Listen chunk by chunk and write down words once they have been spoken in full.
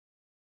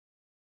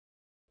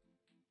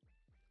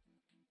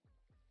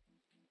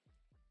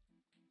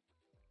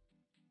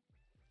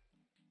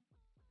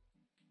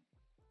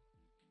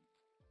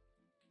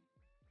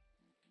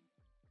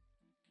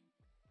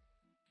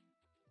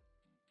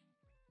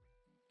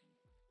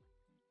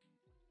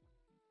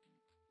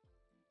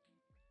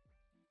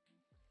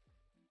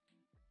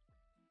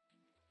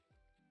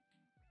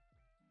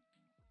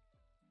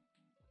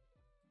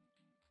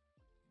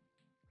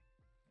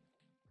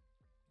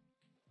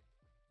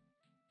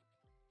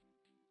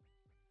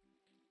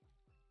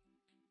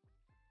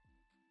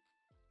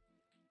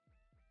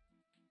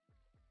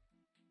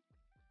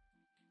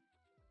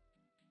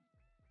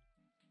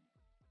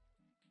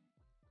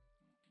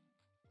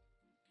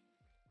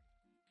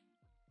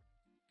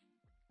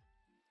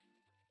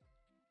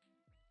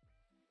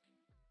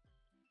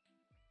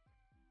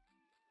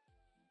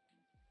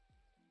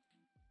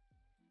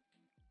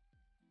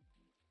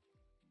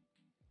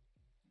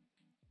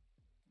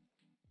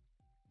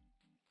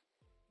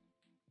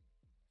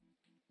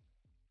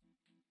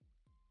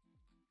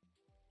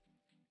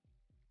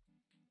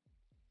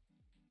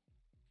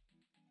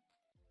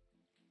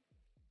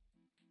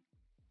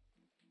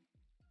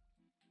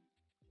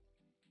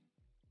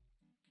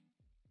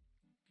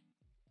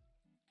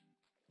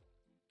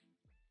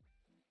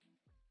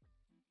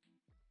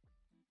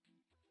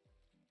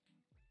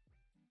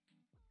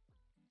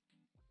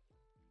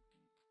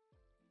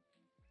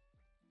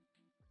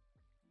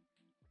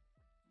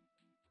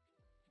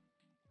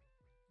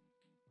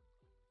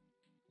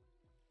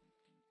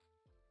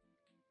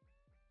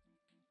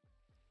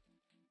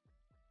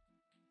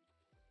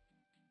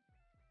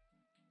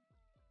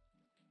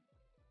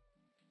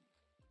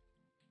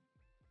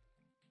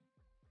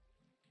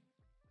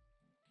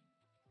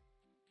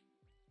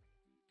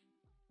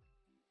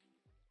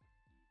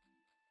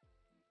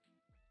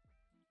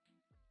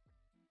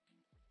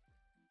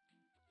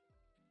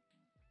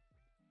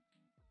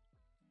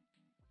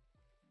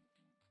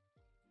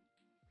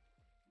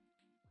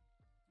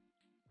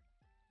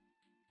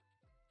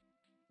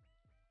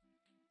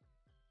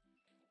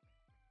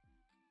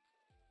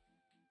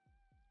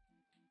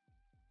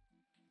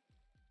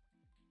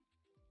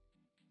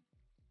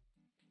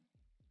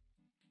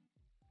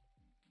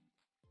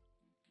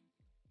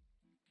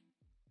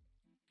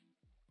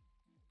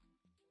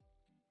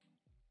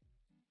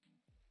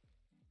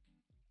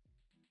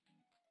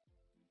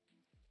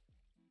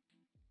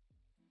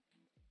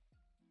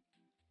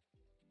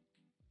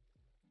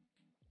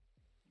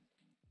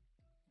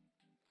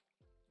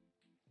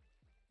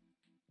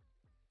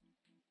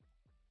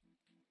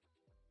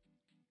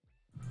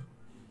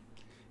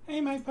Hey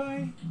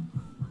Magpie!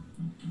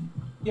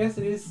 Yes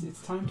it is,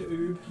 it's time to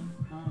oob.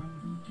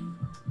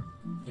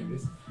 There it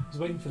is. I was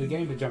waiting for the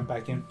game to jump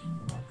back in.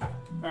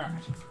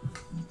 Alright.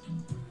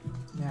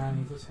 Now I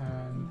need to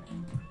turn...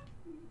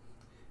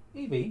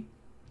 Evie,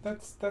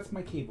 that's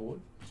my keyboard.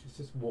 She's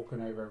just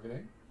walking over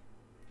everything.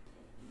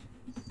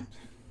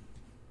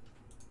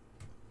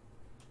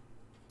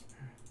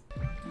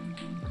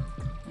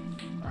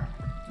 Alright.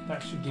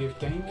 That should give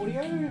game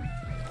audio.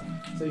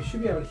 So you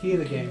should be able to hear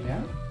the game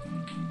now.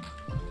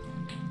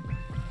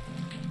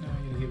 Now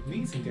you're going to give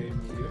me some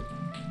game audio.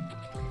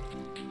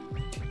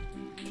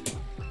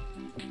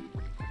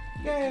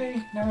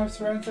 Yay! Now I have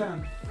surround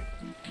sound.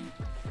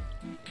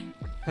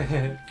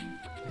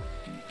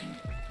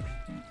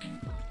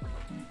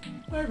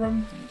 No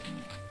problem.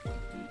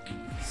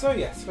 So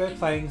yes, we're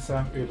playing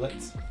some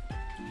Ooblets.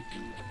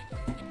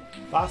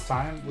 Last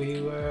time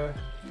we were...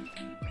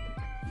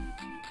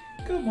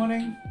 Good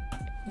morning.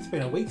 It's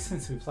been a week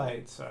since we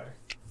played, so...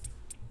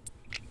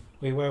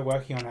 We were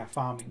working on our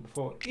farming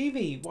before.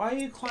 Evie, why are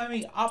you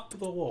climbing up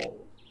the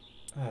wall?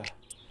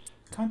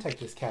 Can't take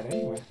this cat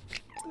anywhere.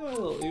 Oh,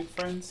 little Oob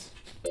friends.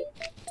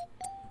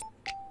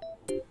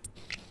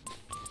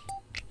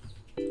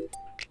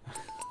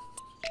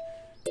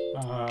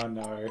 Oh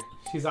no,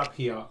 she's up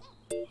here.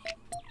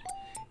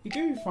 You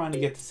do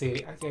finally get to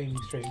see a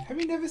gaming stream. Have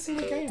you never seen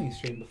a gaming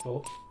stream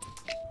before?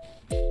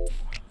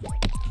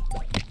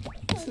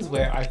 This is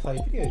where I play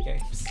video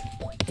games.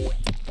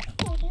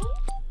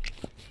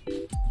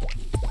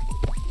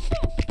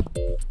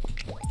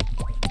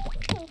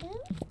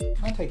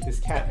 Can't take this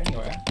cat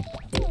anywhere.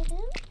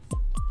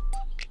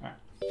 Alright.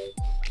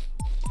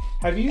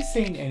 Have you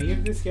seen any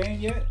of this game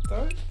yet,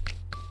 though?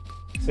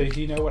 So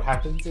do you know what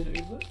happens in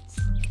Ooblets?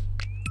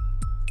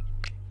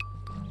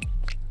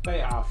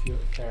 They are few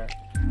and fair.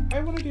 I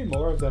want to do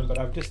more of them, but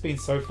I've just been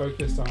so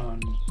focused on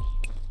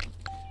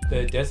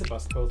the Desert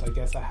Bus build, I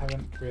guess I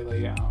haven't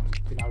really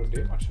been able to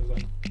do much of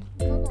them.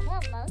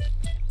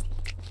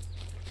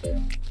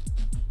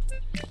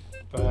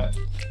 But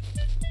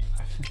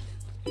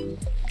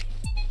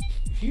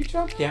if you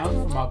jump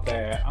down from up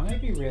there, I'm going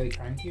to be really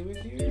cranky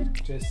with you,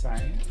 just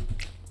saying.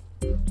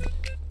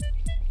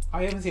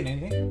 I haven't seen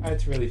anything.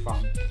 It's really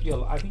fun.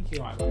 I think you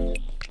might like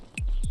it.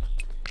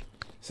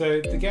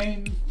 So the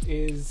game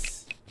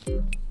is...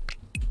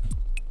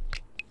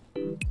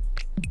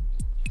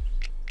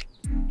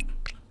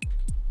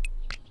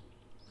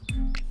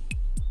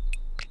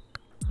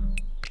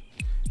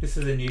 This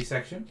is a new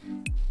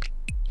section.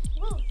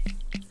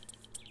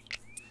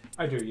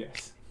 I do,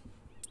 yes.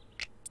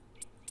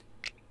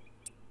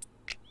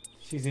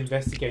 She's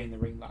investigating the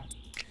ring light.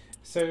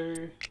 So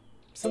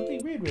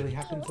something weird really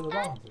happened to the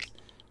Wilders.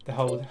 The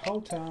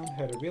whole town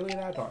heard a really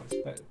loud noise,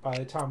 but by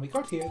the time we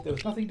got here, there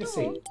was nothing to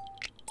see.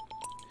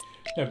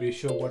 Nobody's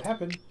sure what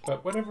happened,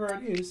 but whatever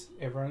it is,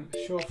 everyone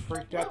sure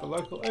freaked out the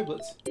local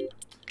Ooblets.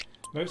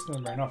 Most of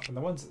them ran off, and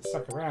the ones that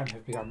stuck around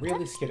have become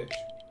really skittish.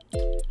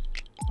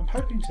 I'm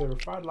hoping to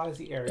revitalise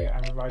the area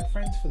and provide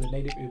friends for the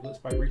native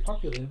Ooblets by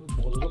repopulating with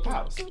more little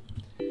pals.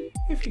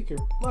 If you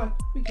like,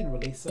 we can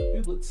release the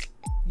Ooblets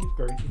you've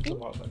grown into the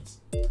wildlands.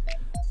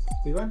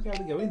 We won't be able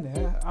to go in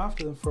there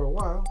after them for a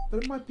while,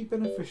 but it might be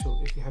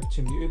beneficial if you have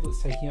too many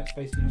Ooblets taking up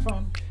space in your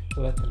farm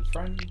to let them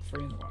run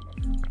free in the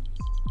wildland.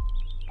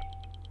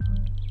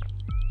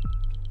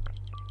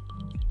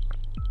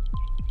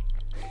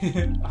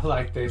 I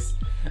like this.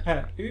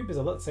 Oob is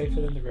a lot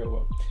safer than the real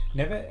world.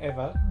 Never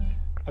ever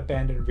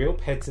abandon real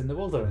pets in the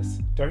wilderness.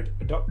 Don't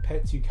adopt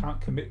pets you can't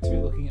commit to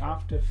looking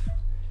after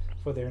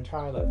for their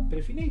entire life. But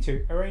if you need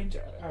to, arrange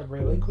a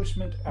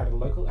relinquishment at a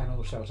local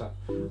animal shelter.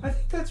 I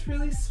think that's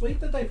really sweet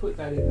that they put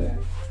that in there.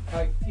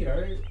 Like, you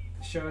know,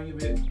 showing a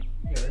bit,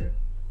 you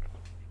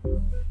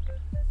know,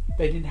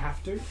 they didn't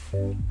have to.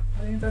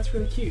 I think that's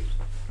really cute.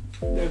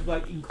 They've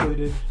like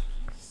included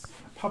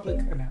a public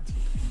announcement.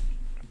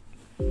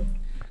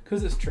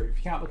 Because it's true, if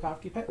you can't look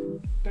after your pet,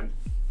 don't.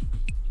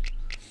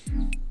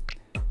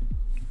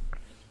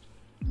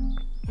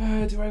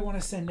 Do I want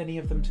to send any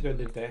of them to go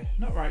live there?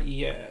 Not right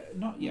yet.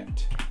 Not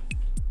yet.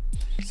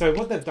 So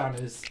what they've done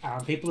is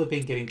people have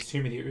been getting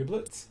too many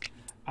Ooblets,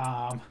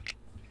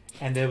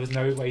 and there was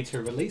no way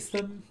to release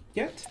them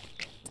yet.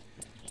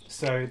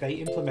 So they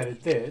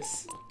implemented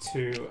this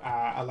to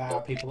allow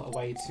people a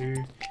way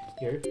to,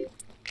 you know,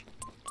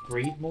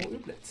 breed more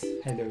Ooblets.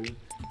 Hello,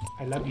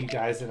 I love you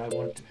guys, and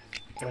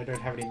but I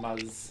don't have any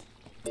muzz.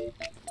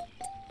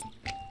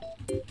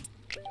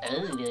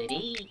 Oh,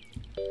 goody.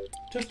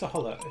 Just a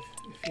holler.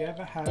 If you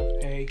ever have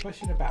a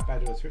question about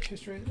Badger's rich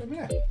history, let me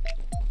know.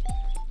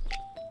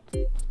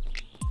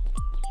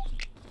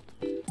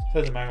 So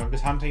at the moment, I'm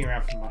just hunting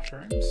around for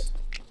mushrooms.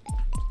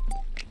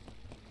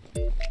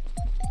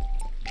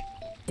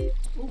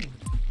 Ooh.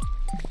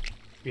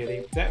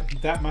 Really,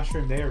 that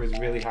mushroom there is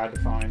really hard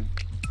to find.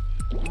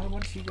 I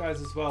want you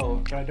guys as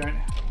well, but I don't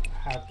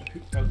have the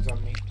hoop bugs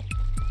on me.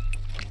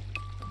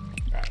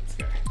 Alright, let's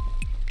go.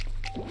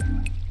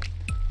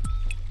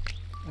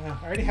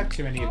 I already have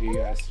too many of you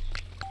guys.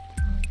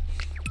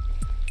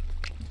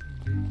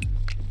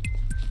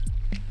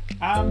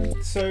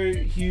 So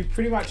you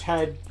pretty much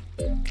had,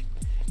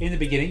 in the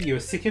beginning, you were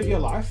sick of your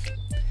life,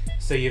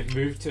 so you've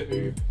moved to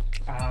Oob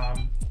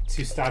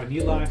to start a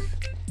new life,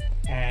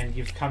 and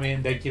you've come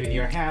in, they've given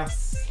you a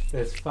house,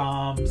 there's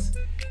farms.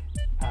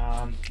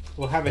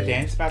 We'll have a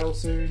dance battle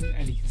soon,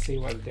 and you can see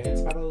what a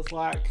dance battle is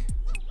like.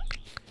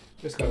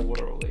 Just gotta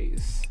water all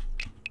these.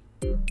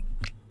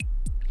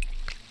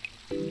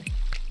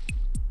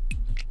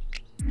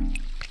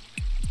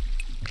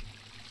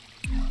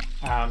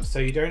 So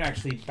you don't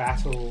actually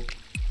battle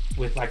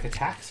with like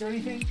attacks or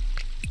anything.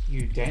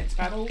 You dance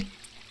battle.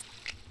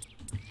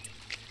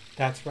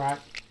 That's right,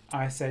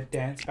 I said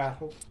dance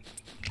battle.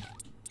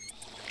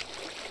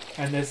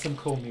 And there's some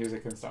cool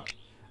music and stuff.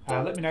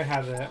 Let me know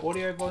how the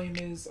audio volume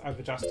is. I've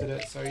adjusted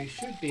it, so you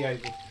should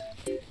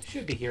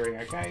be hearing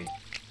okay.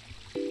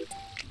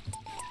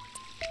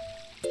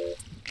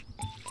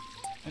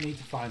 I need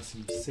to find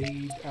some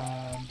speed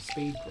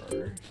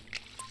grow.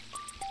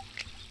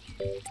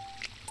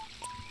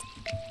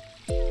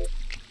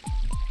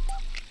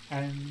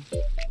 And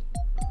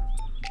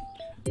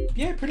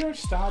yeah, pretty much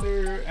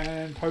starter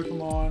and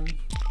Pokemon.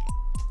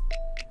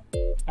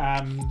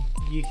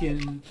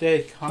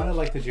 They're kind of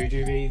like the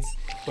Jujubes,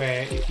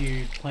 where if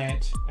you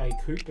plant a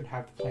coop and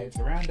have the plants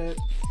around it,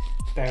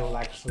 they will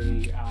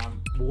actually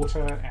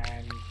water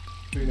and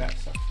do that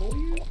stuff for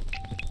you.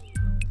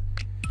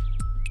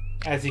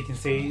 As you can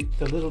see,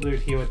 the little dude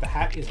here with the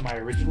hat is my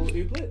original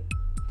Ooblet.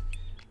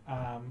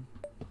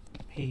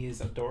 He is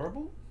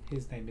adorable.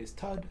 His name is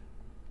Todd.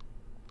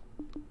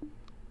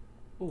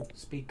 Oh,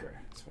 speaker.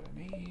 That's what I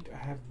need. I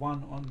have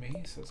one on me,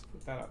 so let's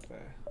put that up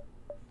there.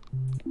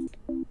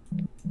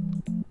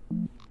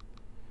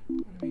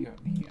 What do we got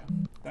in here?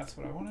 That's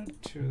what I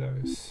wanted. 2 of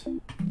those.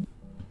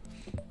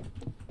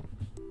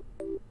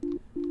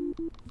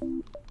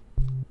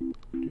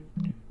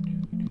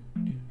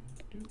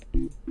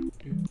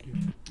 Okay.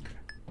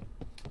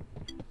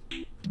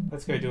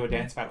 Let's go do a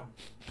dance battle.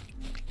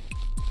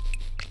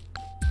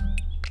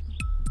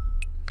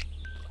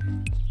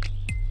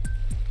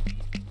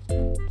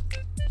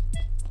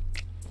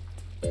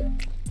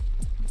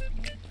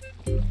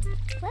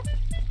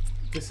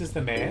 This is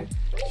the mare.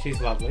 She's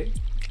lovely.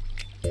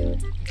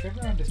 If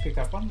everyone just picked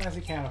up one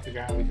massive can off the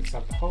ground, we could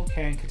stop the whole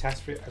can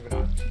catastrophe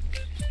overnight.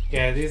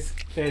 Yeah,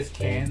 there's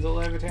cans all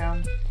over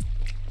town.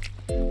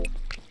 Right,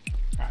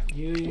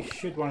 you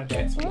should want to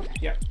dance.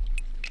 Yep.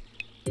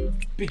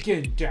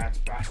 Begin dance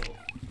battle.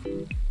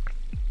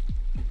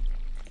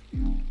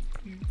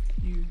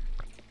 You.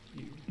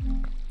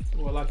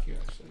 Oh, I like you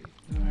actually.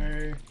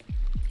 No.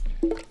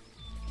 Yeah.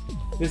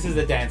 This is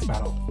the dance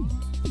battle.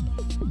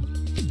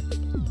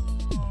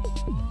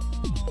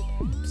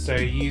 So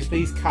you use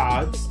these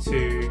cards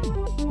to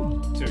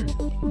do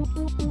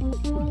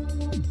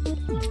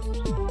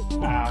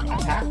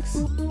attacks,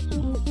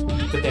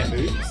 but they're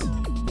moves.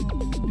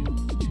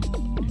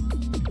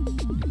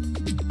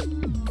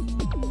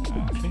 I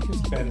think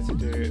it's better to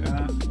do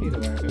either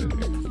way. I'm going to do 4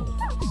 moves.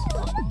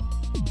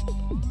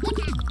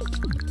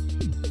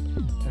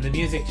 And the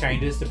music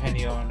changes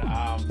depending on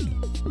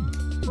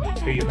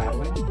who you're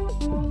battling.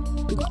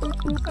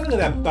 Look at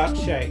that butt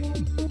shake.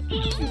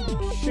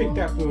 Shake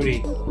that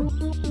booty.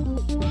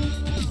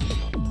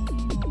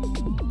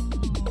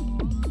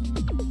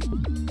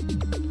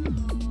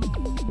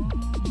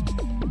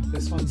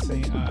 This one's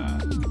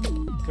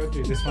gotta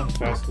do this one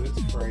first because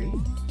it's free.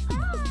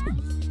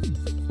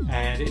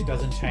 And it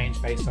doesn't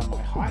change based on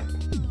my hype.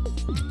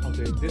 I'll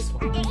do this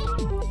one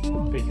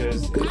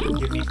because it will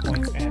give me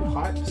points and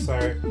hype.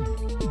 So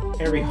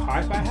every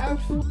hype I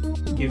have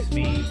gives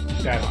me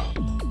better.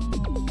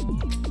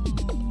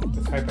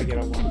 Let's hope I get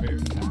a 1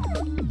 move attack.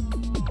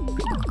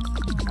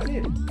 I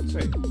did.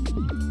 Sweet.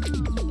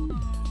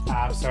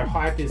 So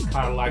hype is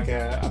kind of like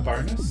a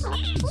bonus.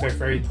 So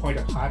for every point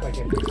of hype, I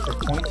get an extra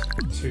point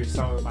to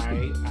some of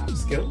my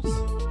skills.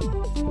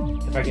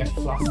 If I get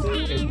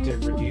flustered,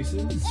 it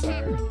reduces. So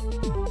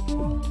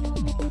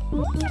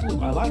ooh,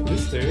 I like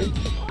this dude.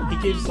 He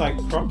gives like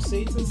crop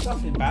seeds and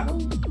stuff in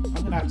battle.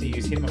 I'm gonna have to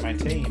use him on my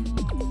team.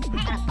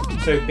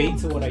 So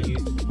beats are what I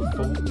use to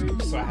perform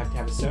moves. So I have to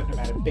have a certain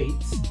amount of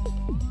beats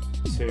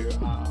to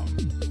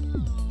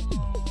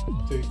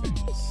do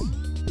things.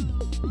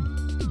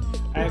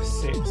 I have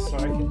 6, so I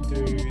can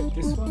do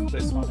this one,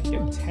 and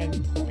get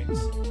 10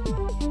 points.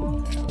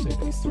 Okay, I'll do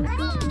these 3.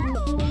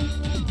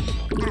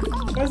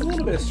 So there's a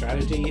little bit of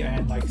strategy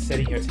and like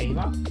setting your team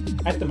up.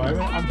 At the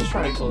moment, I'm just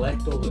trying to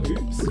collect all the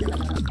oops.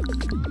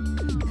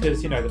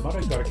 Because, you know, the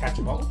motto's got to catch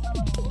them all.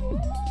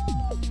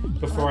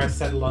 Before I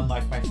settle on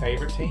like my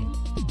favourite team.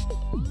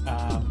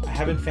 I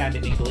haven't found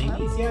any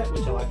Gleamies yet,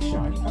 which are like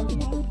shiny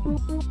Pokemon.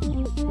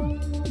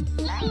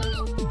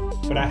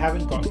 But I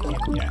haven't got him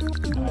yet.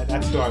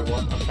 That's who I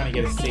want. I'm trying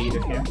to get a seed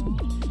of him.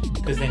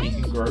 Because then you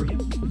can grow him.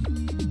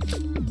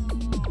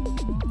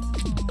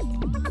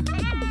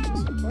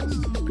 This one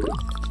first.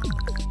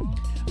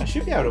 I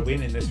should be able to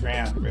win in this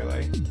round,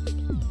 really.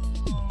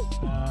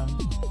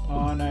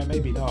 Oh no,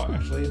 maybe not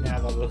actually, now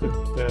that I look at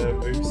the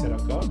moveset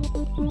I've got.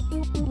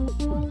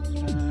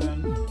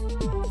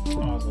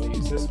 I might as well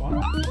use this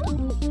one.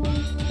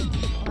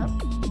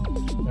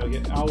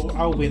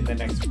 I'll win the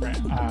next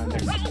round.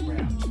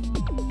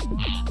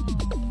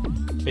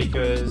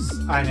 Because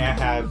I now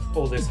have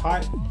all this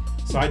height,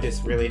 so I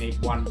just really need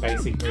one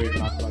basic move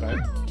and I've got it.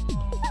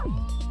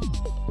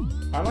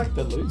 I like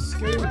the loot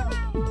scoop.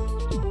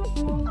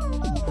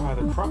 Oh,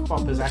 the crop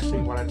bop is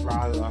actually what I'd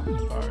rather though.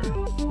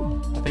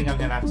 I think I'm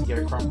gonna have to get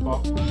a crop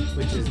bop,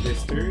 which is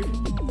this dude,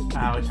 which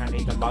I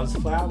need a muzz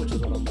flower, which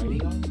is what I'm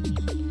waiting on.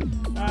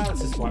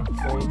 Let's just wipe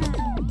before.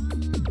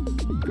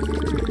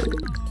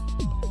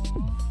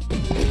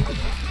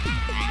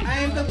 I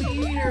am the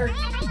leader!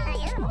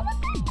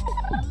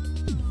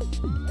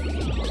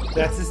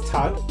 That's his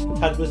Tug.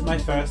 Tug was my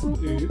first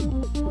oob.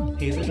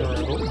 He's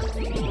adorable.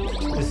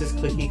 This is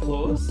Clicky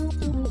Claws.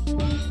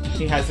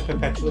 He has a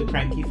perpetually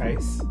cranky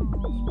face.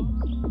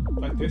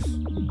 Like this.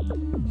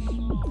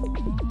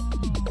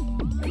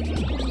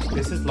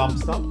 This is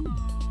Lumpstomp.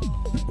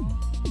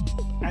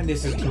 And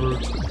this is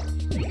Groot.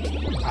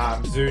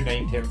 Zoo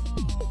named him.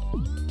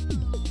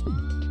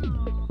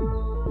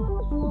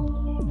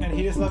 And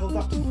he just leveled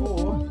up to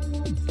 4.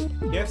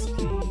 Yes,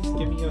 please,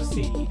 give me your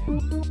seed.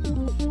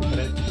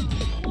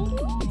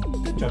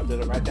 Good job,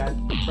 little red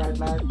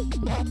lad.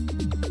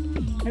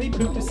 And he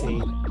pooped a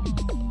seed.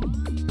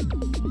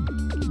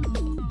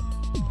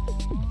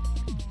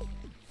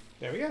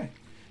 There we go.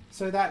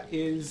 So that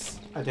is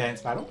a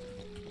dance battle.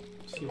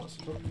 She wants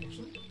to talk,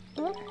 actually.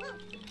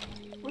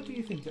 What do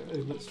you think of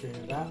Ooblets stream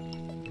about?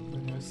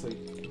 We're mostly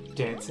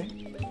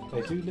dancing.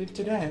 They do live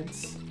to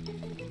dance.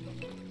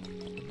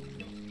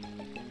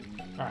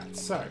 Alright,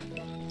 so.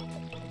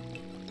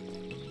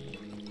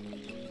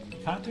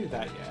 Can't do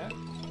that yet.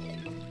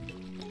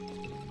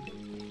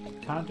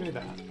 Can't do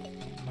that.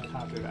 I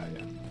can't do that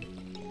yet.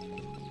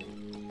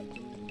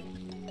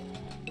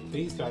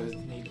 These guys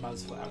need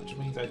Muzzflower, which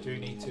means I do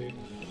need to...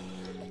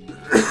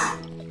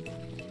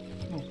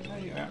 Oh, there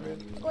you go,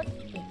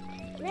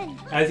 Red.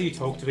 As you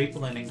talk to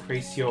people and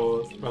increase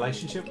your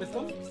relationship with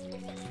them,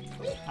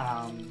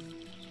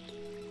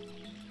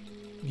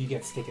 you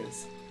get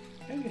stickers.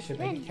 Maybe I should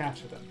make a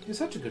couch with them. You're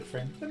such a good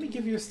friend. Let me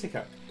give you a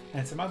sticker.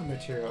 And some other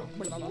material.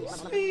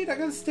 Sweet, I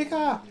got a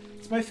sticker!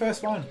 It's my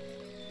first one.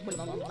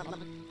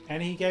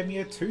 And he gave me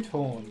a toot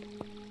horn.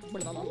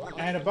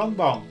 And a bong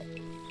bong.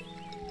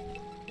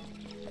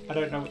 I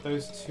don't know what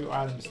those two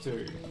items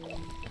do.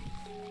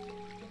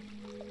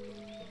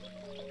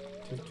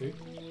 Toot toot.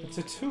 It's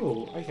a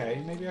tool.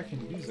 Okay, maybe I can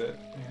use it.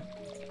 Yeah.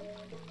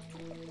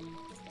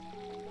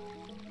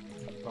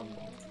 Bong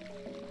bong.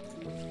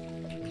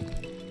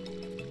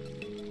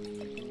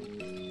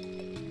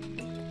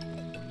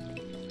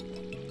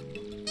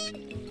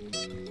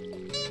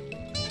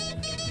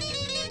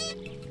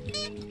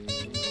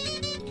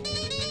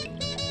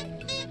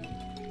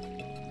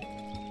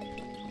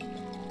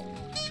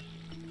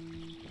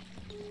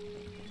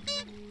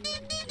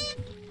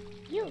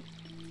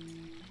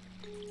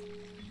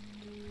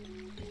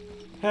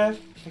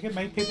 I can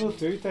make people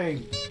do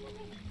things.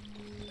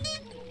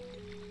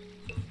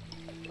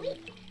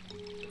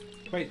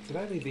 Wait, did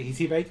I leave the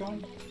easy bake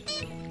on?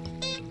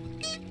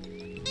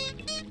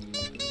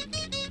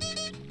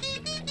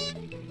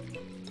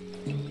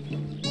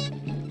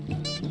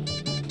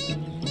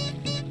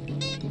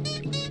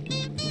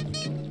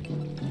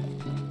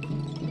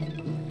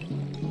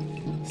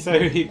 So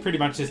he pretty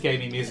much just gave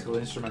me musical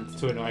instruments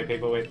to annoy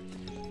people with.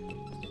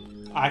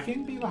 I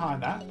can be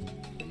behind that.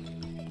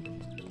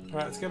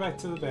 Alright, let's go back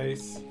to the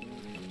base.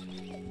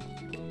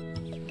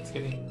 It's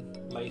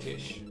getting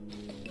late-ish.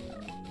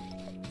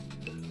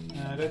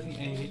 I don't think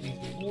any of it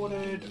needs to be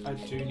watered. I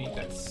do need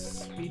that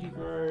speedy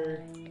grow.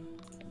 Alright,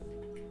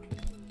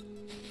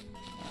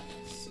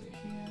 let's see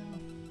here.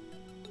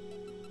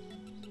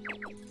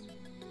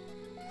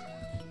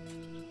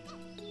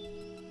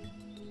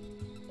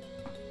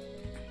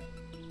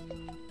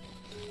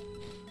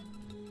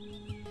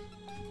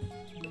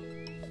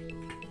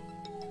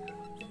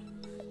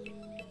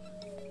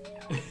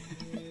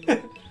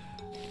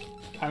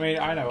 I mean,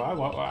 I know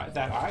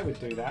that I would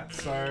do that,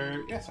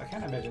 so yes, I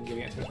can imagine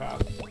giving it to a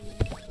child.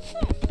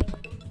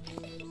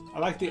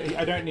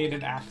 I don't need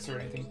an axe or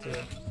anything to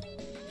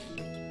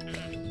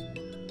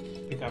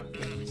pick up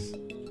things.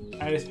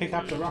 I just pick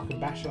up the rock and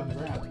bash it on the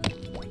ground.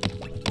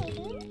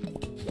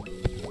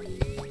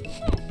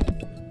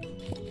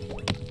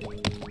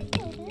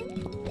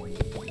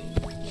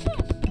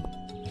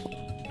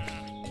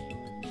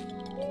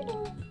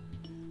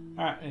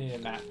 Alright, I need a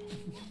nap.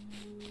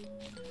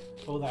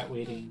 All that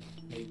waiting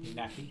made me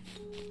nappy.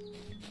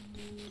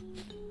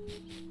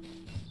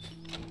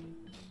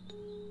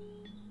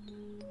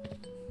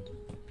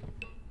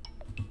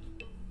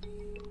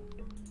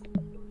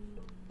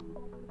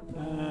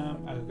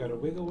 I've got a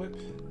wiggle whip.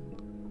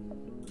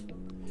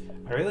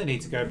 I really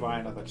need to go buy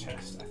another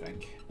chest, I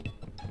think.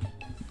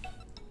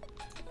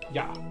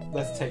 Yeah,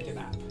 let's take a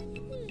nap.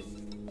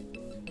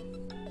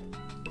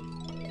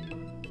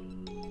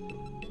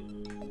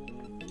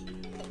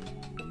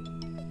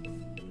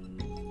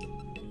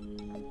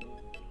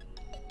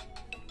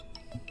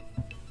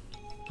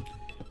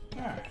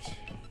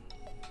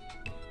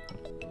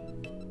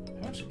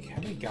 How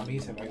many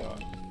gummies have I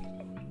got?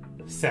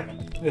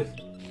 7. Ugh.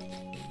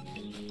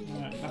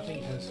 Alright,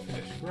 nothing has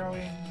finished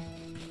growing.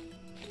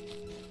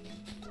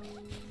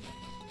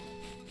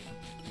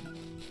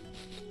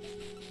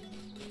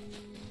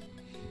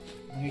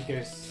 I'm gonna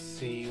go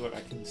see what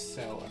I can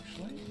sell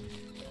actually.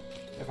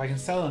 If I can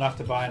sell enough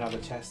to buy another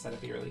chest, that'd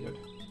be really good.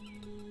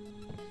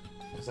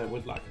 Because I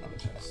would like another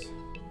chest.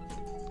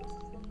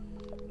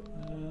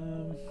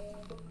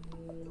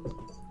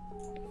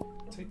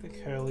 Take the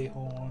curly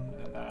horn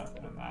and that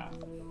and that.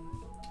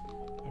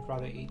 I'd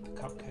rather eat the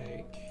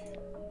cupcake.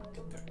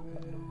 Can go there.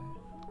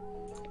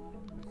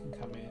 That can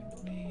come in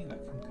with me.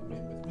 That can come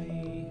in with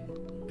me.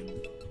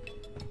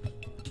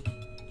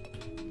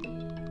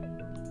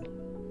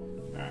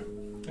 Alright.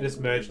 I just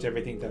merged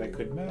everything that I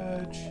could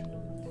merge.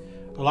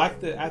 I like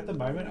that at the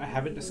moment I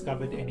haven't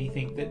discovered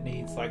anything that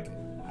needs like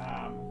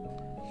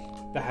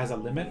that has a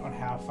limit on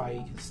how far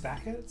you can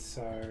stack it,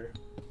 so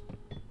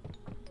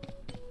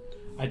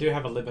I do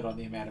have a limit on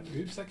the amount of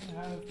oobs I can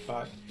have,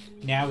 but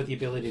now with the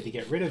ability to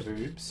get rid of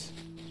oobs,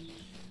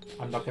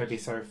 I'm not going to be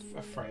so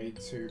afraid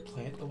to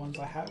plant the ones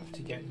I have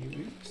to get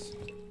new oobs.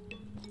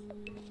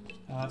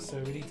 So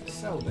we need to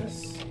sell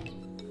this.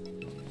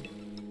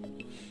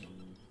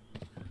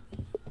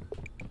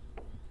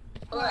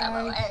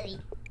 Hi.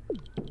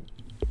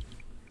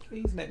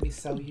 Please let me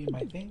sell you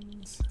my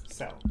things.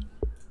 Sell.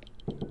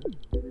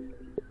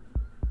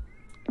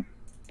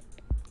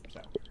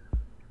 Sell.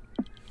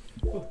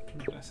 Oh, I'm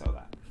not going to sell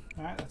that.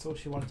 Alright, that's all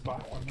she wanted to buy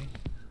from me.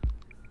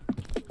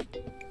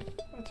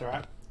 That's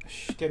alright.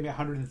 She gave me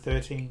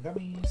 113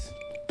 gummies.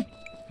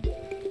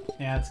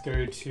 Now let's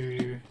go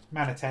to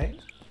Manatee.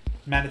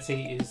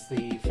 Manatee is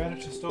the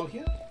furniture store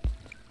here.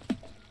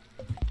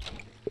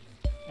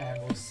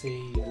 And we'll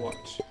see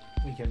what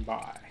we can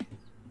buy.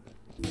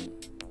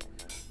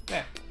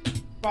 There.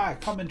 Buy a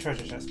common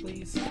treasure chest,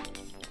 please.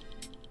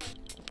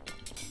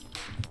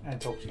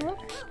 And talk to you.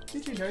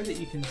 Did you know that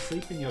you can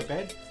sleep in your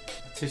bed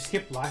to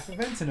skip life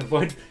events and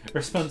avoid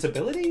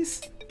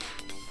responsibilities?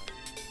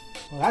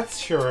 Well, that's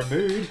sure a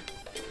mood.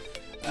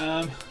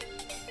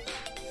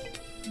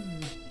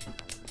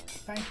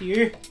 Thank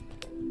you.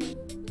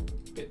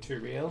 Bit too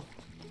real.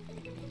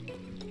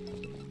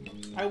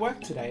 I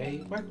worked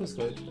today. Work was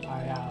good.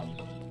 I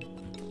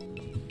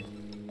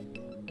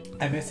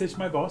messaged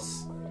my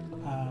boss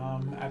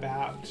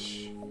about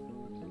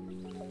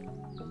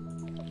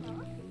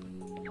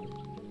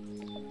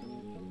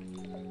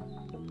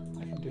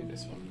I can do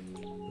this one.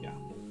 Yeah.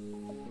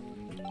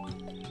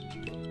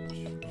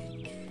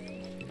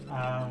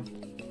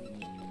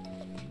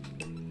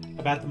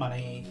 About the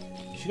money.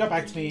 She got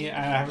back to me and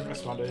I haven't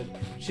responded.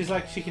 She's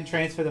like she can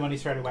transfer the money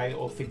straight away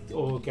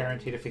or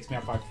guarantee to fix me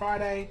up by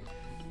Friday.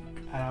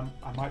 I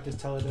might just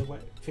tell her to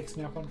fix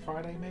me up on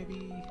Friday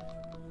maybe.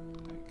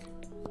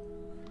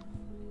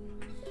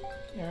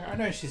 Yeah, I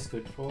know she's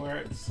good for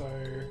it, so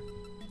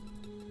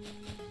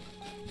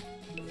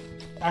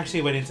I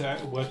actually went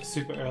into work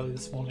super early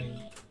this morning.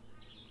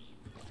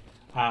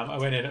 I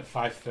went in at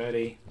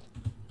 5:30.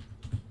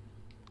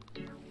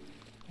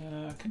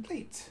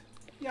 Complete.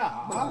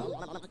 Yeah.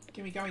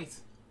 Give me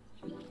gummies.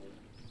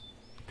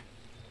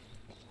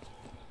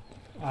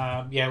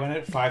 Yeah, I went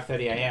at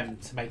 5:30 AM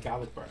to make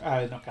garlic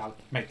bread. Not garlic.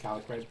 Make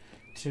garlic bread.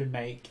 To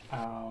make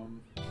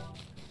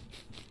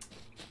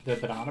the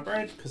banana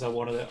bread because I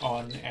wanted it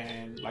on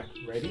and like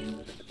ready.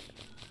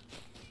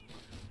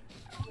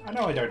 I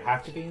know I don't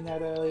have to be in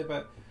that early,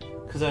 but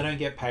because I don't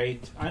get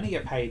paid, I only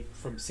get paid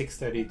from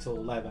 6:30 till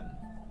 11.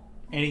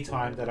 Any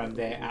time that I'm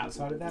there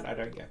outside of that, I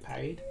don't get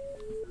paid.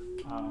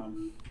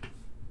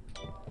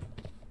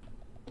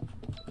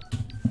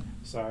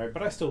 So,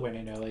 but I still went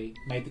in early,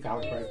 made the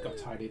garlic bread, got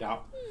tidied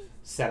up,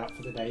 set up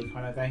for the day,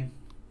 kind of thing.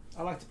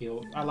 I like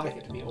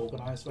it to be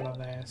organised when I'm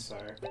there. So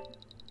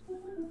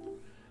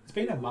it's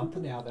been a month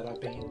now that I've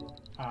been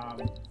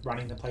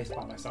running the place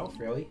by myself.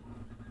 Really,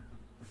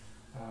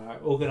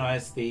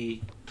 organised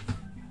the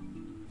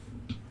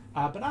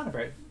banana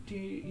bread. Do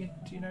you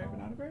know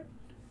banana bread?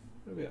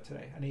 What have we got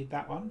today? I need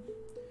that one.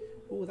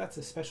 Oh, that's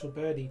a special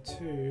birdie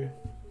too.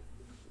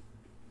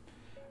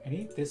 I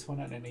need this one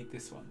and I need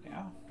this one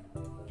now. I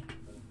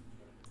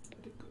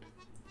did good.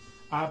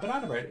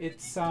 Banana bread.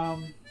 It's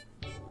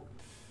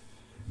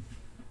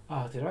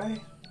Oh, did I?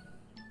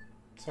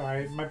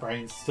 Sorry, my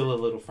brain's still a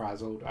little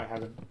frazzled.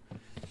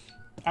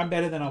 I'm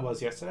better than I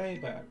was yesterday,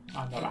 but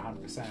I'm not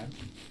 100%.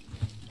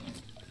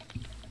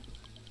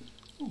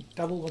 Ooh,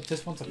 double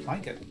just wants a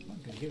blanket. I'm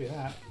gonna give you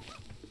that.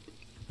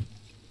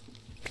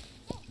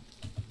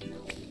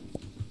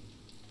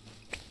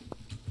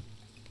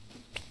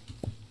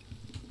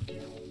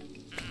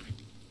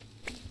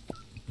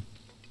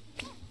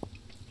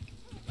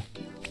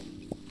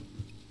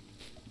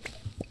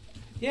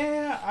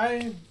 Yeah,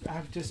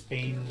 I've just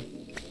been.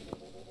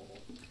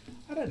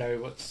 I don't know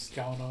what's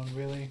going on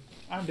really.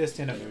 I'm just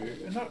in a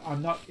mood.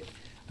 I'm not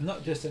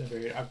just in a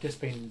mood. I've just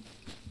been.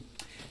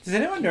 Does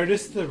anyone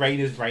notice the rain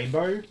is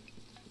rainbow?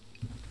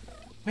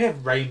 We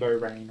have rainbow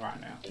rain right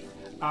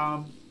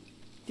now.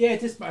 Yeah,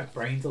 just my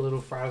brain's a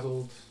little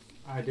frazzled.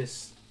 I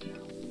just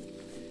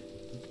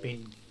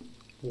been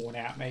worn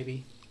out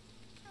maybe.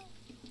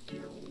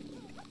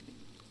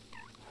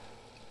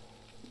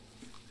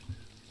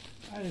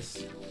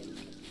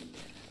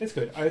 It's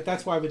good.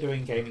 That's why we're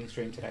doing gaming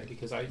stream today,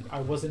 because I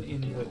wasn't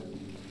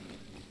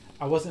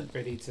I wasn't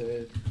ready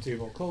to do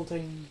more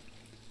quilting.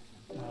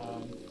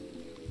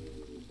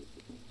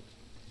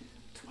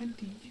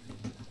 20.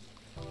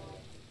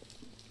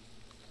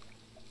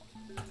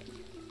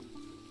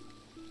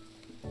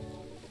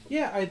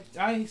 Yeah,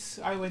 I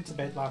went to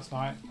bed last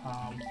night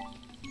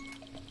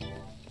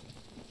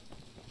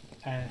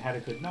and had a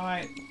good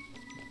night.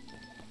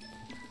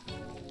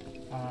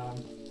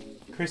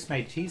 Chris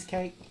made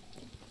cheesecake,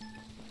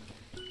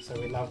 so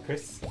we love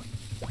Chris.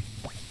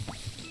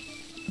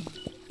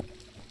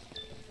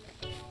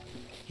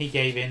 He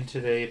gave in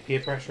to the peer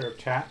pressure of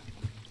chat,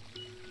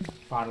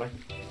 finally,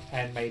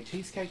 and made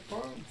cheesecake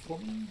for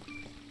me.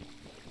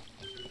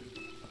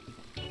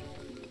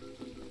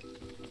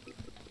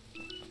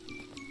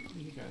 What do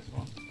you guys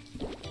want?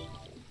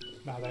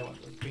 No, they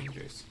want the green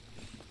juice.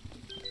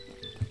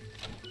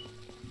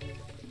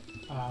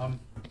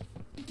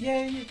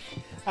 Yeah,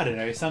 I don't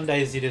know. Some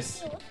days you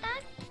just.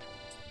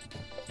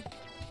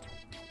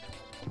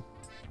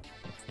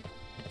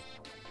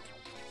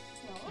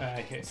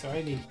 Okay, so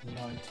I need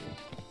 90.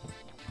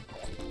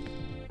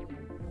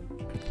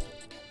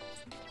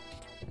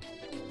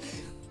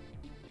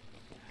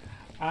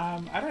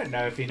 I don't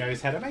know if he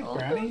knows how to make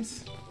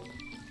brownies.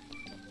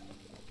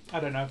 I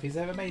don't know if he's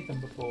ever made them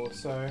before,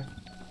 so.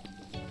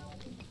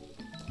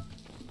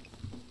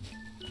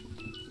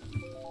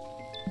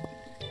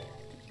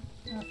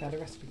 I found a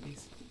recipe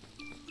piece.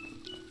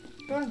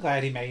 But I'm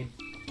glad he made.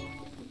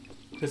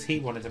 Because he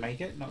wanted to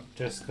make it, not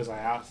just because I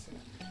asked him.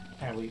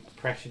 And we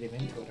pressured him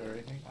into it or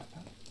anything like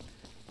that.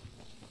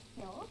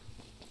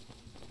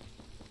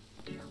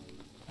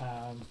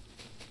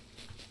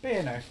 But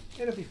yeah, no,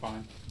 it'll be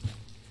fine.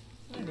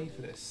 What do I need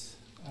for this?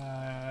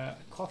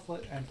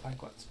 Clothlet and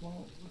planklets.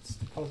 Well, let's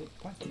deposit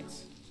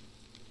planklets.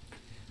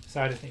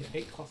 So I just need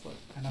 8 clothlet,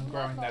 and I'm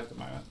growing that at the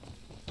moment.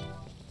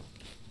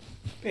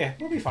 But yeah,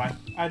 we'll be fine.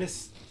 I'm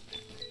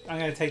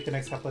going to take the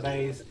next couple of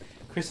days.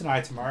 Chris and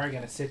I tomorrow are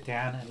going to sit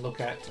down and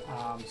look at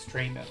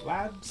Stream at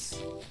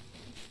Labs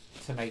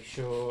to make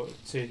sure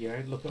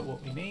to look at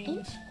what we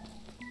need.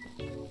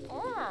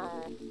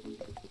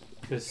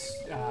 Because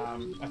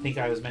I think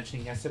I was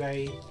mentioning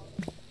yesterday,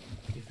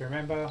 if you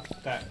remember,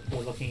 that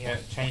we're looking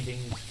at changing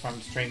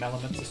from Stream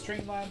Elements to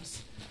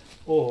Streamlabs,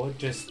 or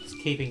just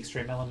keeping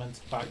Stream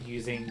Elements but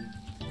using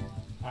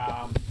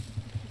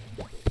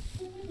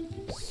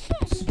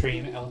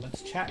Stream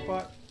Elements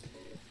chatbot.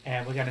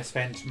 And we're going to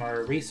spend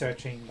tomorrow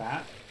researching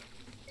that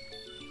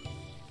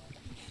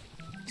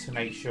to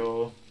make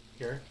sure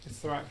it's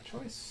the right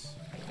choice.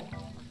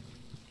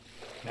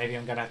 Maybe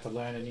I'm going to have to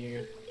learn a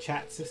new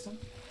chat system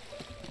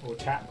or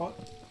chatbot.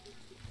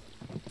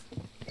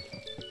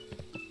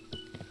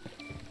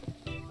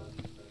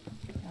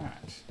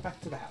 Alright,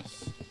 back to the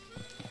house.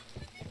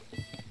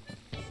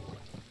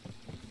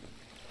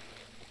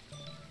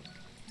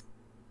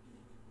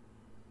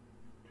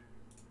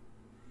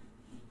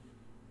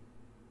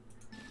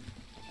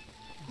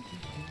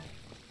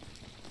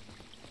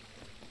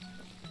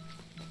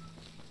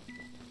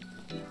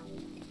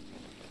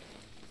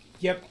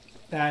 Yep,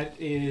 that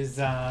is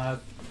the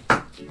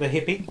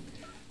hippie.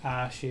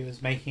 She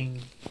was making.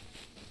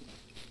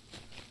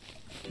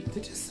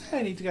 Did you say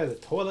I need to go to the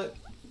toilet?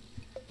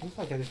 Looks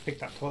like I just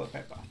picked up toilet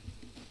paper.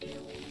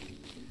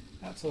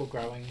 That's all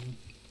growing.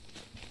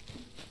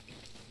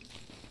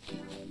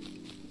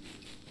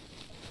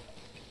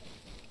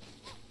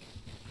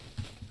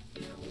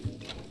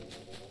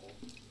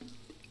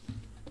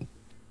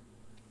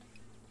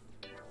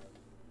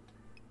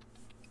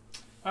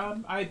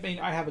 I mean,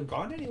 I haven't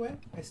gone anywhere.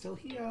 I'm still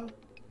here.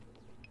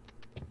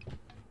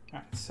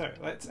 Alright, so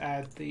let's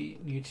add the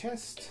new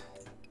chest.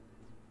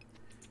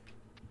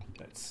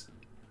 Let's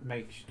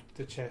make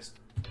the chest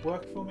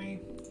work for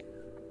me.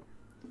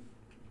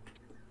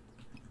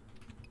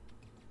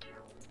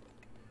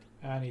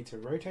 I need to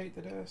rotate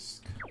the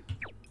desk.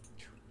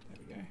 There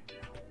we go.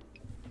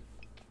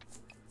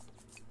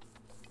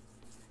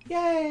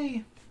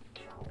 Yay!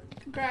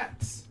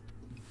 Congrats!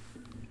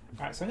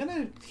 Alright, so I'm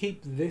going to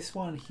keep this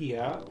one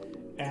here,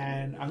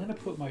 and I'm going to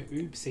put my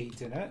oob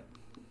seeds in it.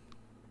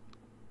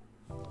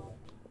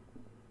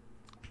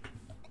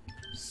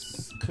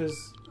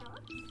 Because...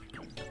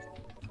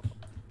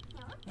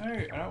 No,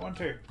 I don't want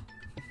to.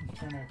 I'm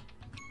trying to...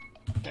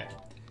 Okay.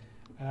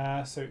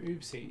 So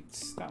oob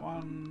seeds. That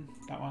one,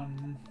 that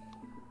one,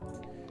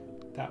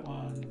 that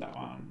one, that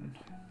one.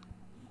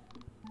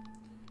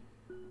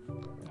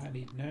 I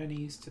need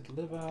nurnies to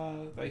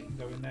deliver. They can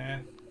go in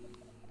there.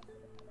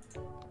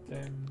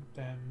 Them,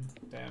 them,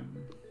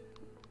 them,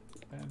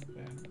 them,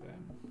 them,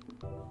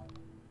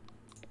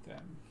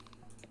 them,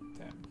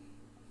 them,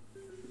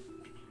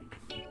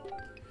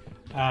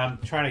 them.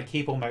 Trying to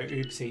keep all my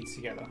oob seeds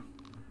together.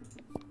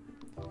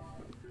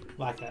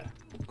 Like a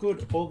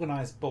good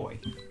organised boy.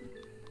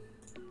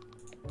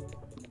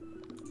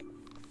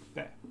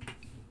 There.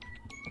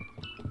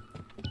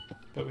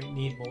 But we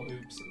need more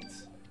oob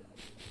seeds.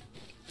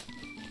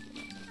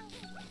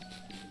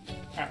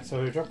 Alright,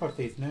 so we'll drop off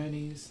these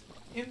nernies.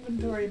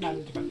 Inventory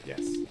management,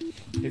 yes.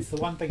 It's the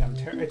one thing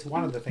it's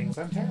one of the things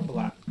I'm terrible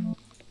at.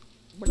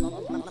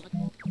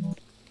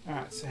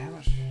 Alright, so how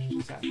much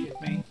does that give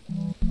me?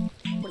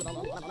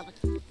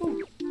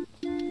 Ooh.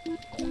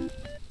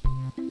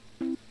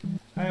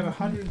 I have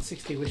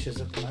 160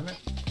 wishes at the moment.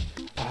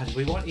 Do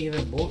we want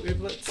even more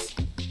ooblets?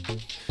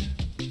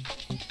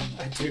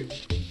 I do,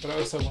 but I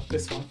also want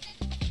this one.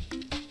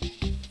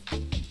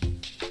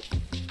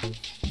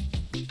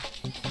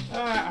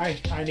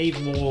 I need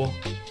more.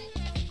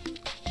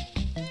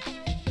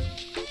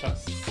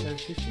 That's so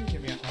 50.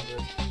 Give me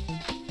 100.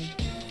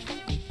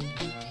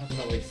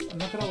 I'm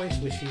not gonna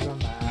waste wishes on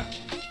that.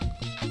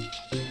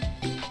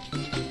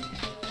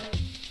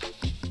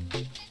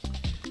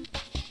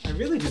 I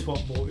really just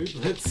want more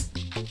ooblets.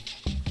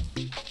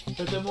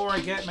 But the more I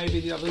get, maybe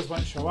the others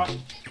won't show up.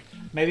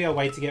 Maybe I'll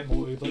wait to get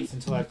more ooblets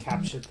until I've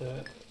captured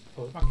the...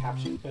 Well, not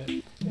captured, but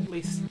at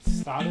least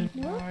started.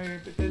 No,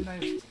 but then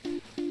they've...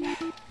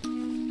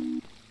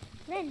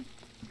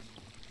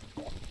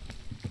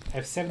 I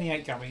have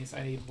 78 gummies.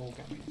 I need more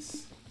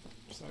gummies.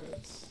 So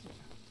it's...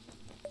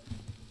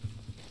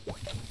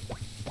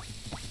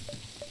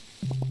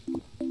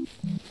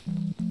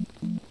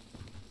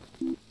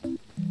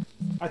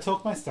 I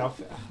talk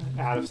myself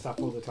out of stuff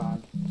all the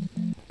time.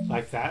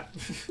 Like that.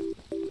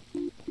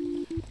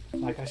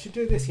 Like, I should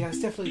do this. Yes,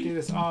 definitely do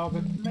this. Oh,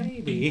 but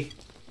maybe.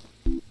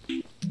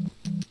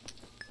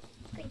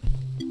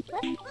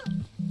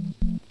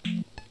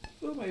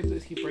 Oh, maybe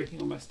let's keep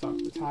breaking all my stuff.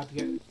 It's hard to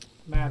get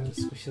mad at a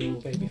squishy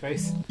little baby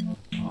face.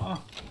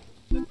 Oh.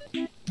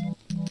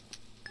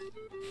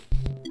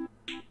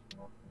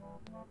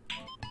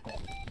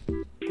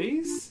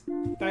 These?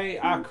 They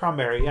are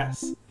cranberry,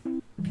 yes.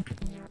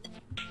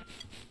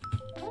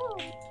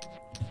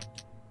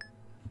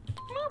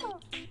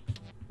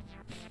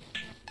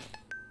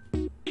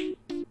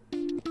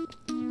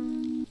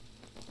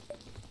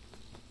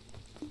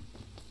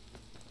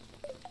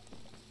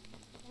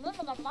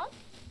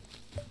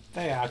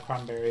 They are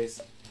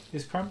cranberries.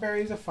 Is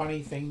cranberries a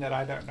funny thing that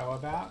I don't know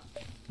about?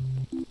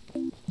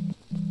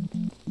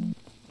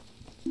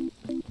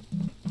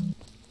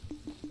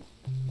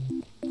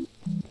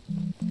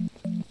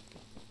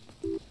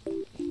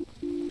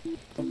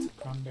 What's a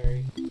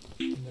cranberry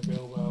in the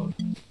real world?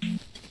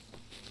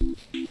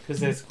 Because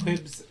there's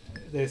quibs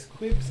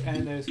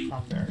and there's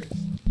cranberries.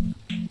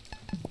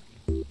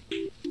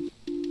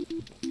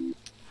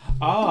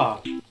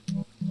 Ah!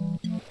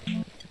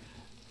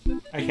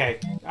 Okay,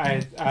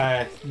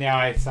 now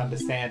I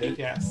understand it,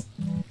 yes.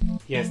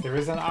 Yes, there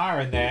is an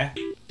R in there.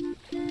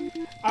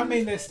 I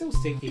mean, they're still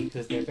sticky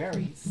because they're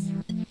berries.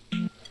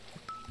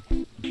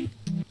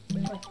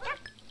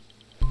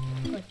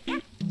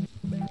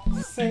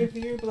 Save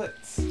the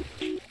ooblets!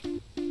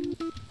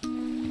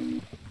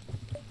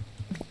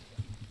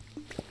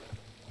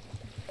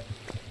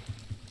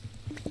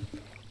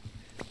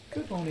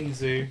 Good morning,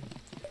 Zoo.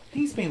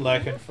 He's been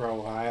lurking for a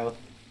while.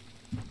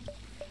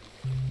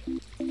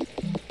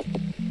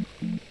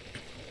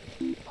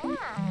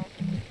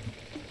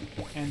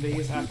 And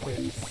these are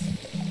quibs.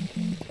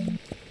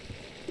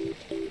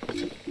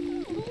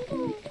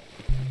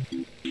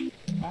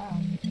 Wow.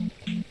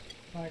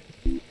 Like,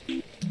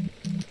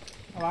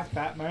 I like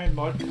that. My own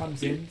mod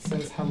comes in,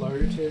 says hello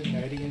to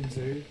Nerdy and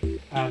Zoo.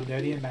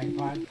 Nerdy and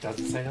Magpie.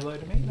 Doesn't say hello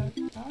to me though.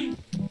 No.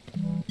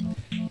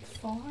 It's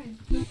fine.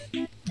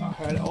 Not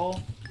hurt at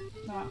all.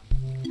 Nah.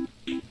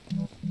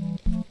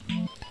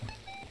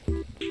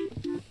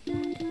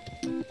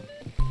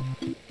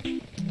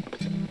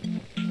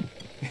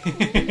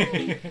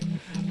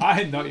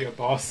 I'm not your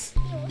boss.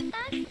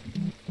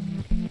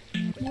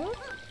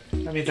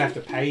 That means I have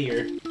to pay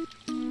you.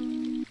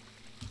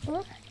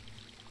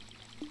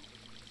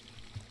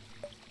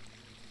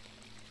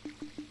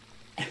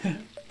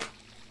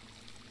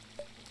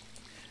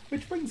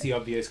 Which brings the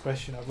obvious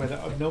question of whether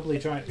abnormally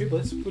giant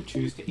ooblets would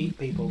choose to eat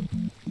people.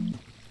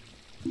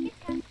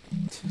 I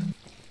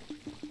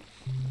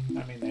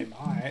mean, they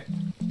might.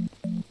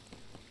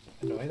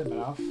 Annoy them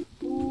enough.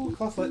 Ooh,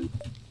 Clothlet.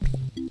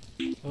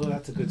 Oh,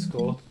 that's a good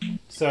score.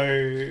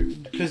 So,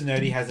 because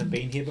Nerdy hasn't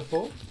been here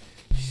before,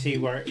 she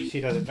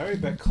doesn't know,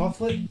 but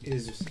Clothlet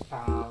is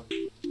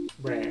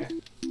rare.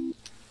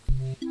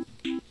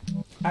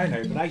 I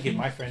know, but I give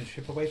my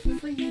friendship away for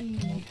free.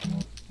 Can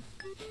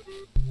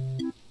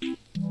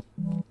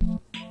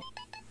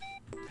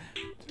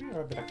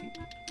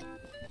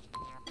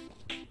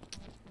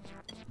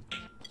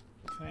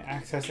I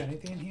access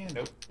anything in here?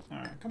 Nope.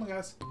 Alright, come on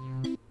guys.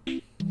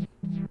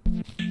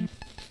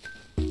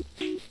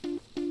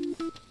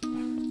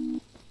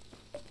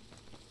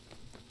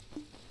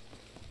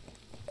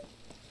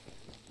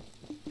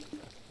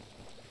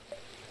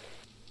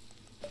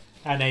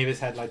 Our neighbours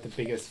had like the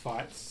biggest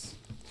fight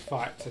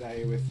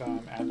today with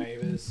our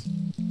neighbours.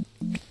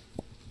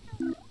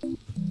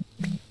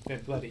 They're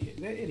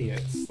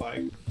idiots.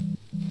 Like,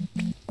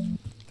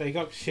 they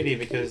got shitty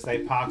because they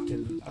parked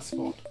in a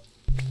spot.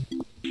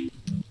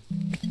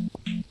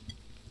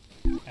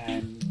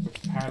 And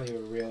apparently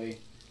were really...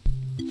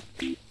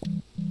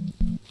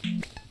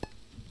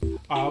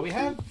 We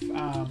have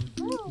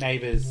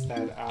neighbours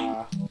that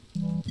are,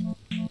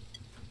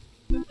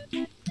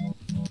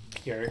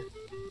 you know,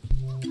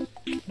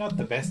 not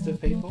the best of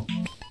people.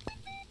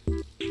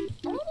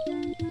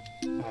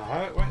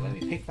 Won't let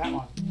me pick that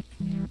one.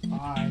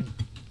 Fine.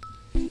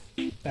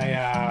 They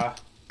are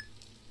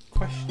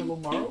questionable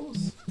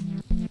morals.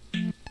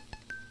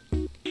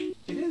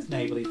 It is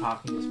neighbourly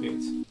parking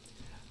disputes.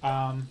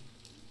 But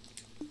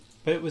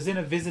it was in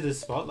a visitor's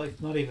spot,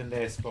 like not even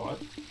their spot.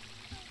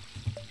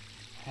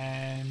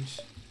 And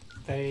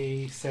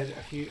they said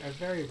a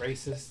very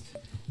racist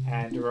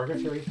and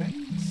derogatory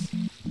things,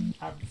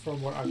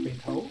 from what I've been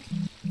told.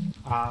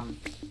 I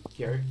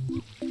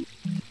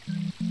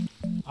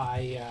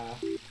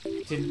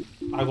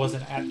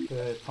wasn't at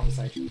the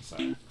conversation,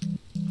 so,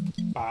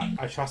 but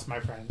I trust my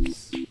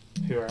friends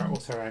who are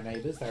also our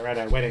neighbours. They were at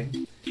our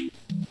wedding,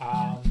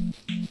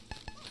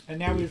 and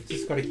now we've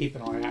just got to keep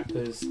an eye out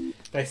because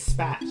they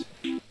spat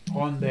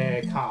on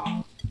their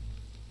car.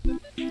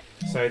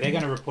 So they're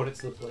going to report it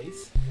to the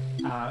police,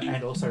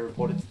 and also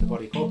report it to the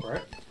body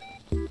corporate.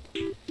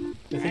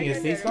 The thing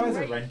is, these guys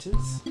are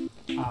renters,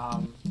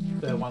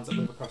 the ones that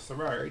live across the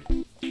road,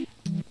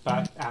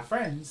 but our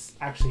friends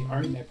actually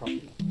own their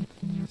property.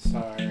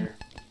 So,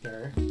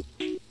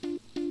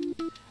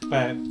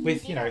 but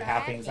with, you know,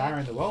 how things are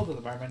in the world at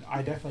the moment,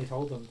 I definitely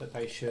told them that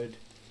they should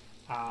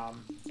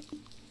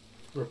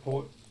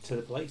report to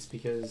the police,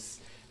 because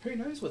who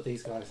knows what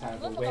these guys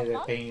have, or where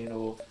they've been,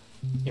 or,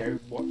 you know,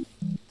 what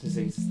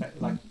diseases,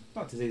 like,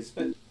 not diseases,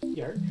 but,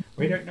 you know,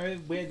 we don't know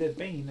where they've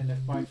been. And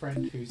if my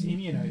friend who's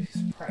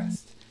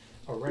immunosuppressed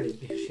already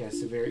because she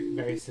has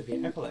very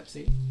severe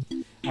epilepsy,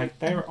 like,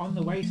 they were on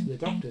the way to the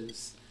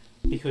doctors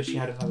because she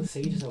had another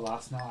seizure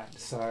last night.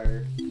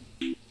 So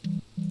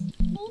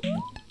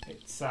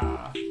it's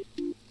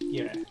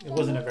yeah, it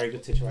wasn't a very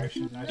good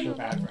situation. I feel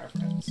bad for our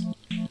friends.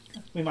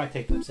 We might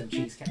take them some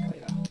cheesecake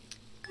later.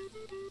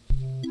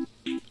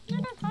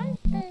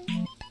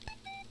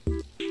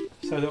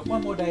 So I've got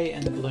one more day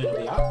and the balloon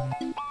will be up.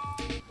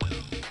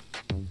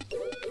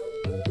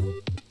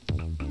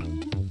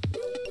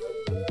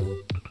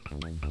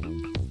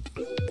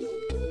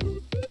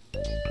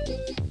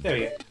 There we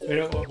go. We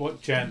don't know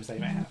what germs they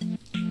may have.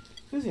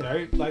 Because, you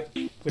know, like,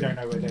 we don't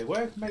know where they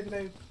work. Maybe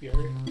they, you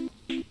know,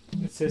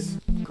 it's just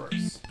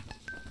gross.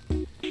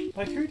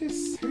 Like, who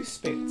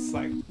spits?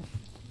 Like,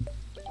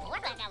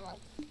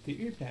 the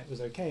Ooblet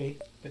was okay,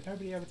 but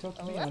nobody ever talked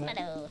to me on it.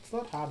 It's a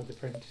lot harder to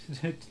print,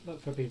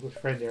 for people to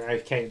print their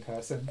AFK in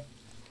person.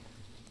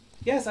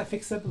 Yes, I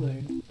fixed the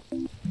balloon.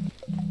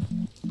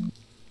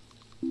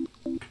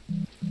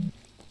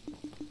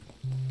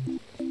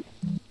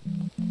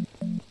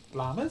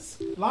 Llamas?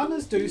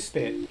 Llamas do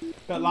spit,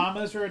 but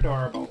llamas are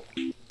adorable.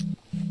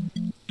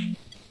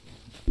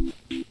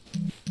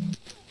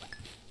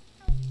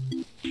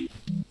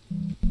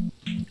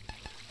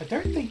 I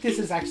don't think this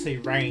is actually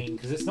rain,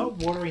 because it's not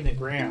watering the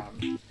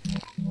ground.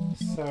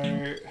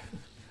 So,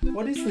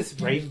 what is this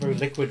rainbow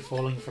liquid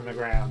falling from the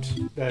ground?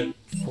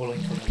 Falling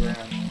from the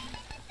ground.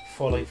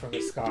 Falling from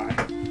the sky.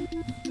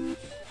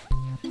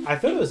 I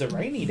thought it was a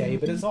rainy day,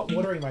 but it's not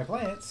watering my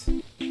plants.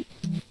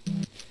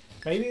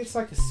 Maybe it's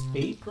like a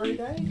speed grow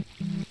day?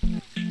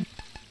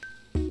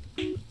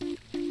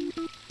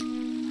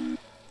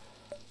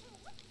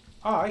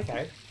 Oh,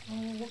 okay.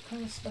 Oh, what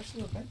kind of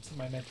special events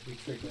am I meant to be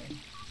triggering?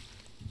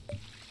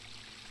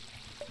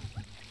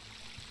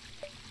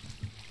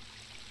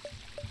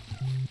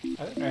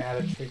 I don't know how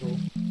to trigger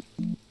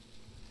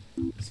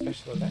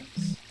special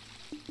events.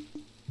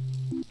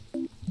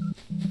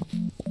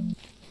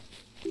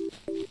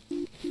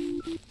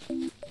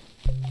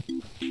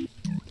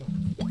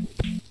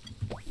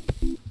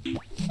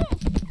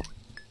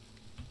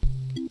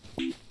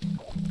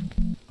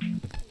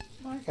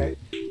 Okay.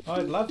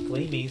 I'd love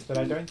gleamies, but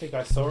I don't think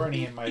I saw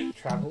any in my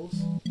travels.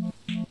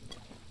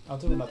 I'll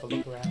do another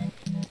look around.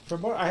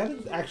 From what I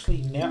haven't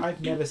actually,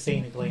 I've never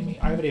seen a gleamy.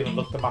 I haven't even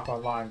looked them up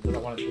online because I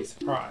wanted to be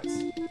surprised.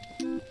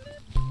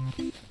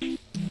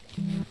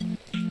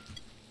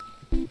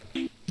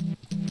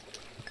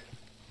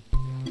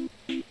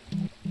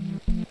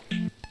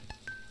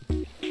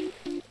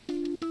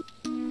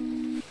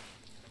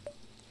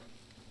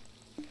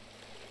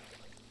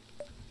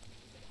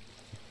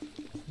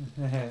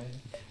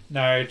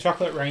 No,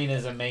 chocolate rain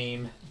is a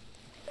meme.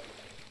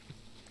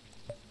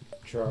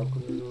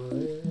 Chocolate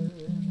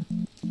rain.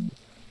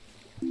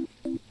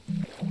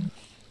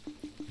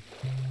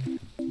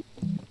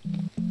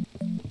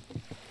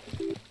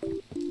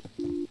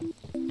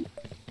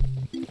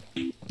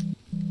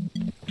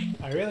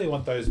 I really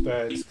want those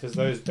birds because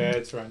those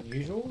birds are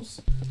unusuals.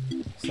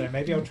 So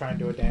maybe I'll try and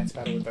do a dance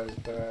battle with those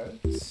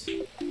birds.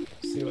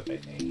 See what they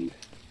need.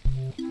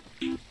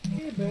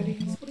 Here,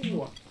 birdies, what do you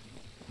want?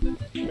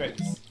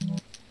 Birds.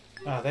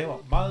 They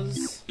want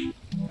Muzz.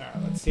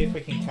 Alright, let's see if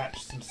we can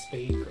catch some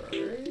speed grow.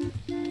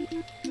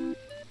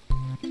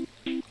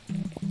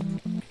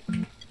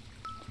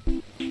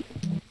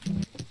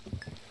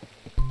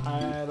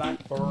 I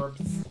like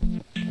birds.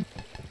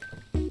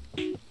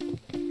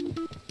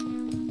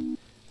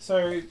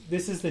 So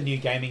this is the new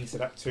gaming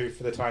setup too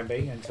for the time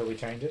being until we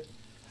change it.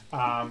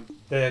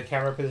 The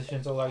camera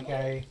position's all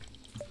okay.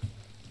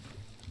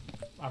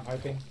 I'm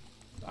hoping.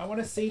 I want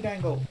a sea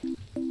dangle.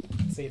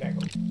 Sea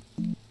dangle.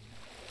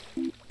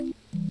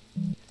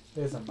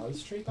 There's a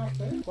muzz tree back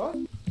there. What?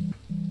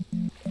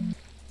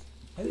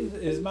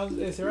 Is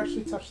there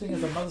actually such thing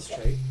as a muzz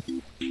tree?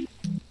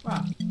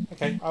 Ah,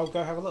 okay. I'll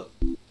go have a look.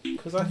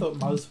 Because I thought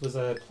muzz was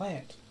a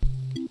plant.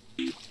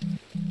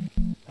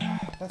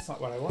 That's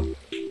not what I want.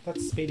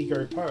 That's Speedy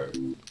Go Pro.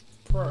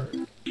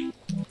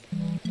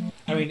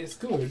 I mean, it's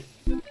good.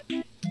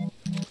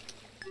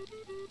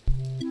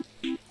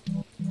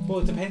 Well,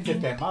 it depends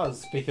if they're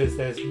muzz, because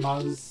there's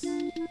muzz...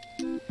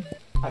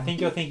 I think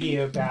you're thinking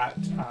about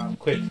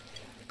Quip.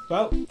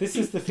 Well, this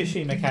is the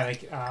fishing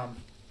mechanic.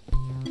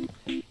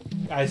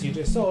 As you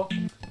just saw,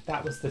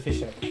 that was the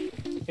fishing.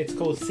 It's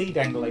called sea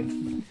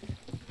dangling.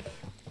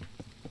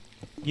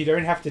 You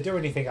don't have to do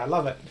anything, I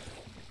love it.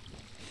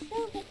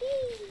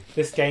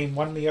 This game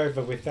won me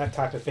over with that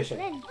type of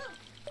fishing.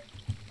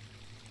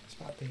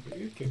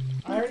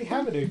 I already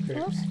have an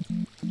Ooblets.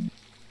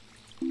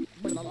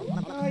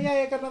 Oh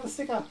yay, I got another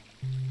sticker.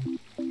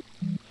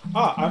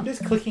 Oh, I'm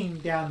just clicking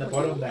down the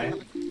bottom there.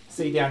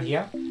 See down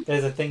here?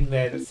 There's a thing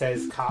there that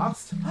says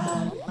cast.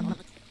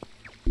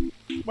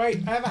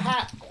 Wait, I have a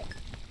hat.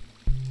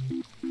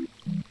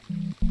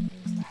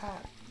 Where's the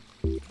hat?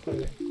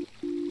 Clothing.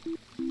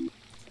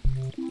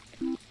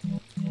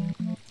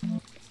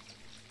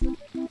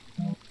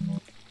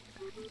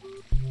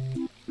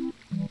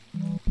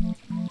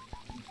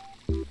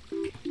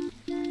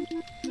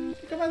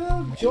 Look at my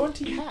little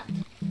jaunty hat.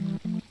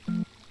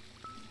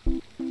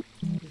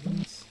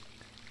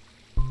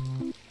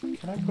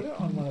 Can I put it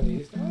on one of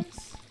these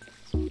guys?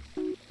 I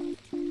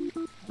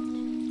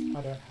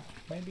don't have.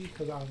 Maybe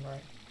because I'm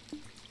wearing.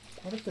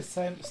 What if the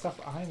same stuff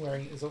I'm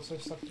wearing is also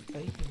stuff that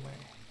they can wear?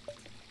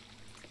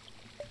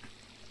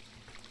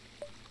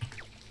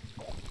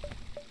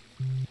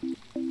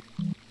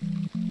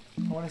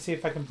 I want to see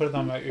if I can put it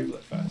on my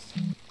Ooblet first.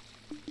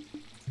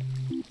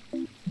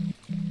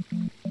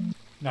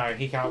 No,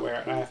 he can't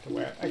wear it. I have to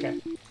wear it. Okay.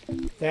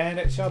 Then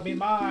it shall be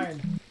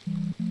mine.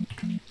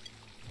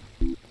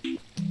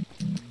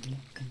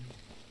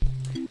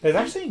 There's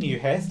actually new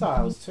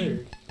hairstyles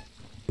too.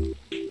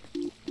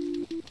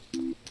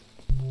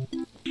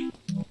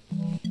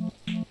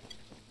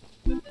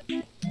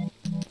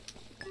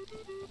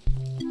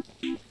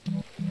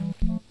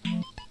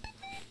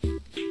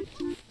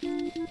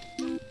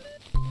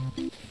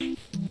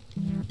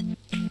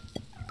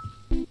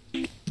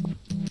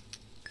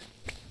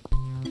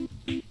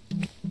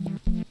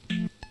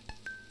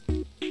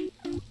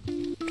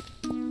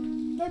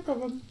 No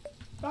problem.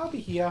 I'll be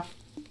here.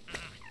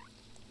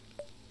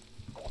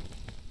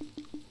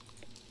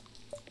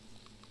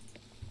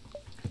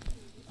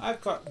 I've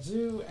got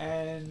Zoo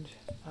and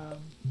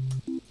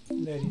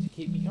Nerdy to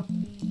keep me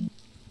company.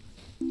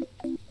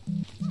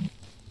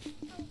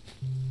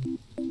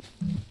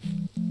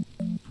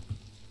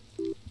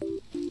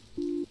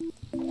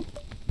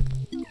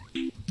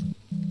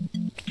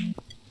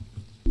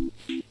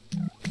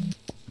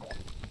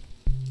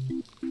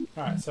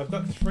 Alright, so I've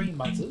got 3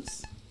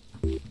 muzzers.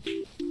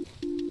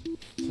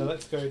 So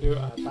let's go do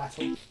a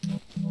battle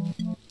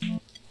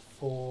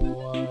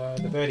for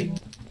the birdie.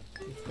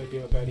 Let's go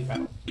do a birdie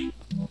battle.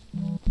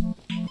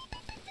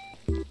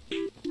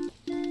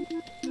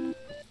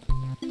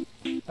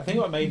 I think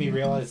what made me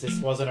realise this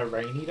wasn't a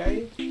rainy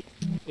day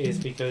is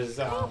because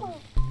I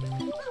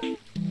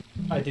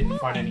didn't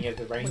find any of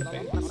the rain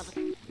things.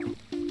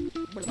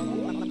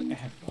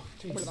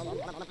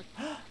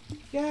 Oh,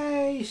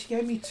 yay! She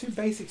gave me 2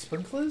 basic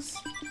sprinklers.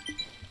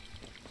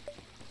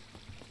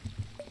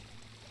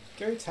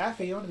 Go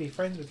Taffy, I want to be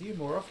friends with you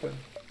more often.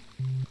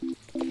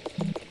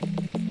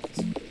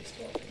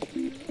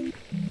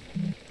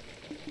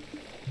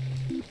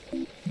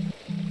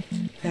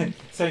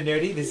 So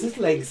Nerdy, this is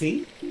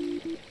Legsy.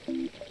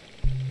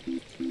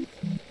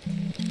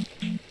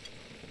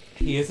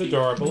 He is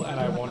adorable and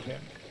I want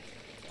him.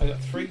 I got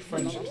 3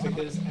 friendship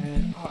stickers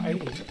and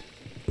 80.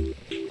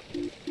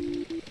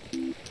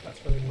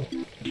 That's really cool.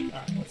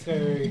 Alright, let's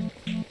go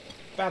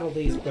battle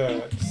these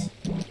birds.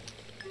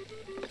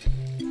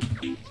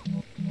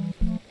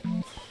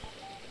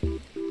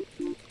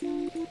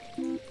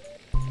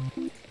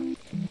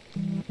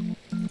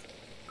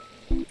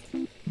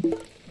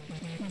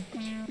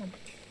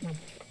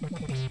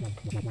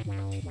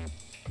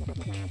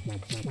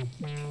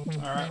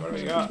 Alright, what do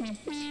we got?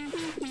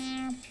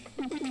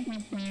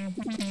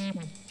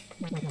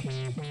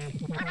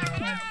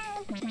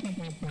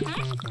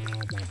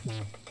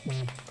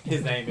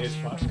 His name is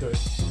fun, good.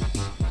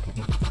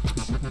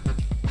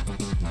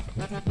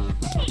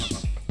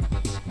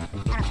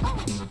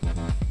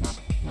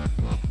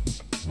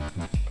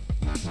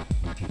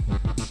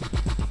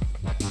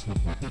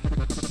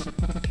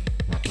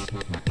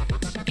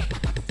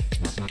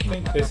 I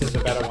think this is the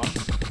better one.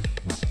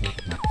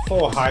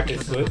 4 hype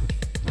is good.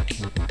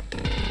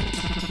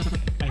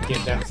 And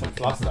give them some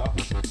fluster.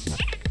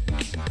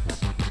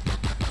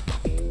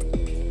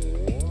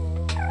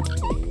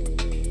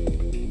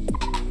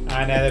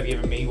 Now they've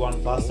given me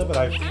 1 cluster, but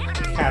I've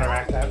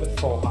counteracted that with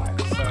 4 hype.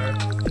 So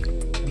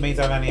it means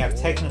I only have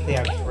technically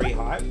have 3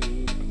 hype.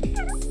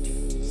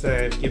 So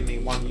they've given me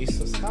 1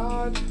 useless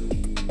card.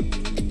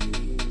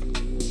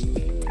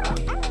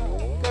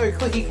 Go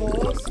clicky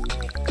claws.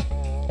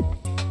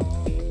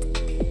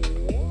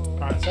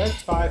 Alright, so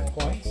 5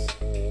 points.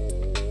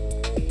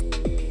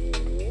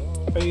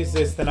 If I use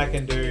this, then I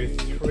can do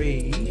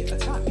 3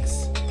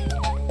 attacks.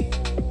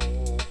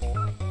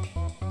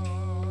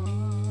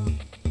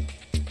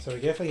 So we're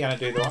definitely going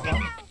to do that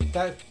one.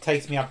 That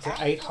takes me up to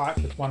 8 hype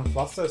with 1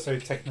 fluster, so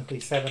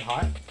technically 7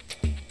 hype.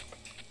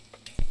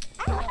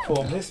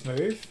 Form this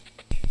move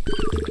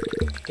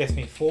gets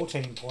me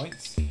 14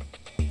 points.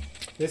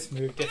 This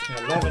move gets me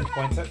 11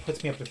 points. That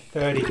puts me up to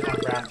 30 on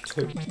round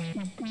 2.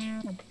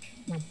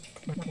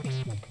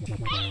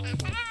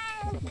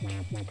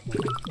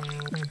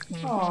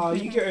 Oh,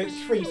 you get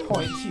 3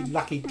 points, you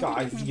lucky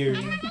guys, you.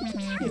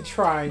 You're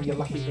trying, you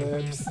lucky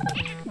verbs.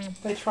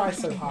 They try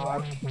so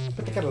hard,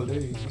 but they're gonna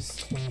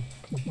lose.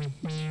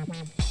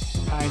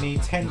 I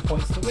need 10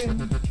 points to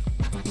win.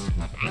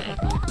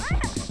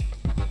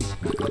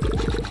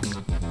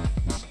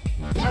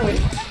 I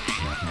win.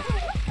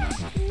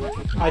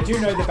 I do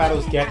know the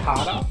battles get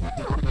harder,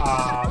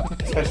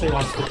 especially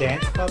once the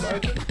dance club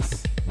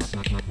opens.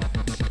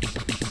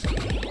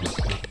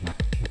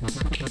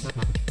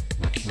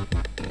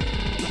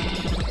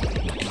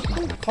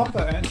 Clock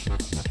earned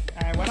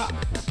and went up.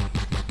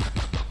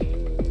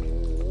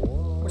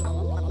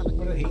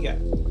 What did he get?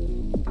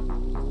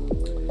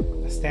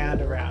 A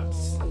stand around.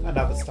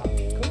 Another star.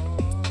 Cool.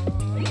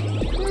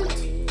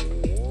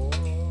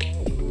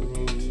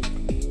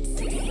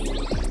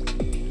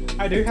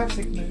 I do have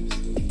 6 moves.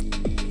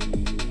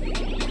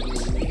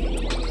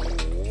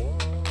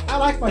 I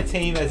like my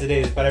team as it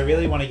is, but I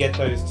really want to get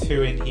those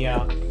 2 in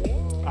here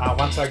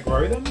once I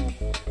grow them.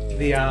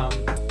 The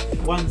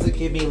ones that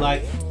give me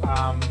like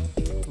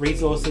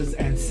resources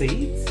and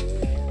seeds,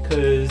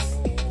 because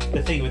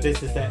the thing with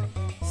this is that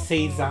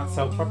seeds aren't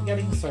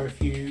self-propagating, so if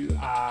you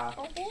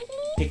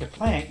pick a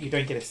plant, you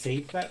don't get a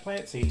seed for that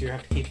plant, so you do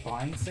have to keep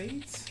buying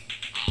seeds.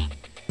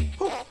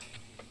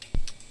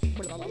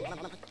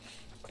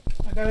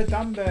 I got a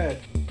dumb bird.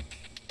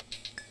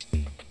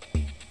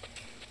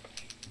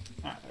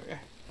 Alright, there we go.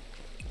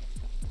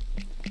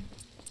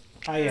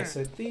 Oh yeah,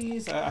 so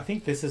these, I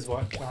think this is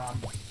what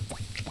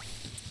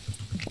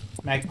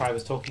Magpie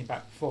was talking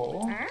about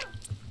before.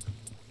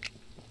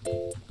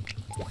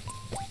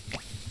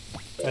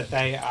 But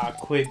they are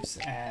quibs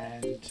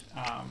and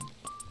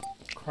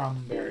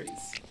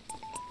crumberries.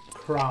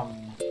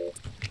 Crumb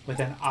with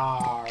an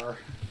R.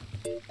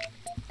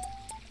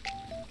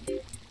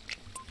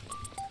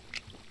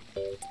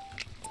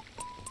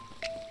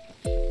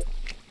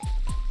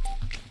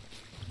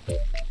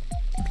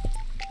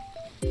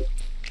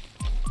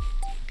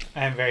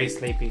 I am very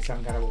sleepy, so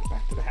I'm going to walk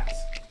back to the house.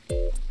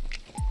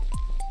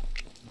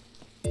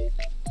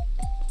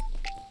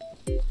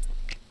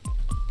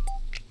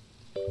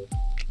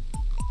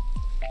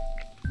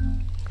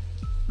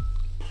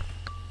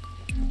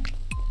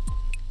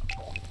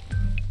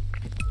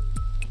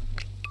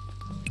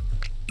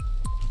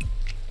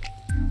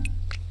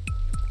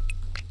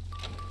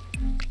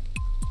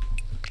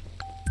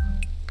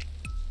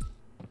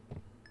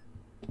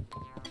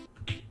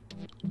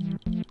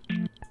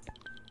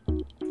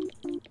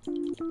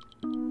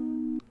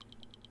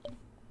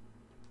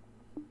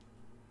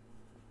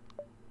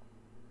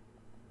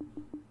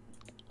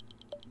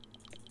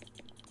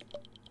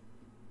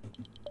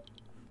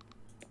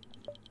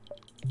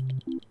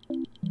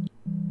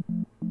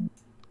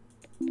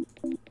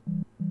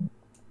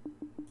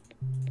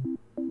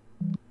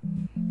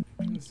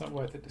 It's not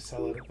worth it to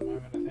sell it at the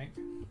moment, I think.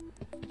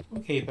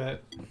 We'll keep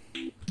it.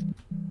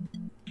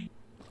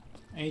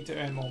 I need to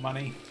earn more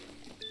money.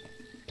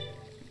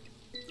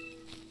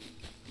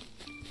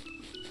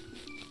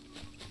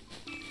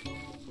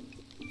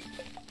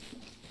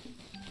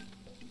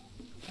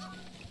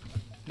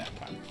 No,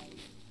 fine.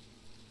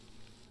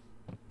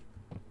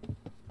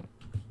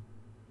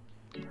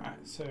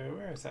 Alright, so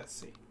where is that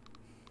seat?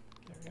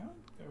 There we go.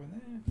 Go in there.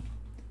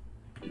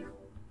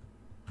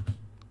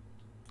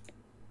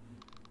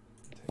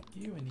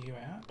 You and you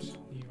out,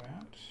 you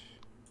out,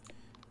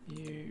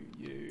 you,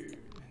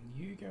 and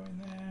you go in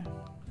there.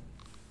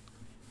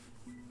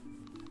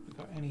 We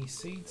got any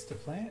seeds to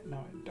plant? No,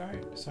 I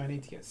don't, so I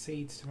need to get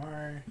seeds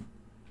tomorrow.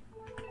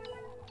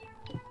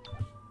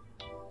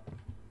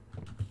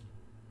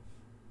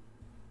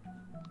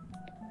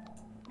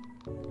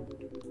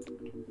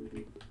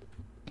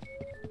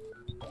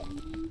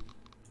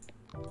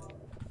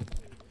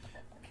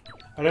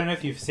 I don't know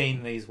if you've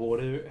seen these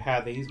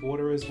how these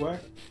waterers work.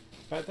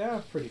 But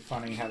they're pretty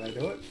funny how they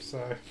do it,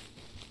 so...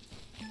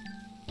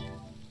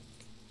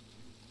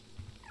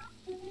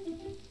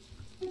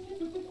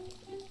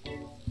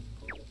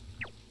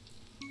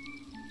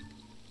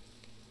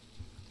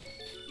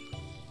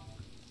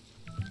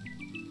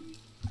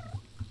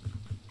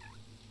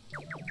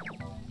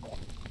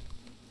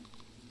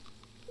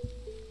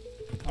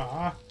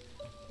 Ah,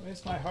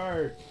 where's my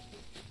hoe?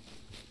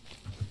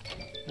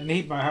 I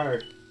need my hoe.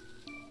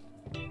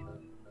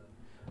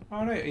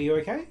 Oh no, are you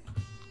okay?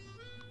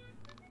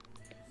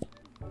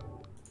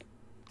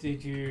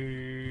 Did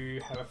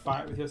you have a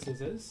fight with your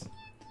scissors?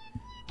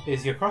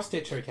 Is your cross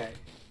stitch okay?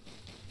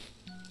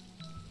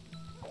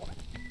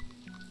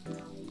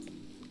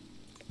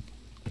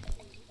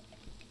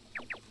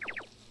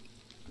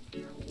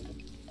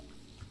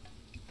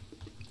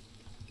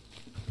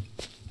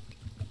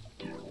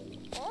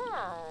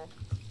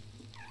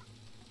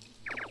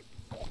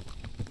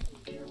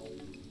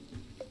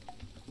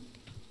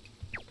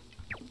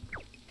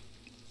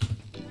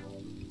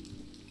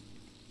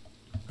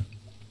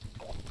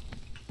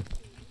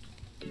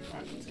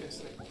 Right, let's go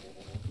sleep.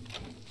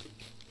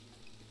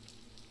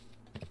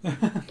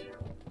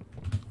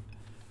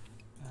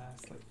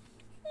 Sleep.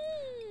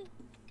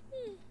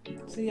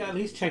 So yeah, at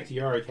least checked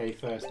you're okay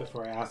first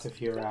before I asked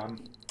if your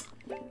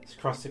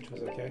cross stitch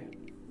was okay.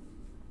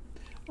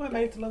 Oh, I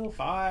made it to level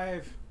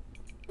 5.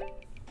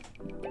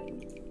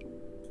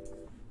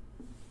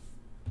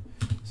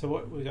 So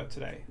what we got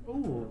today?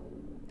 Ooh,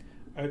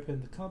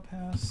 open the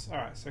clubhouse. All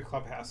right, so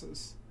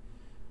clubhouses.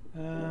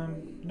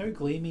 No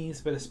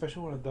gleamies, but a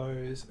special one of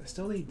those. I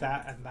still need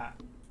that and that.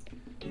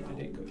 I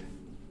did good.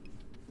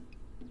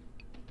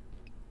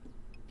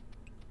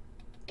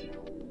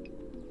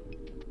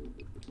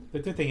 The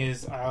good thing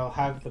is I'll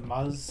have some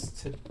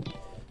muzz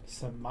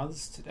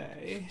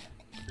today,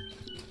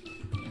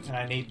 and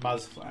I need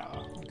muzz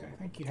flour. Okay,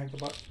 thank you,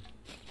 Hankerbot.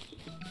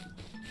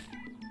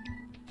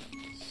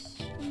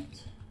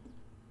 Sweet.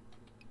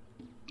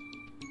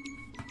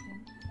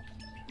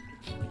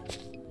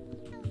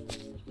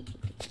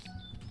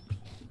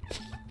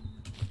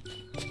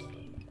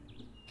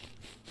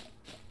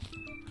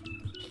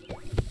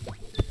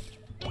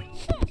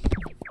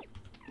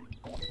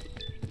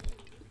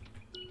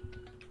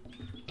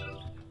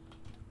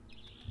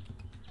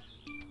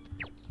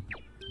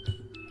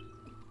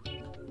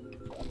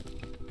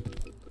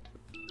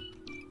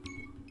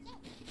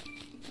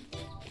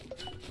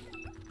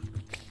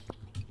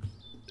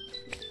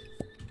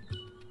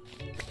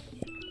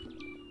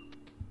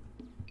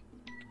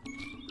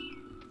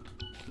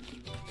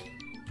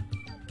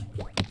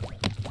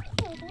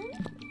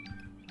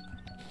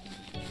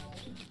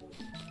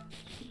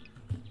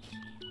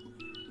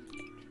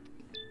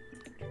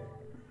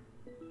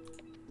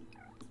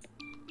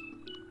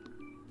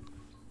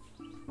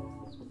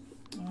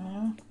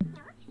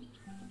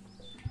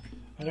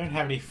 I don't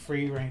have any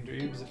free range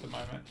oobs at the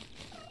moment.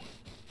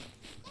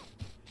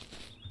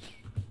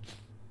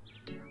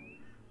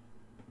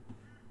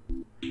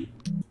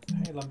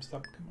 Hey,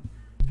 Lumpstop, come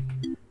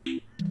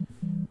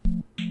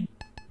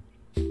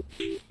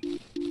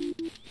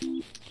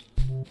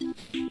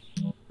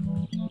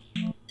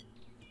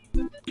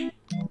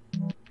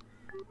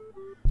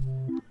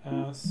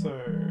on. So...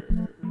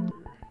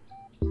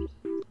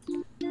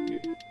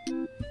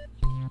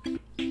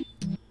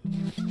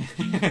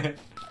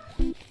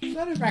 Is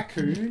that a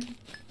raccoon?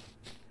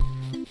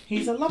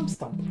 He's a lump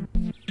stump.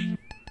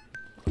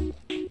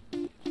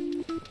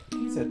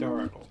 He's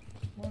adorable.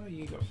 What have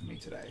you got for me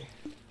today?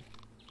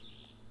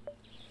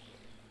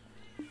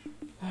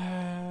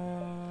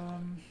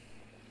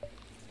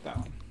 That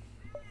one.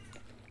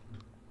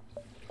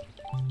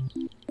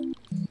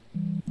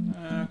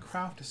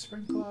 Craft a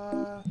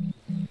sprinkler.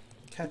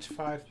 Catch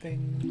 5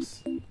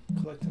 things.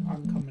 Collect an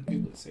uncommon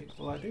ooblet seed.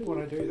 Well, I do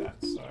want to do that,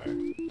 so...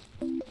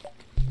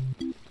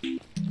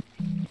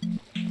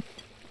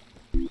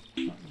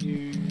 Not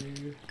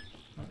you.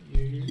 Not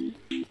you.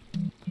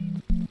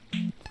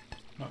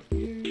 Not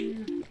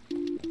you.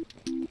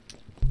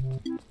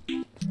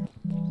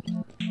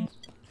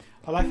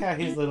 I like how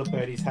his little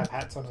birdies have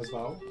hats on as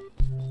well.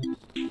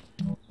 I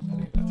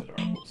think that's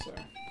adorable, so...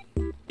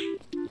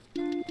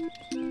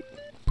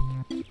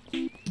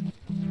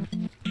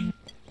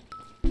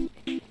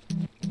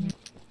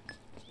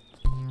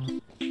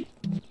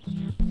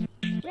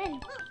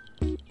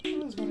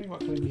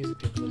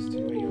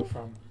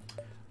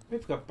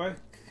 We've got both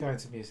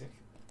kinds of music,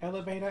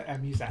 elevator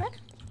and music.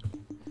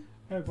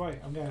 Oh boy,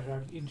 I'm going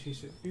to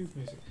introduce oob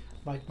music,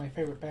 like my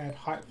favourite band,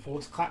 Hype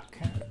Force Clamp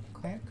Curve.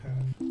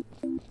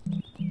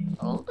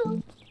 Oh,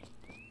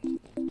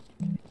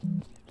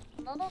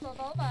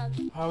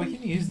 we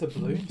can use the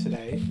balloon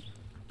today.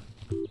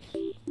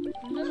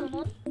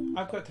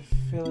 I've got to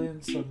fill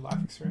in some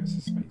life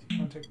experiences. Make you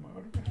want to take my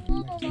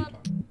autograph?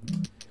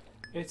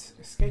 It's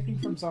escaping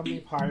from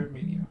zombie pirate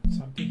media.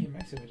 So I'm thinking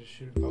next image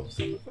should involve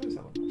some of those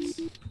elements.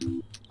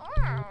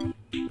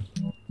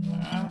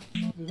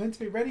 We're meant to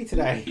be ready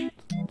today.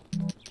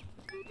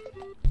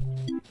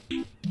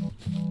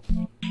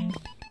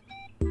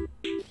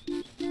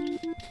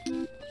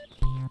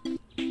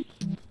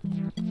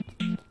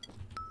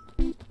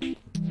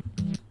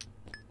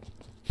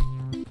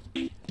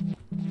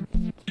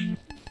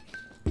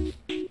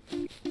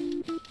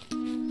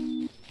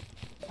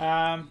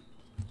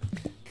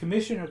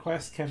 Commission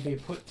requests can be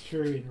put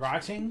through in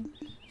writing.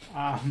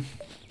 Hi,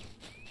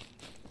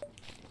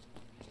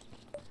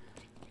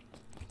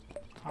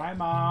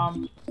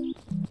 Mom.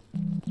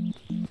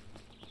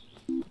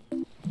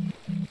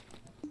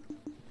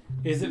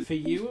 Is it for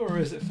you or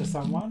is it for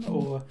someone?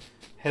 Or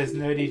has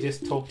Nerdy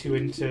just talked you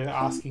into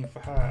asking for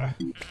her?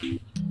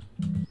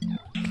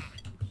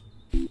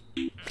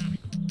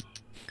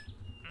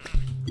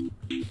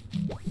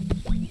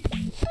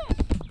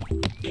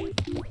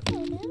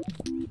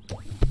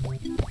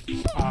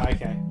 Ah,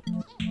 okay.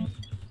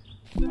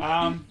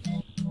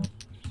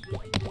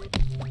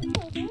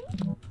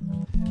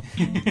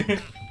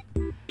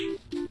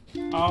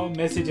 I'll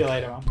message you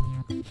later, Mum.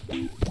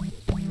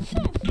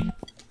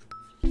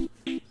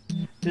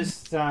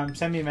 Just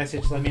send me a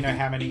message, let me know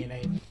how many you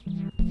need.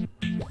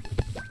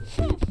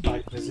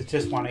 Like, is it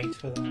just one each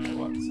for them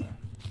or what? So.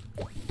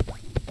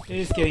 It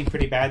is getting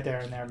pretty bad there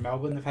in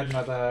Melbourne. They've had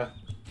another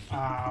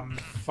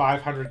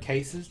 500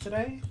 cases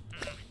today.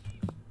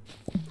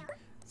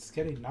 It's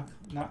getting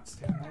nuts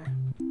down there.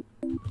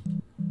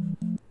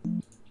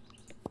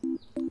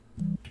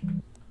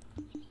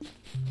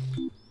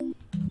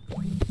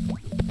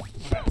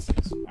 About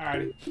 6.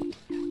 Alrighty.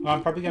 Well,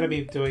 I'm probably going to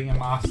be doing a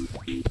mask.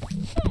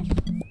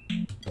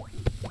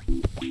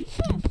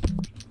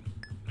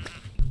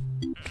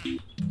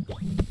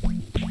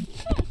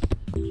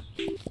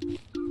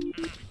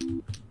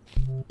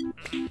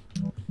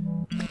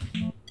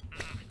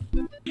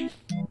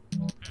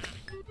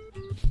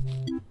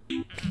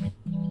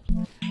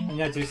 I'm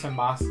going to do some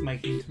mask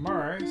making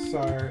tomorrow,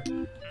 so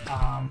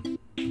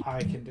I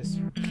can just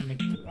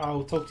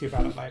I'll talk to you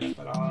about it later,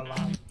 but I'll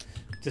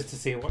just to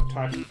see what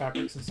type of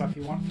fabrics and stuff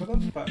you want for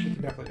them, but we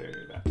can definitely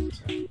do that.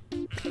 So.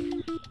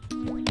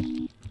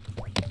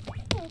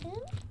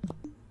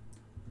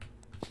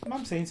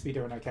 Mum seems to be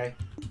doing okay.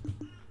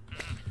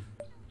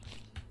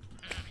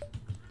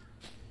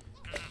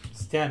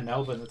 It's down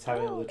Melbourne that's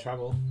having all the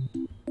trouble.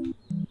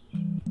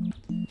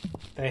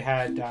 They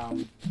had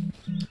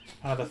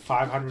another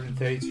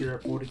 532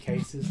 reported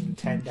cases and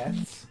 10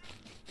 deaths.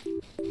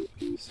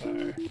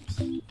 So,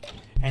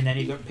 and then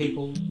you got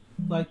people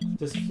like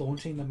just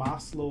flaunting the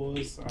mask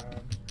laws.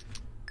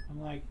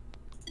 I'm like,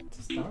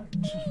 just don't.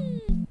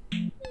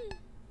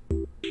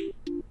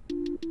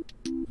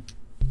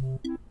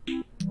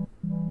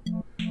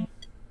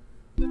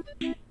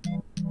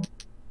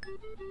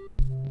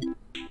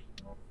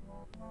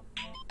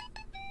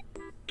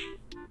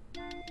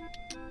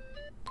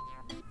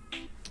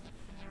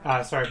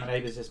 Sorry, my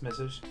neighbour's just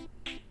messaged.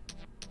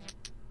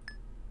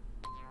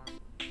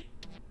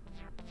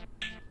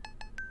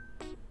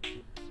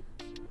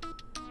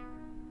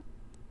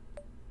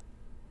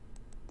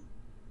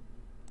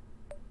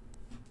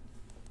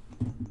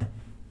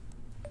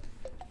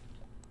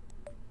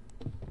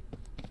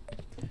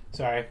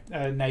 Sorry,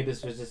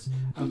 neighbours was just...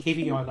 I'm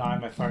keeping an eye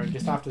on my phone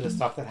just after the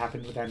stuff that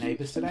happened with our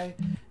neighbours today,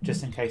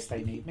 just in case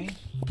they need me.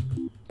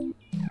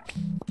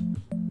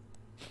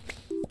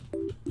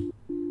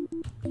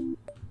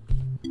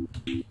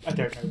 I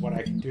don't know what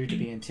I can do to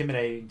be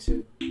intimidating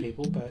to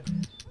people, but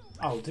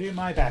I'll do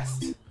my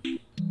best.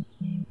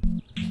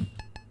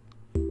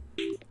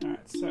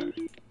 Alright, so...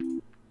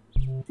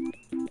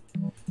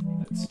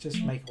 let's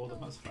just make all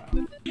of us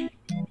file.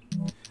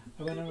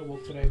 I went on a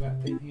walk today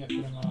about thinking I put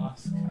in my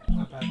mask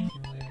about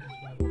accumulating into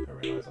my walk. I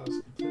realised I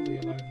was completely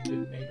alone and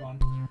didn't need one.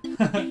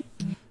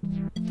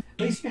 At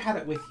least you had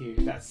it with you.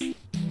 At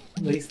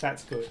least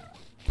that's good.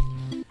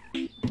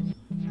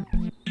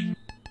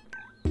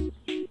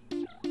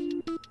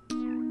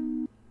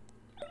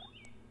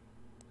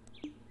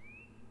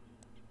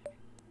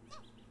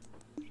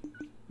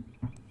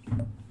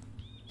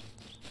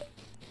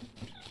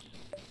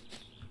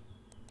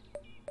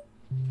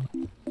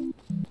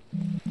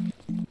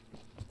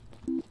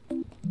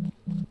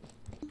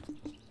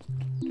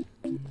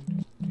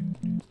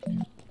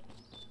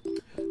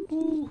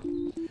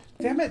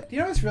 Damn it, you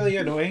know what's really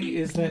annoying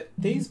is that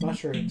these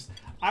mushrooms,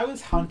 I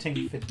was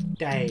hunting for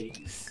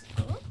days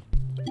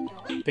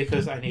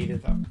because I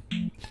needed them.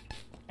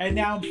 And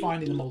now I'm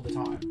finding them all the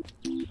time.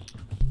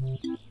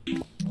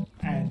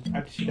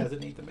 And she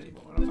doesn't need them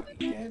anymore. And I'm like,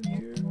 damn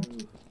you.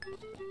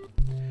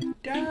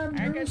 Damn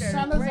you,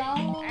 Salazar!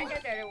 I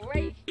got that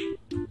erase.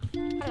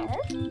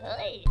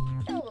 Hey,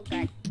 oh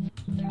god.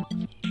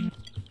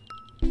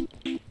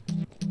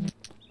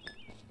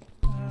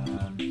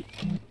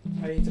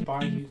 I need to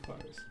buy new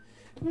clothes.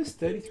 It was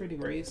 33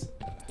 degrees.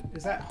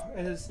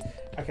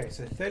 Okay,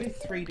 so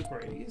 33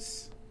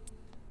 degrees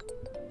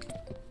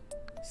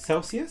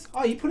Celsius?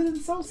 Oh, you put it in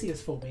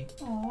Celsius for me.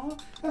 Aw,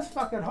 that's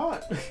fucking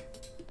hot.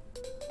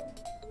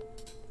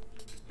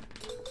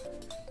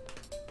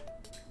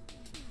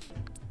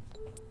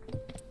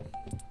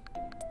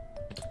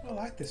 I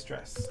like this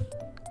dress.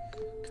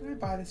 Can I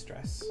buy this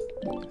dress?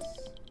 Yes.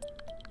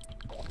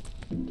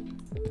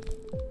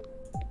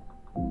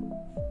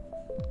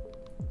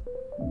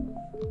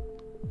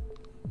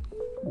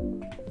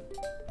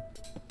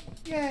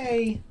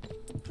 Yay!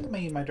 Look at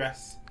me in my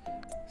dress.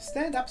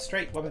 Stand up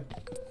straight, woman.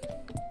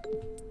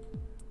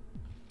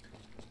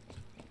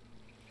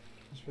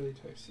 It's really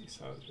toasty,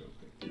 so I was real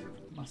quick.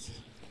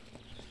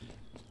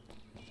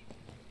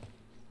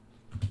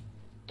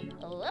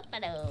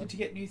 Whoop-a-doo. Did you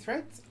get new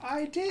threads?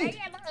 I did.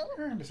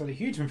 Whoop-a-doo. It's not a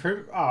huge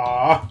improvement.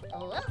 Aww.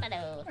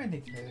 Whoop-a-doo. I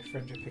need to know the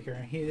friendship picker.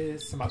 And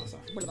here's some other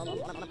stuff.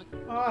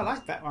 Oh, I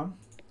like that one.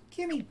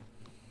 Gimme.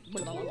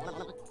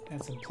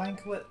 And some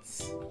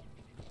planklets.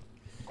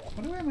 I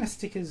wonder where my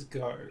stickers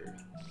go.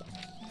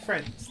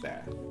 Friends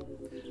there.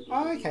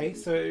 Oh, okay,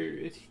 so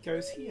it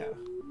goes here.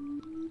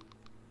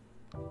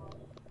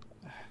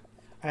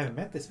 I haven't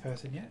met this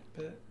person yet,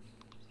 but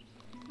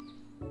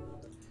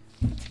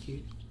that's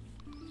cute.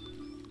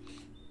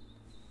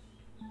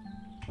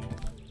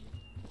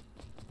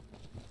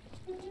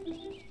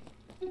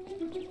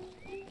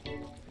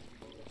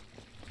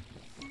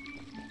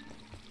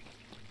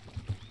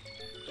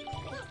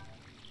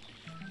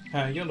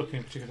 You're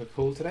looking particularly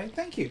cool today.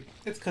 Thank you.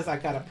 It's because I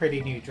got a pretty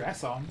new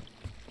dress on.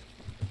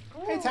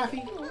 Hey,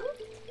 Taffy.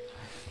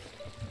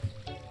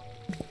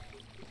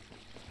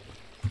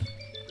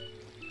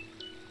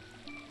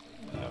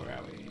 Where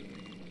are we?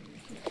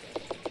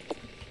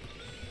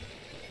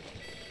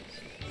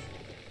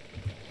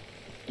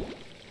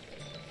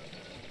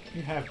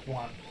 You have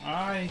one.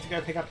 I need to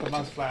go pick up the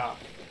Muzzflower.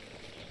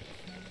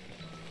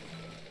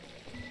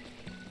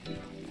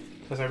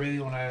 Because I really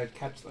want to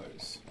catch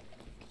those.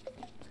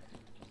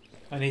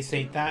 I need to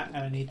eat that, and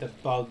I need the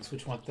bugs,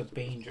 which want the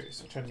bean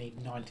juice, which I need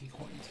 90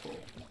 coins for.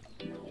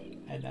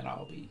 And then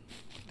I'll be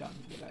done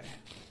for the day.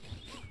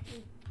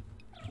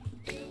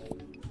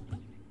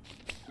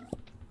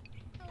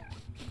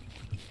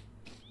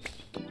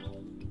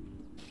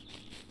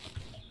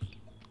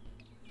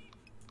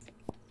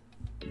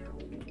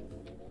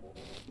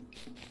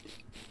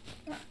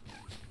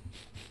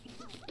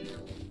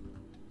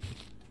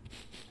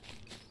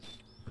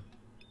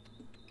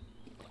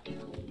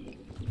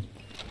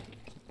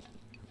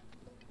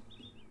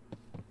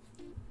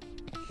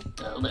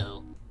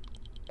 Hello.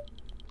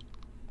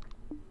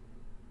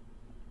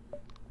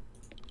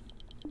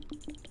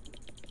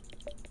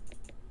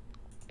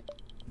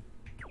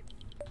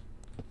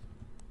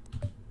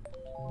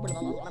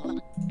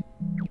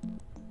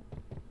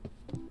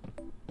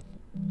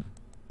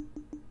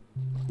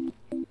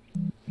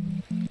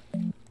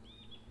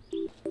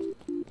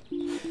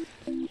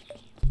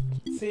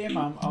 See you,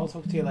 Mum. I'll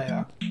talk to you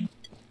later.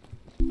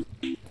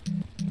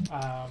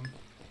 I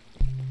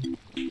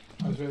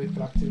was really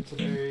productive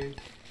today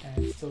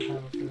and still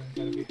have a feeling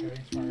that I'll be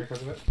hurting tomorrow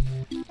because of it.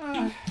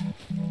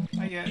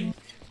 I get it.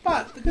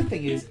 But the good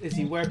thing is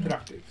you were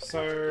productive,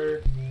 so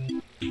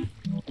it's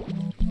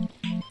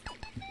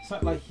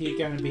not like you're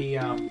going to be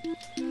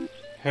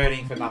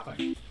hurting for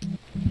nothing.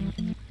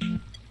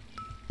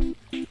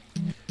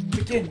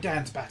 Begin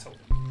dance battle.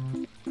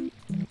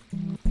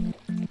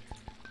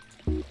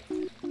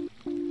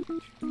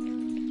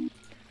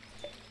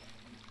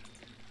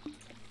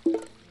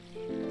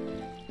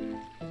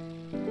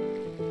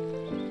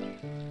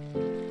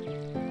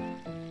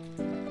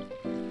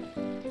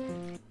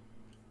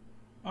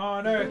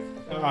 Oh no!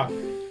 Oh.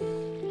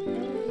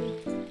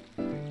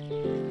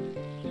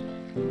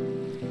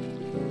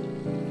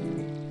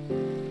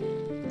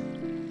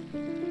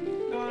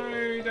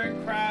 No,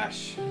 don't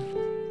crash.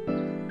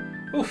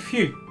 Oh,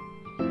 phew.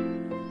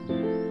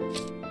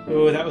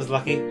 Oh, that was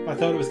lucky. I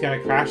thought it was going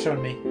to crash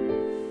on me.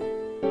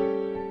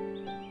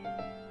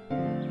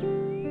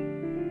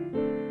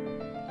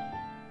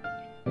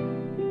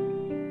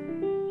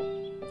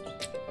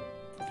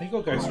 I think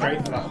I'll go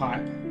straight for the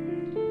hype.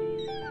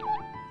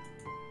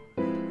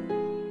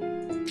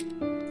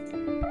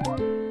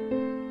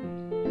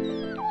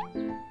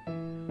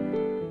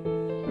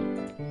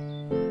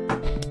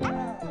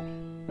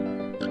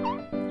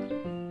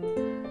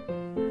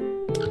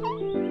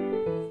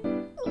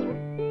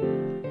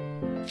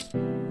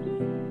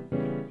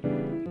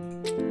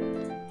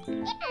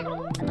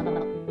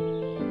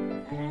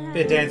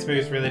 Their dance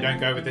moves really don't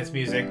go with this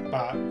music,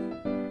 but... So,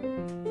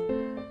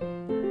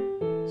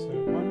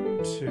 1,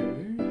 2...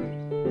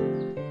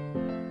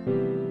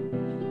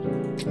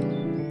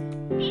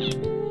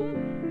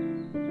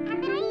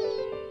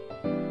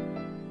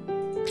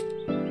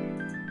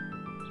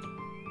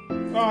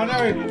 Oh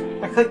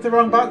no! I clicked the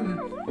wrong button!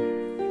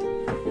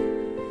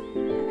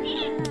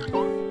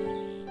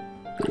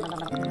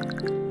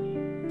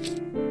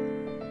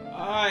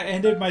 I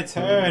ended my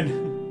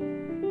turn!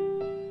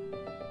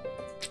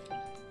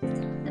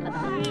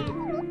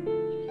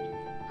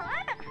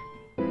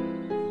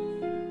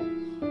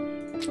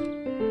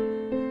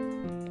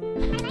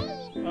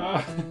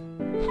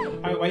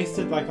 I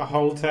wasted like a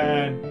whole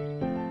turn.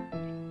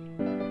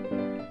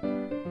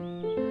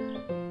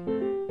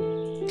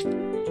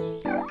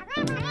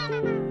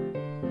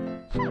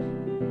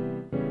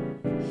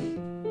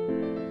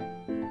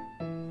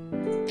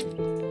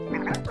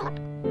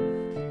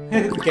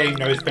 The game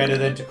knows better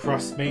than to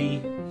cross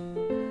me.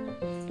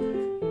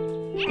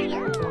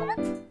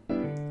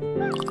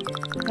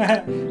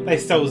 They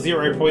stole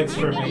 0 points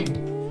from me.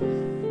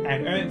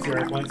 And earned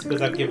 0 points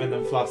because I've given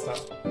them Fluster.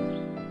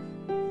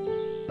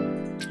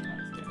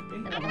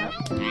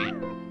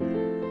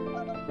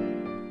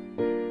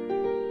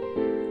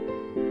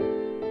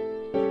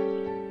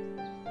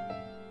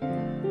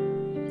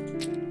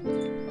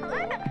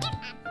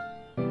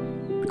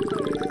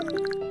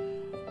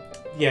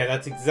 Yeah,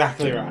 that's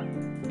exactly right.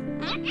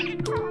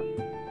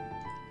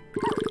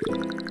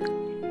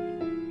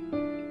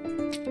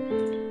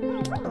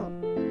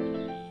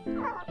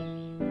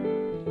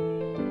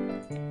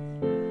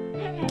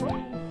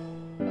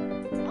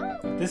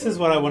 This is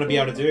what I want to be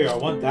able to do. I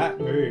want that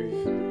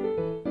move.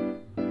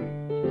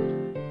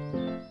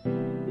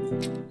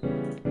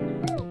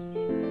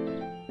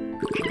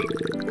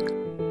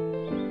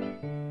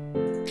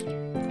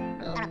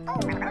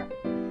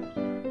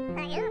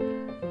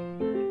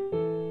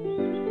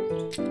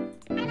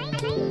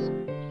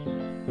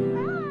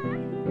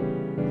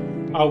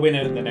 I'll win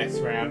it in the next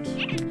round.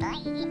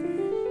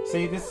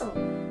 See this?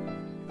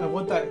 I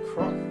want that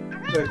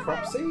the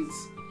crop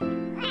seeds.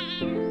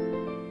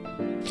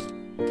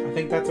 I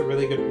think that's a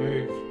really good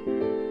move.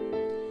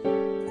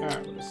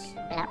 Alright, we'll just...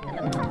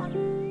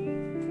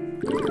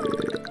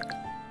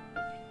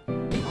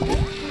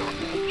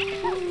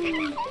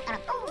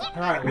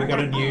 Alright, we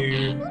got a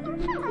new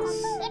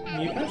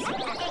person.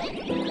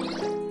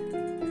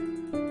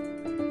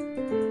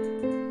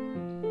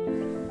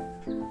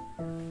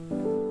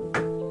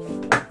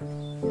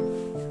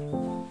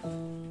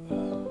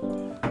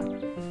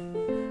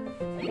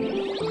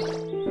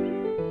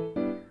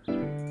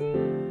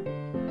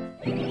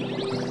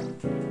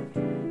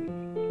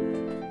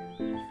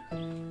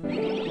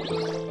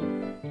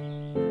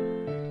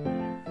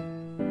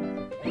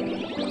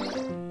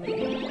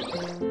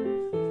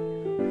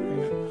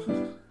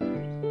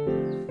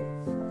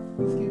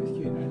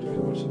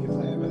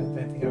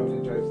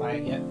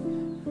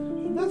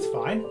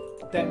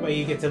 That way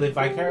you get to live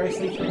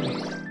vicariously through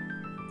me.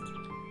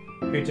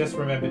 Who just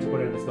remembered to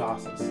put on his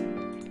glasses.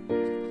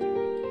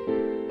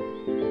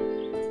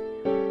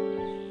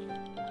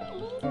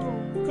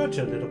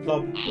 Gotcha, little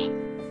blob.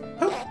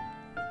 Poof!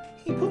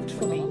 He pooped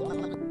for me.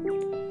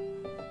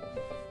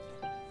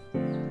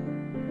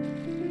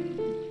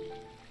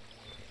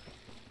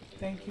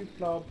 Thank you,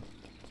 blob.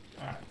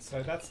 Alright,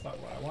 so that's not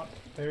what I want.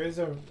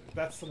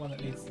 That's the one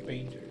that needs the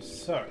bean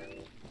juice. So,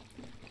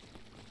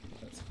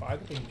 let's buy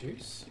the bean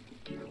juice.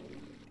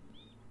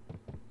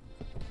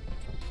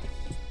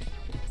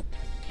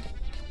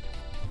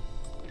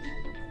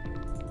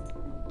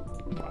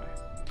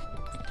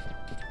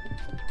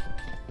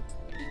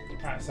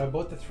 Alright, so I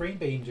bought the 3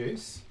 bean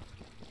juice,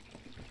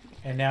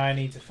 and now I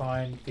need to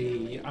find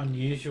the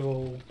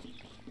unusual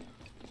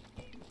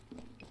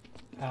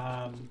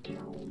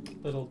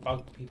little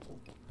bug people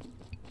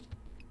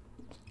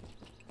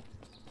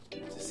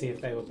to see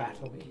if they will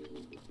battle me.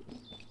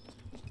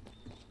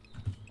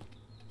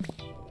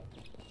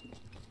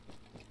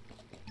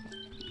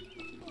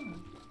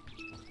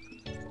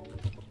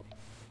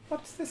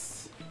 What's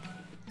this?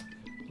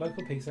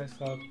 Local pig sex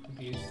club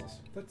abuse.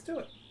 Let's do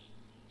it.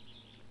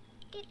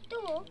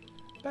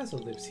 Basil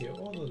lives here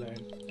all alone,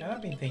 and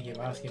I've been thinking of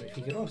asking him if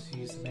he could also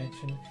use the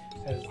mansion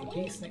as the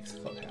Peace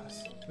next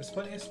clubhouse. There's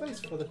plenty of space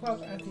for the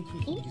club, and I think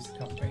he can use the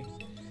company.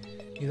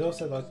 He's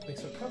also like the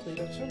Pixel Club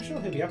leader, so I'm sure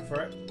he'll be up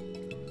for it.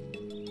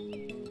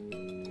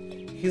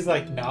 He's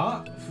like,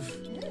 nah.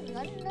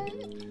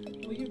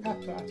 Will you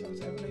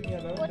paparazzi ever leave me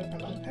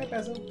alone? Hey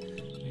Basil, I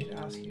need to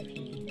ask you if you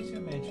can use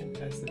your mansion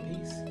as the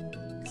Peace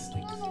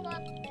sneaks.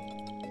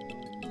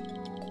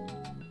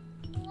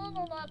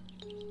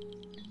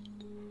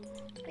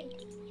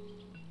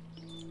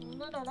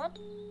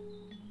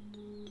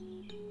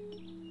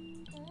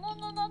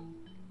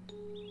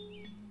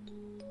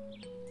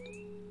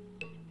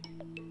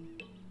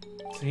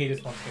 So he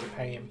just wants me to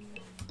pay him.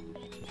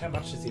 How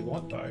much does he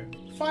want though?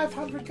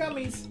 500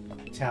 gummies!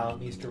 Tell him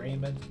he's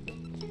dreaming.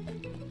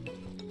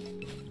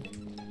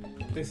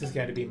 This is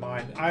going to be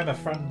mine. I'm a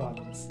front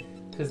buns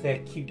because they're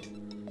cute.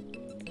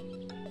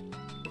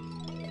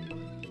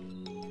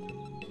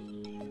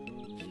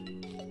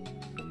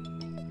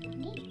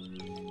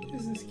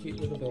 This is a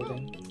cute little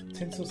building.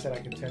 Tinsel said I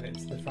can turn it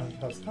into the front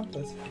house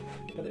compass,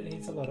 but it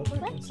needs a lot of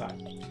work inside.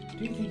 Do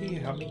you think you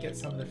can help me get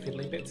some of the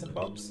fiddly bits and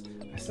bobs?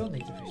 I still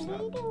need to fish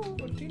that.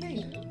 What do you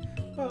need?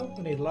 Well,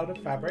 we need a lot of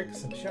fabric,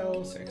 some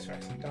shells,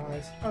 extract some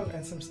dyes, oh,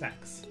 and some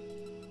snacks.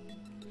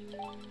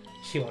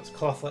 She wants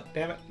clothlet,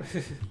 damn it.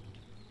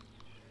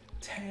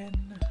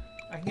 10.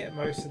 I can get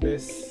most of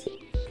this,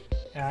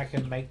 and I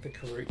can make the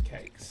carrot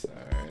cake, so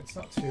it's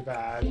not too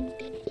bad.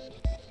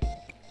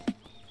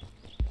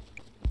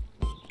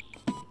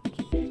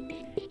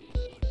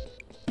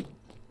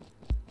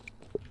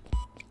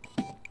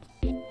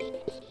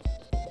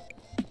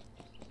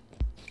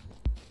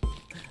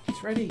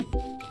 It's ready.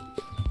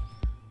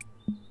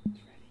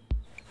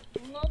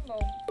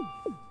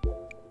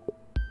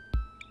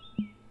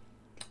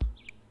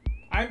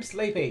 I'm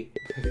sleepy.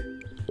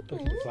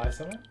 Looking to fly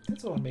somewhere?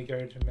 That's all. Me go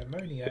to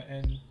Mammonia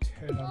and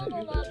turn on the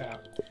Ooblet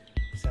tower.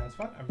 Sounds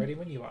fun. I'm ready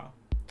when you are.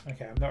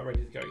 Okay, I'm not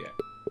ready to go yet.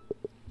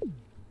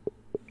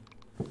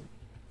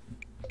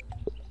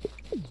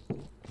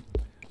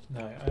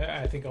 No,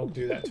 I think I'll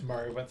do that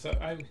tomorrow. But so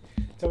I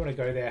don't want to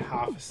go there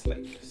half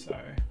asleep. So.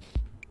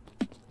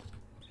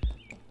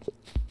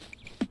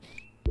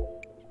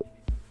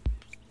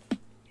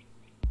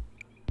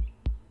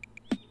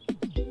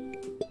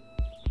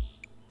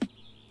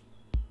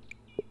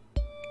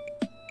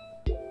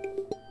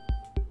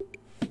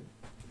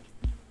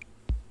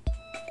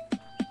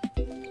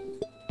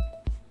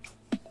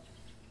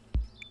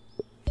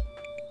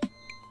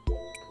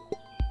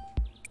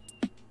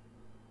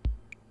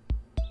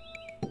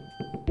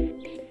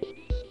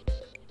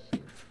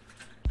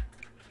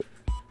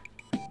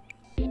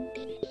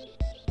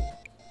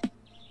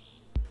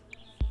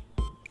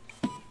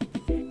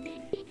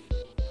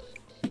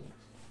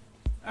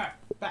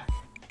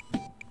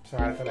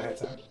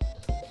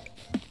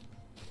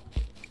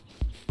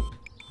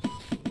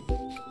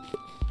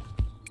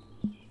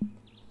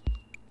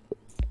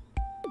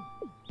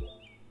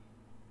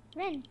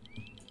 Run.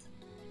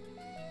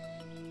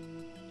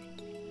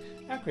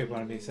 Our group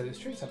wanted me to set the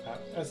streets up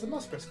as the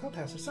Mossbrooks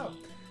Clubhouse itself,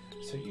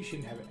 so you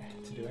shouldn't have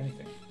to do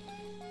anything.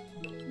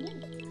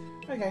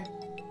 Okay,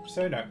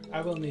 so no,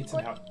 I will need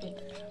some help.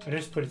 I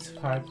just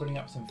tried putting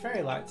up some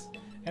fairy lights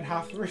and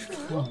half the roof.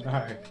 Oh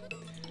no.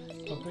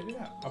 I'll put it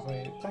up. I'll put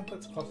it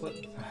planklets,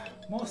 coflets,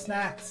 more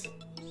snacks.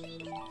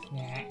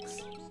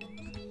 Snacks.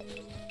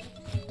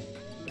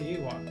 What do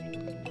you want?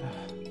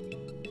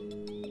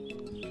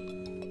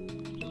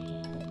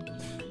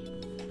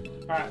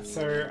 Alright,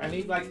 so I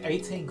need like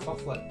 18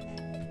 clothlet.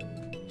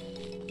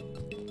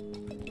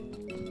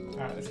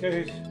 Alright, let's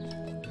go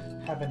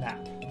have a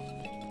nap.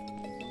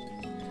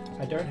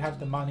 I don't have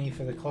the money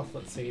for the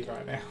clothlet seed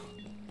right now.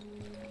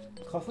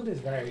 Clothlet is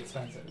very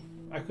expensive.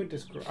 I could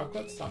just I've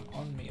got some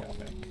on me, I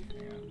think.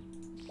 Hang on.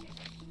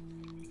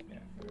 Yeah,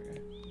 there we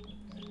go.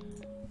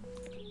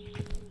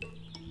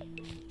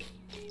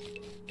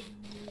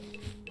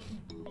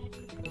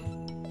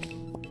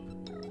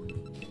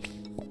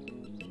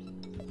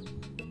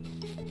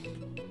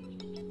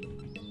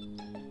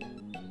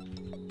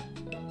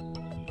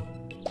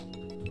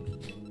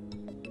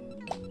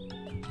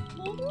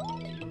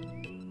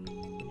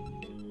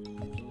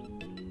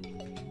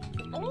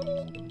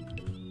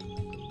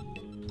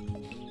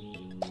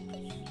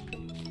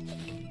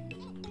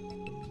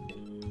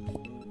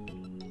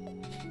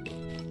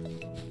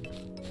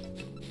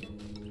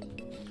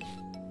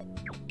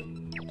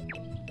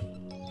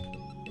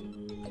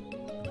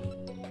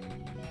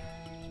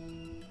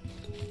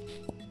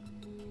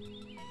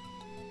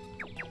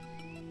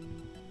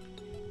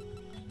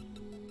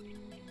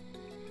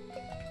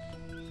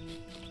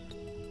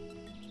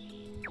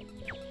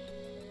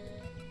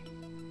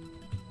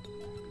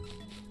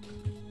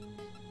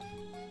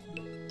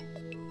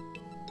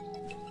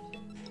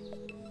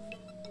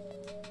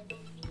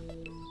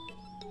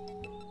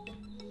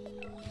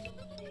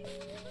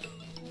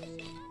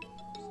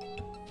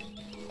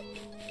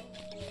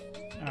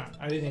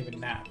 I didn't even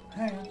nap.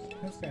 Hang on,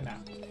 let's go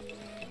nap.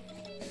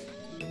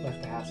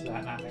 Left the house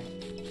without napping.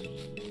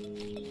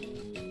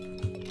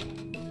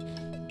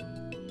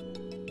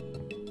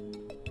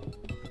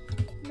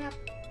 Nap.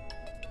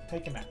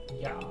 Take a nap.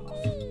 Yeah.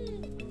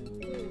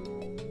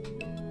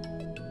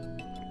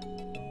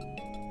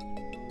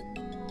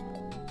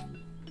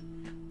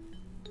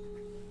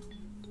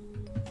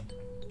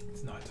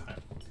 It's night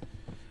time.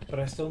 But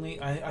I still need...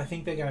 I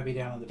think they're going to be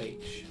down on the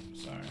beach,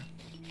 so...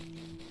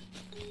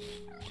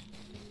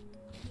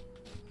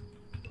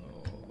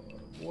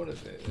 What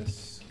is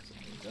this?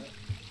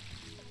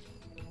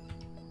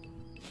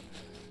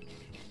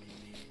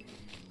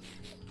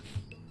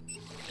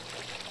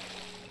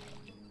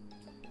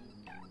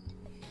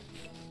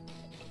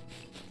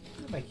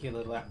 I'll make you a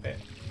little outfit.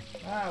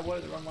 Ah, what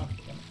is the wrong one?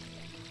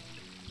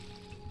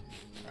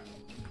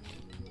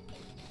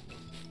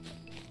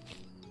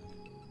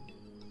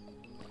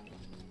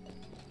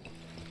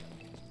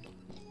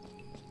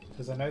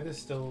 Because I know there's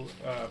still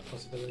a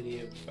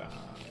possibility of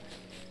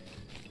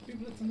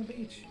Ooblets on the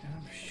beach, and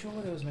I'm sure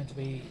there was meant to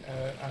be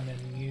an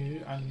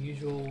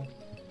unusual.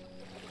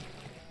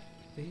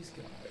 These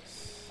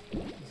guys. Is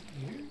it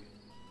you?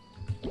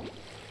 I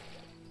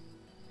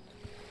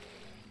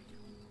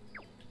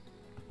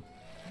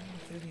don't know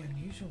if they're the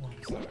unusual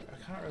ones, though. I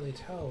can't really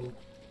tell. Do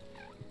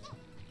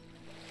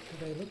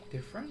they look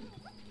different?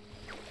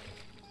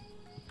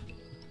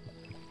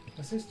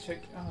 Let's just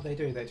check. Oh, they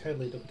do. They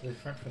totally look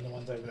different from the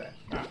ones over there.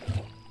 Ah.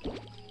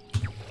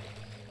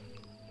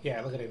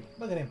 Yeah, look at him.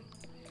 Look at him.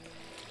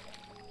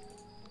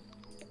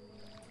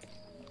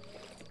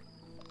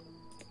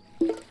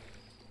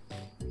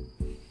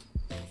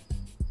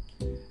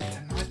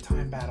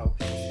 Battle.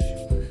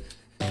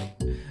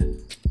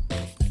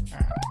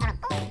 Alright.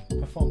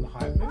 Perform the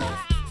hype move.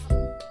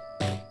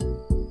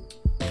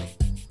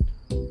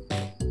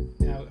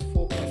 Now I've got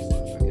 4 points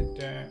left. I could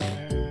earn.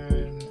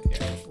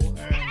 Yeah, we'll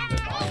earn the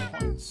 9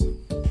 points.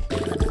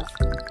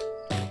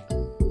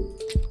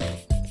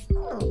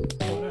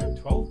 Oh no,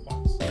 12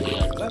 points.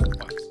 11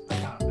 points. I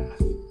can't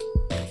math.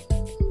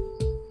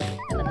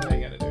 What are they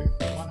going to do?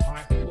 One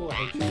hype. Oh, I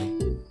hate you.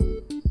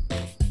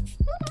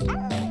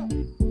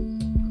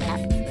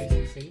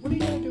 What are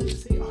you going to do with the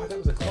seed? Oh, that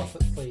was a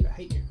closet sleeve. I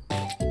hate you.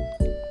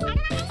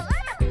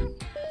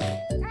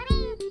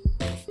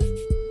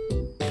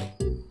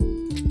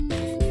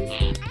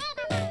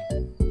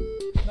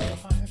 Another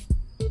hive.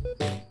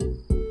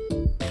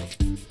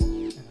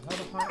 And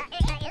another hive.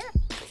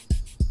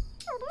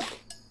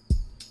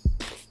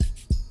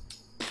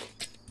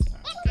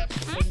 Right,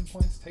 7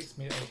 points takes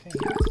me to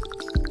 18.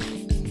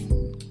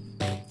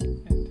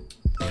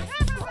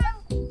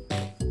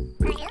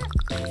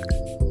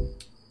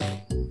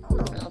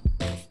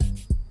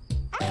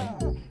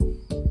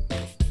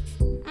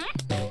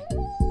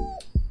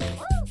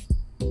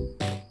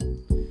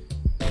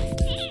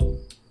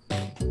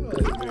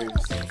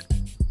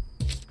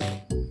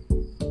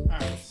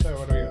 Alright, so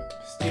what do we got?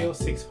 Steal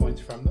 6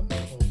 points from them.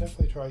 We'll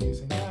definitely try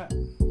using that.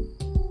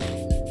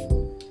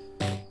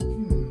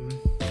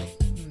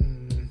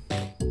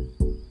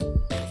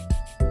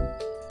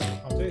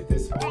 I'll do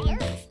this one.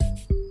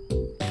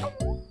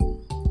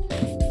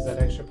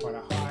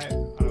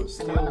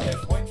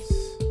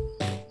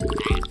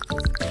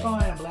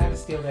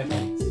 steal their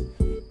points.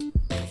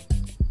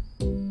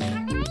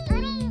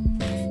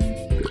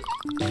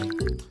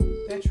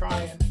 They're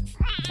trying.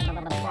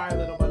 Try,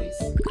 little buddies.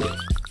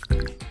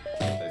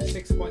 Those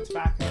 6 points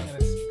back, and I'm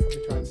going to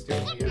probably try and steal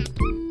them again.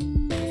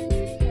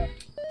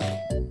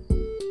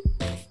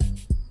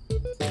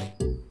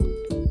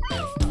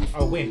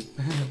 I'll win.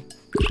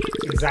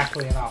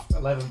 Exactly enough.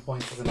 11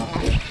 points is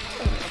enough.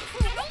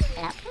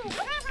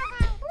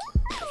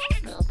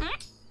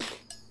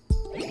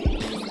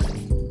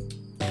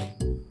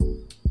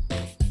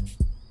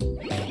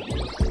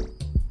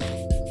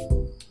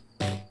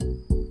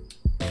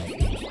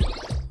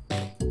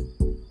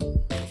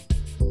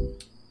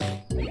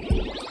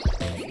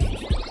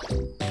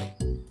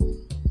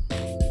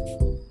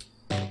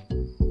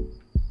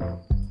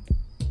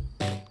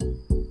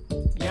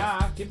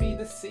 Give me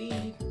the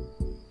seed.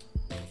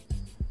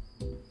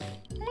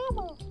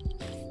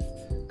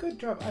 Good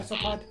job,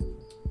 Isopod.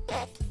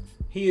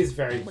 He is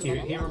very cute.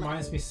 He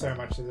reminds me so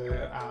much of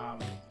the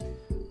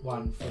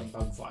one from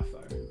Bug's Life,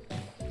 though.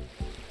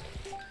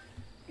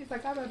 He's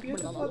like, I'm a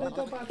beautiful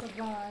little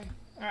butterfly.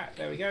 Alright,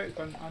 there we go.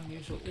 Got an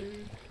unusual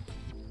oob.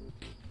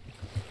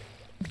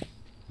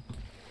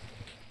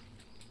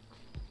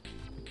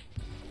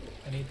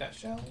 I need that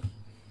shell.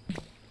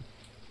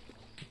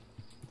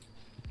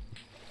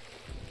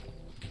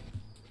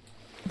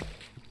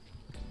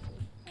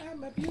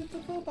 I'm a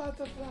beautiful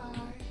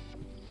butterfly.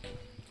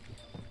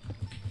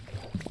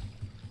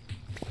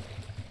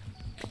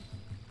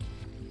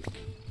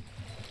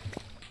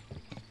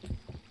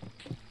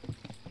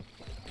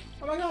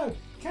 Oh my god,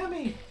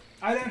 Cammy!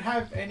 I don't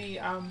have any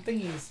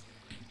thingies.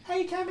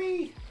 Hey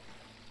Cammy!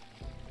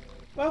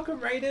 Welcome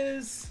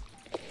raiders!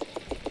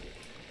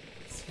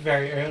 It's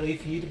very early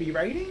for you to be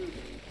raiding.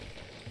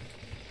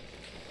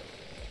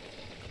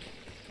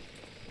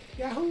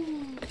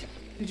 Yahoo!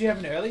 Did you have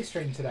an early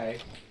stream today?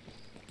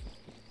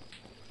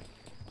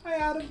 Hi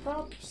Adam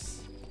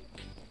Props.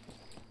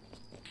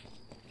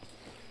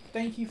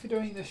 Thank you for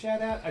doing the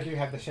shout out. I do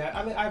have the shout.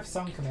 I have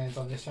some commands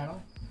on this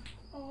channel.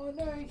 Oh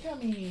no,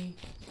 Cammy.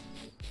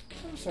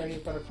 I'm sorry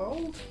you've got a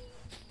cold.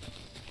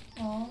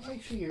 Oh,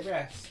 make sure you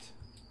rest.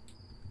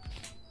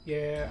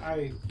 Yeah,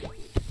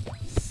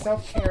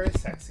 self-care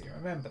is sexy,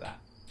 remember that.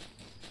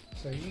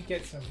 So you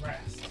get some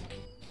rest.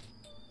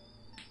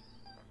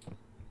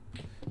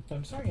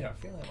 I'm sorry you're not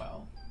feeling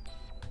well.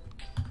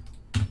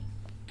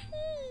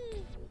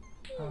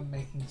 I'm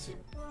making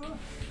soup.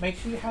 Make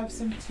sure you have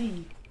some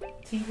tea.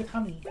 Tea with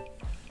honey.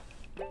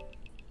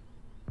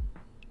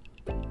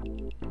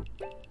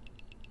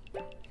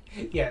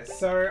 Yeah,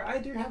 so I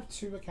do have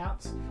 2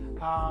 accounts.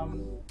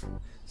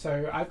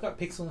 So I've got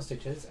Pixel and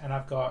Stitches, and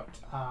I've got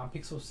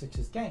Pixel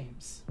Stitches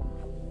Games.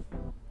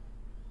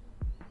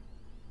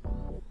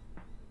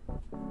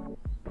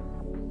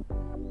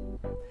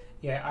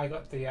 Yeah, I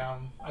got the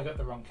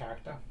wrong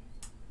character.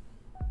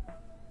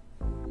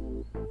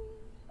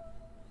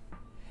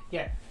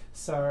 Yeah,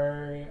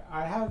 so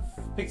I have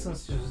Pixel and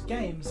Stitches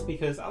Games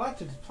because I like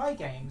to play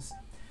games,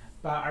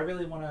 but I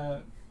really want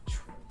to,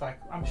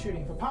 I'm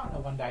shooting for partner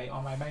one day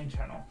on my main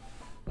channel,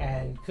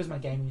 and because my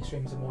gaming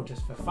streams are more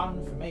just for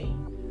fun for me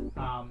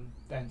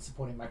than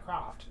supporting my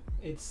craft,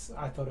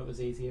 I thought it was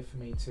easier for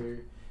me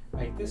to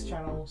make this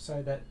channel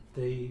so that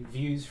the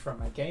views from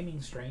my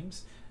gaming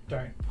streams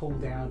don't pull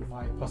down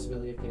my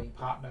possibility of getting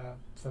partner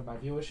for my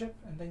viewership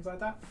and things like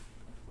that.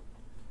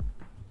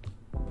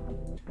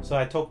 So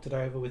I talked it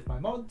over with my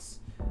mods,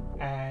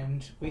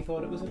 and we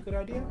thought it was a good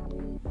idea.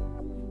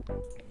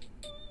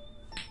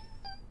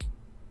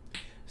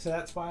 So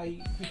that's why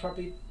you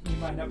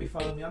might not be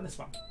following me on this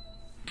one.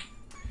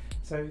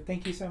 So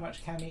thank you so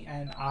much, Cammy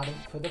and Arden,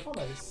 for the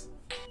follows.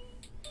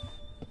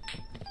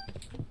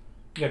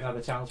 You got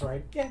another channel to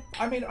raid? Yeah,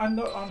 I mean, I'm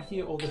not on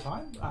here all the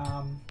time.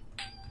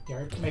 You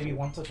know, maybe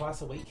once or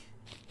twice a week.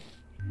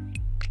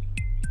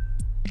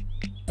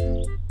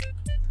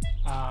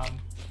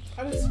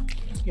 I just,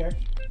 you know,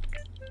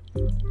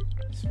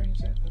 streams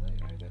that I don't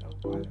know that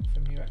I'll buy them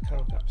from you at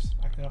Cuddle Cups.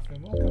 I can offer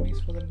more gummies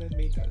for them than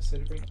me does, so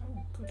to bring.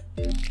 Oh, good.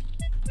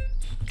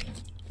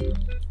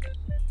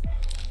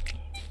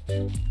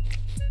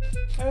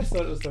 I just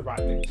thought it was the right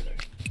thing to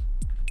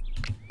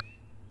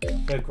do.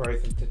 The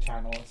growth of the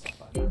channel and stuff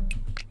like that.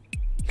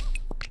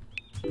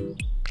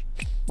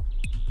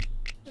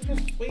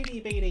 Just weedy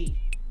beady.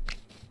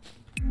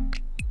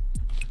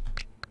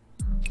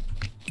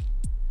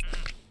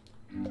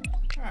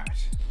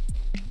 Alright.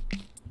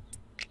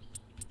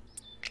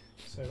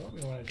 So what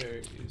we want to do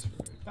is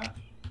remove that,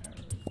 and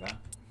remove that,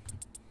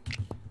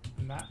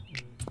 and that,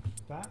 and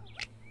that.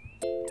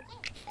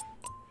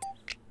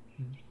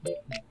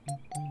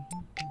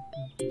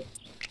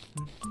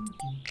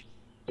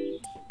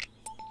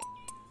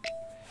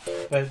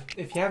 But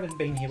if you haven't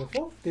been here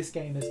before, this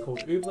game is called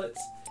Ooblets.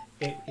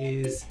 It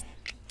is,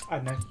 I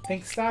don't know,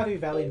 think Stardew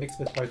Valley mixed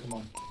with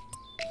Pokemon.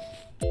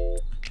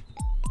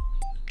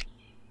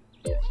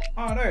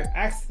 Oh no, I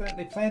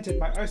accidentally planted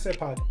my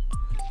Osopod.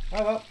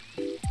 Oh well.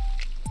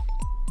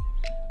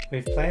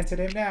 We've planted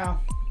him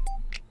now.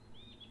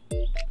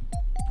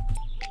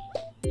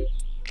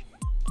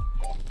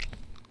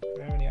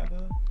 Fair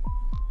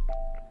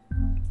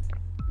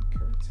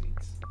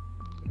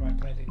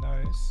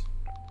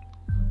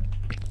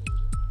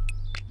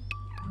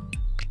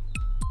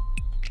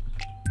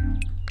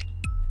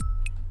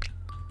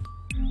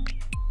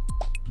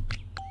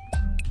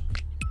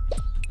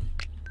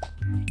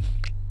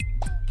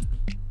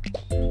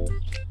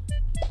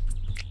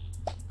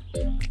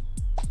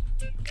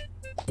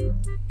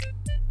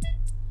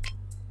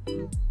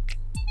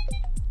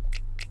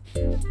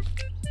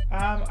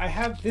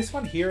have this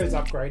one here is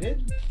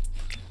upgraded.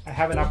 I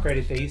haven't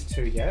upgraded these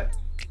two yet.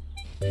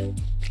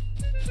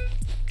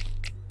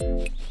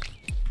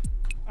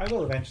 I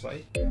will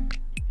eventually.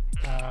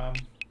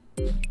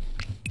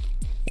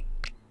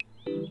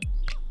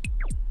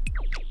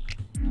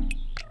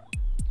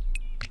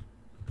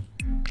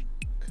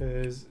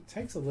 Because it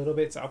takes a little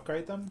bit to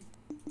upgrade them.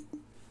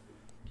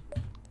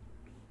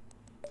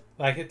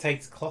 Like it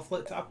takes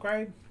Clothlet to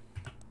upgrade.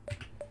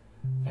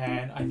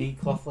 And I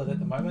need Clothlet at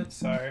the moment,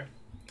 so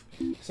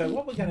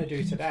what we're going to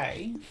do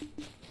today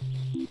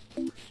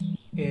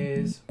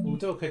is we'll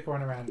do a quick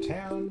run around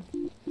town.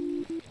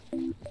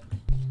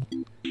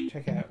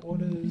 Check out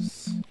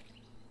orders.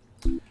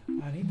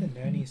 I need the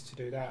Nernies to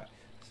do that.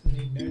 So we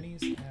need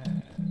Nernies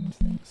and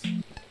things.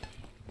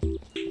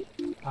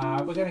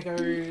 We're going to go,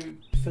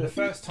 for the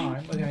first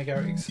time, we're going to go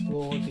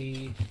explore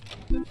the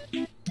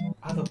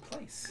other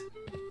place.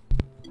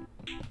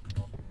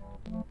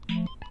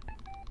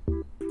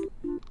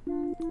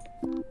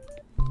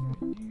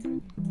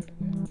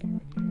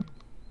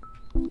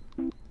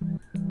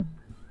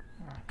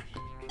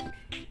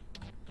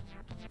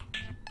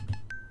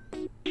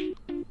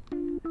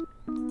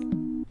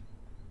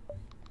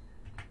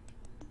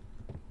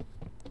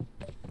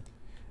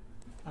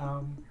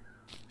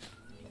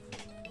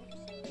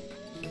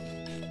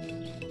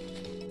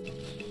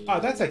 Oh,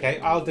 that's okay.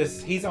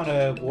 He's on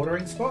a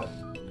watering spot.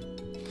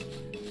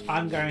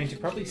 I'm going to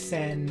probably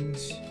send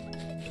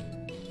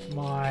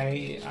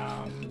my,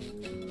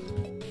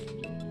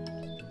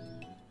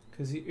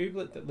 because the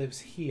ooblet that lives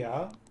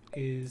here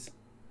is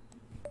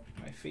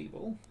my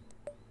feeble.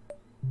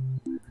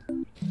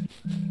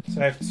 So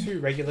I have two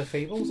regular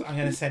feebles. I'm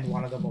going to send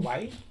one of them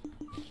away.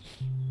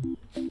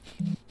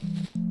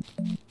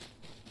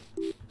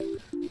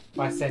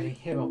 By sending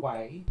him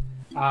away.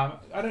 I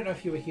don't know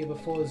if you were here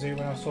before, Zoo,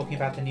 when I was talking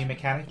about the new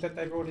mechanic that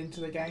they brought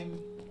into the game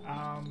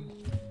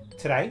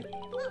today.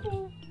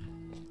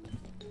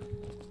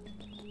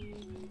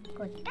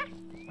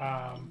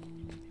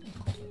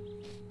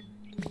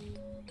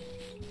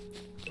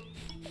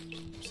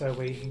 So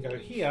we can go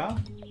here.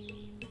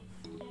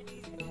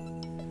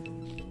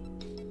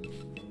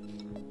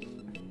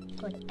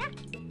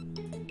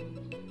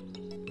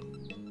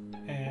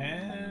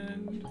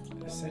 And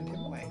send him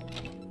away.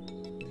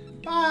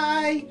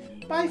 Bye!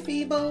 Bye,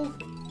 Feeble!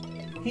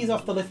 He's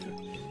off to live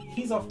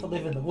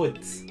in the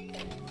woods.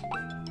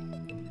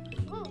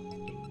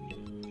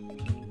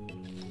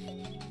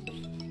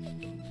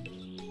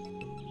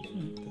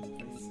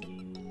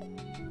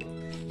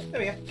 There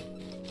we go.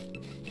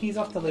 He's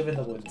off to live in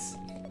the woods.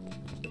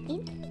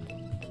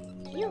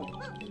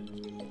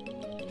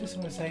 Just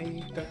want to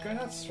say, don't go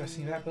nuts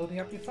stressing about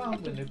building up your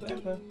farm with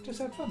Ooblets. Just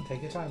have fun,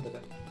 take your time with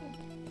it.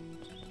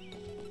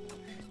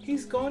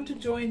 He's gone to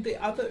join the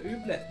other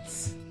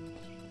Ooblets.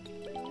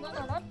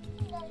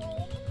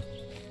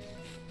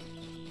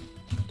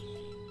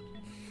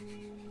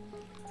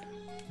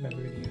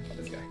 Remember you.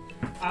 Let's go.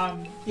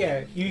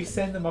 Yeah, you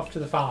send them off to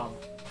the farm.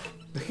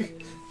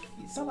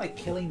 It's not like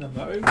killing them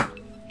though.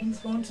 He's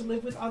gone to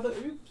live with other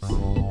Oops.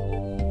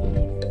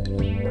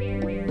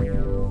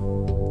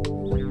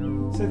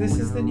 So this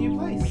is the new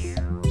place.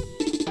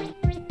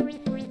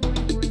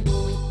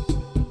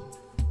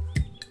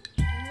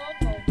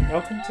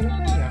 Welcome to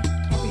Romania.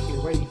 I'll be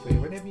here waiting for you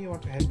whenever you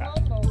want to head back.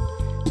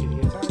 If you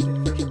get tired,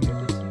 then fresh up your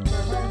business and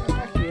go home and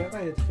back here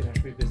later to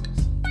finish your business.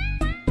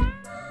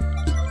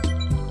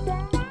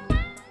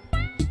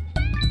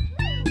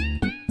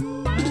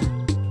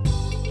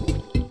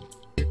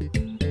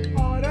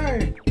 Oh no!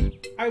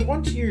 I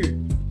want you!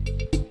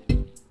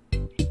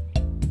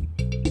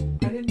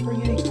 I didn't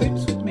bring any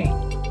clips with me.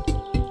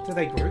 Do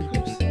they grow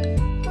clips?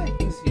 Hi,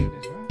 this is you,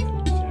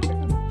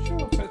 right?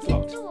 Sure, but it's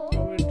locked.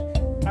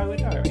 I would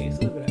know. I used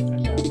to live in it. And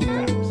now I'm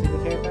down. See the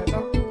fair bad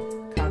dog?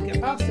 Can't get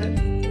past it.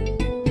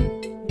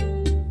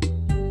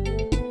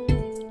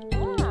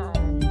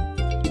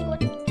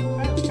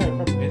 Okay,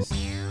 problem is the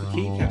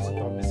key caps have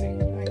gone missing.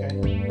 Okay.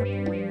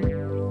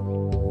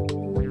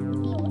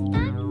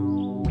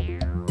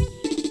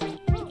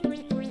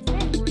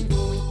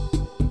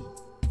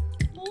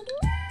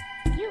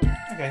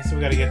 Okay, so we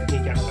got to get the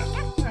key caps back.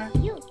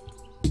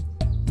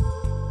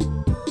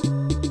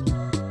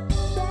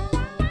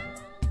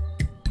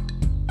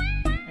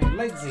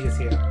 Legsy is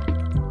here.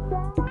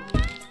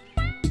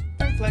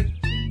 Thanks, Leg.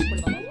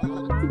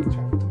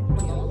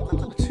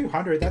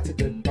 200, that's a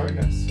good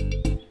bonus.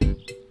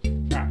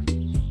 Right.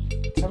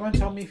 Someone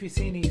tell me if you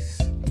see any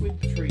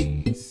squib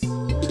trees.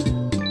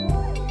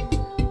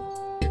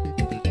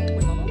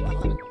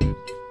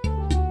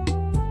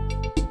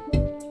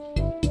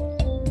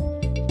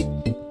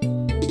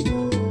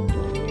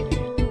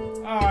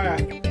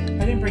 Alright.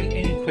 I didn't bring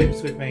any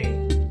quibs with me.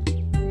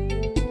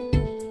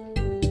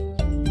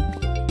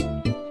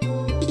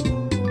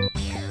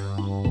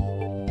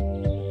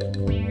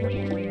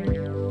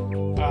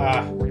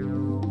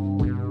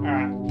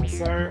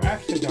 So I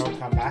have to go and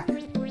come back.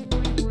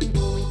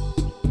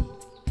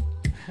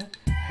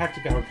 I have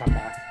to go and come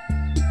back.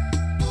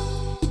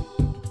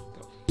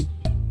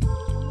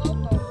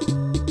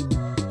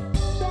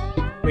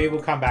 we will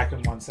come back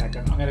in 1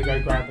 second. I'm going to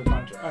go grab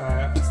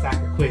a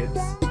stack of quibs.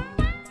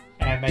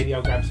 And maybe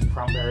I'll grab some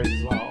cranberries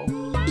as well.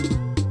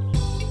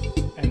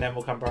 And then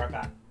we'll come right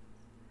back.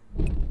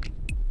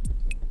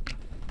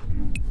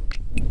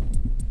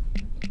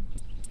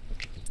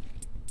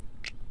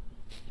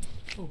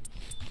 Ooh.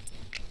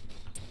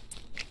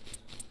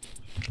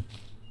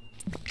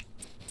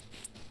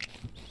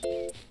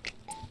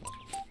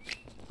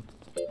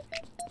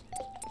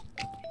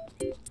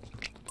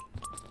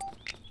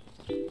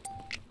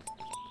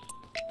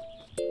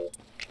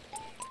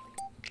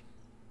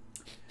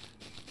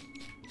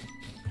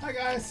 Hi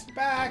guys,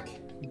 back!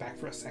 I'm back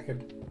for a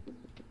second.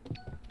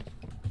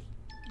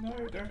 No,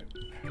 don't. There.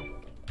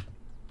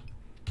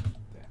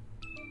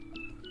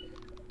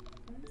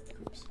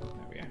 Oops, there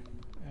we go.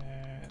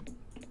 And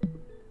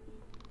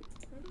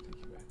take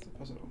you back to the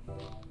puzzle. No,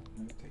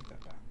 take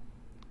that back.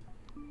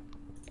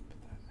 Put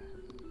that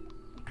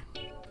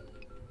there.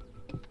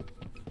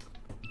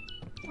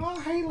 Oh,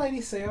 hey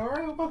Lady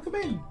Ciara, welcome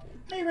in!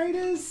 Hey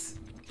Raiders!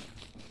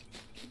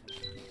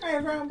 Hey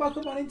everyone,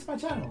 welcome on into my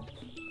channel.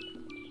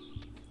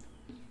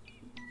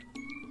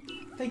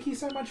 Thank you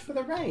so much for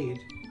the raid.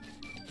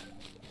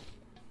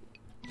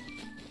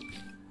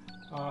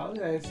 Oh,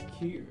 look at those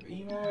cute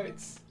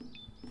emotes.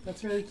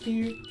 That's really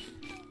cute.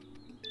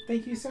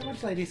 Thank you so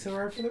much, Lady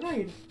Ciara, for the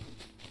raid.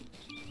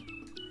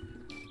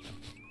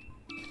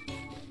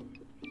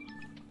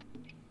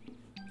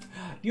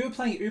 You were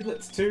playing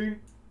Ooblets too?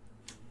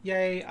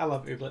 Yay, I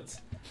love Ooblets.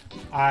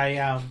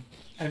 I'm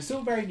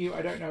still very new.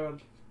 I don't know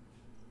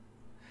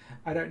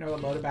a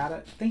lot about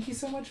it. Thank you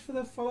so much for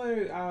the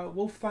follow,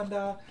 Wolf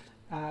Thunder,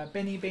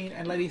 Benny Bean,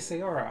 and Lady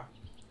Ciara.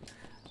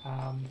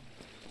 I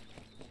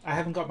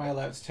haven't got my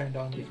alerts turned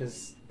on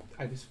because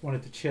I just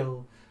wanted to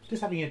chill,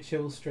 just having a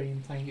chill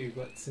stream, playing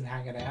Ooblets and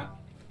hanging out.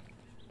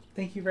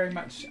 Thank you very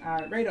much,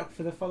 Raydoc,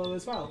 for the follow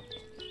as well.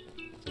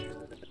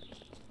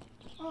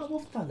 Oh,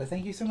 Wolf Thunder,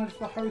 thank you so much for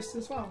the host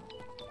as well.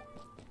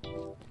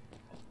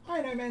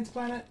 Hi, No Man's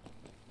Planet.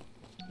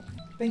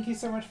 Thank you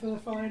so much for the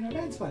follow, No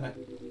Man's Planet.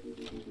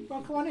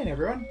 Welcome on in,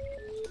 everyone.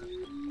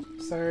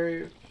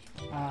 So,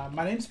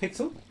 my name's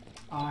Pixel.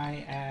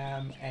 I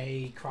am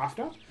a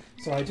crafter,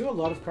 so I do a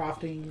lot of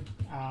crafting.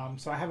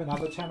 So I have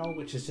another channel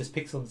which is just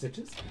Pixel and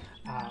Stitches,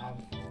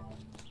 and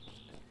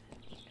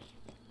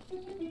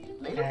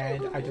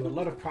I do a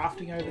lot of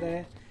crafting over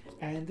there.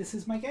 And this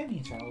is my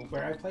gaming channel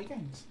where I play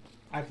games.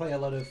 I play a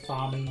lot of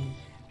farming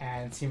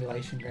and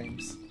simulation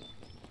games.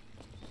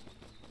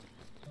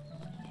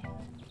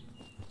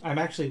 I'm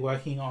actually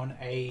working on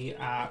a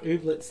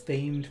Ooblets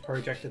themed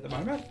project at the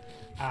moment,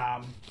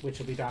 which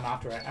will be done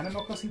after our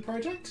Animal Crossing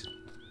project.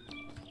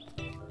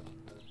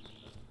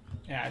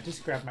 Yeah, I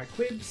just grabbed my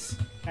quibs,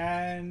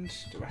 and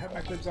do I have my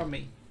quibs on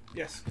me?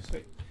 Yes,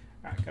 sweet.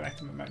 Alright, go back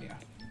to Ammonia.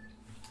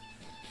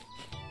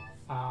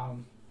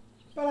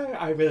 But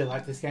I really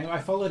like this game. I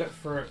followed it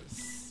for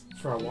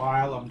a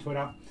while on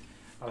Twitter.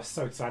 I was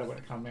so excited when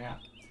it came out.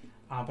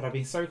 But I've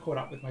been so caught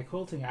up with my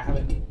quilting, I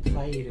haven't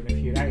played in a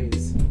few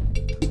days.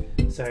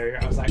 So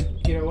I was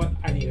like, you know what,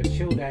 I need a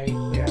chill day,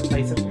 yeah,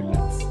 play some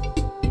Ooblets.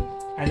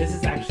 And this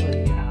is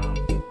actually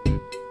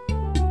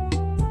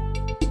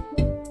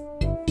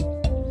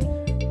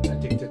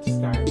addicted to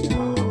Skyrim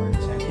VR.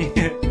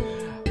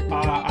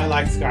 I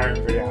like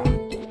Skyrim VR.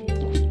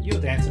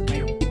 You'll dance with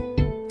me.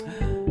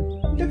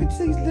 Look at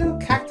these little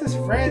cactus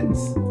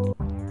friends.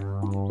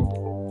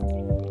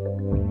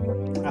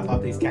 I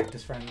love these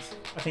cactus friends.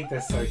 I think they're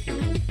so cute.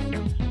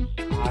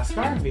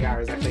 Skyrim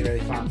VR is actually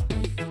really fun.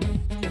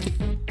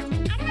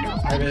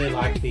 I really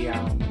like the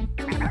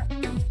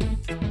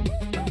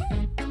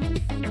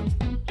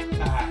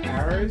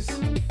arrows,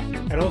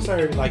 and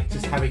also like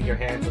just having your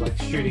hands like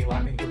shooting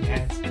lightning from your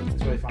hands.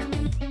 It's really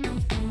fun.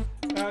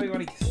 Oh, we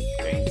want to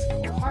gain some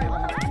more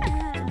highlight.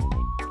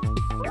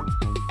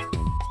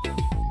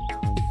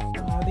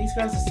 Oh, these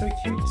guys are so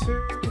cute too.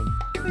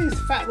 These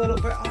fat little,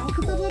 oh, look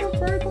at the little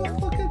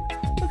robot.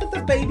 Look at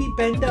the baby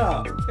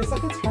Bender. It's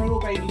like a total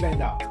baby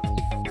Bender.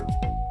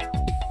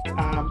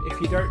 If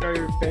you don't know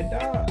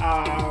Bender,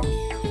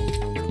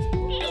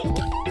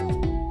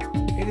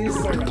 it is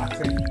so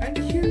relaxing and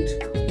cute.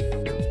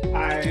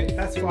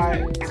 That's why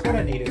it's what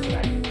I needed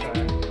today. So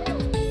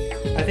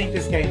I think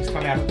this game's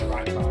come out at the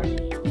right time.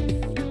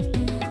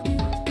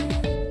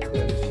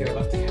 Shield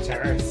up to catch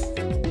arrows.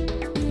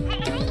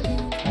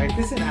 Like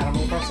this and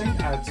Animal Crossing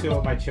are two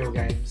of my chill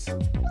games.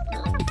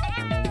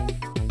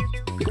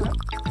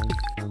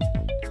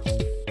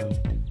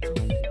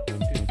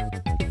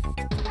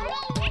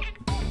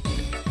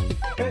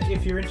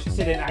 If you're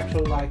interested in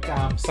actual like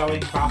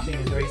sewing, crafting,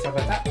 and doing stuff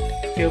like that,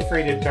 feel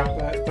free to dump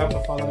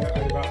a follow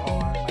over on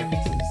my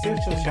Pixel and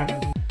Stitches channel,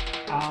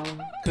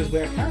 because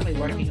we're currently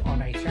working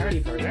on a charity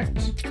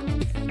project,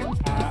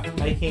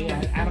 making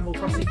an Animal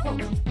Crossing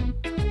quilt.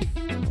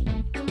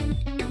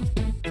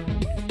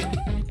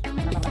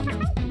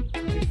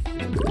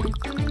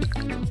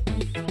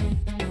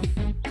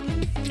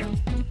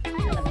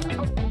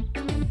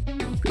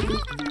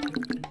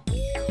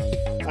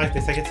 I like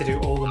this. I get to do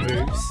all the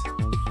moves.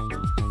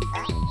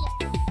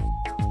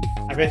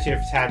 I bet you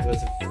if Tad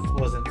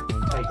wasn't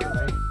taken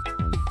away.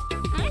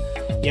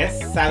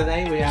 Yes,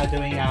 Saturday we are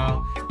doing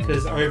our,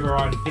 because over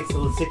on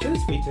Pixel and Stitches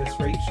we just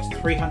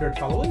reached 300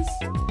 followers,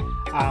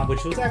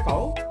 which was our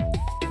goal.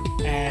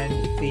 And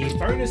the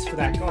bonus for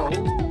that goal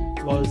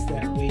was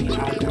that we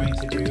are going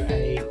to do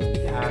a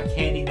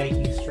candy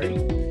making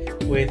stream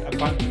with a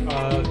bunch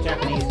of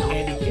Japanese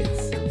candy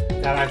kits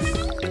that I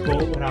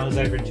bought when I was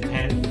over in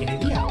Japan at the beginning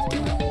of the year.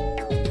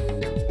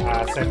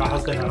 So my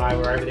husband and I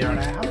were over there on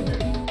our honeymoon.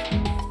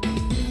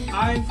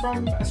 I'm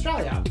from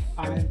Australia.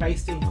 I'm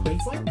based in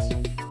Queensland.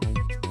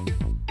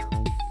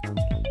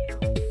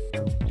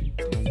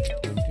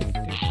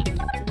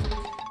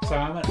 So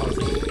I'm an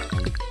Aussie.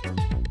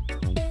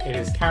 It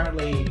is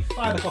currently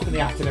 5 o'clock in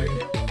the afternoon.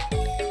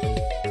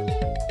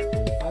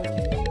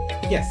 Okay.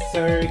 Yes,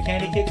 so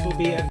candy kits will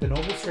be at the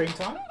normal stream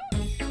time.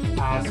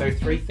 So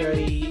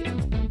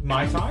 3:30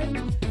 my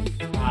time.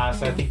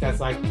 So I think that's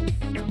like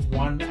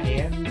 1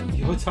 AM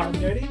your time,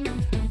 Nerdy,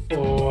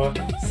 or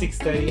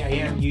 6:30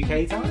 AM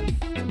UK time.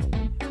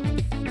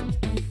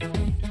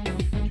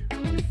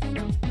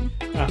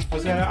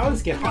 I'll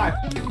just get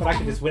hyped, but I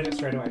can just win it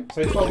straight away.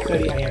 So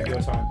 12:30 AM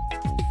your time.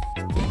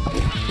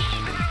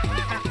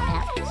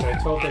 So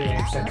 12:30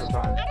 AM Central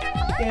Time.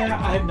 Yeah,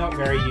 I'm not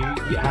very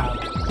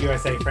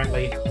USA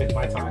friendly with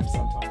my time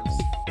sometimes.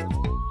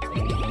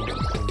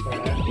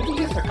 But you can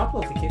get a couple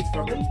of the kids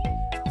probably.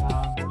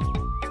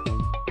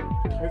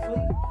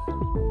 Hopefully.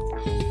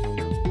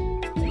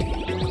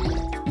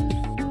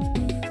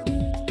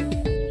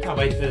 Can't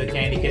wait for the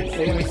candy kits.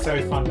 They're gonna be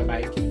so fun to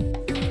make.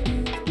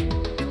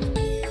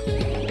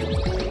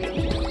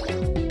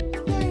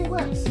 Yeah, it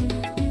works.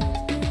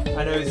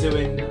 I know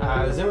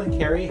Zoo and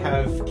Kerry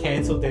have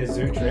cancelled their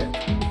zoo trip.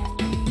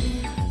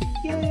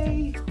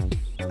 Yay!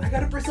 I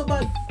got a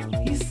bristlebud.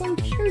 He's so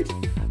cute.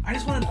 I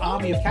just want an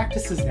army of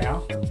cactuses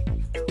now.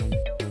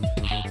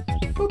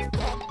 Boop.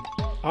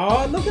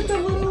 Oh, look at the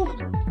little...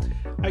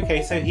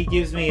 Okay, so he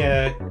gives me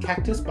a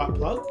cactus butt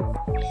plug.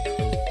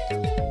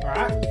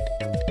 Alright.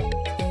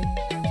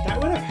 That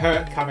would have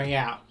hurt coming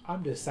out.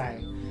 I'm just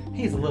saying.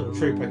 He's a little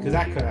trooper, because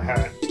that could have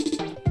hurt.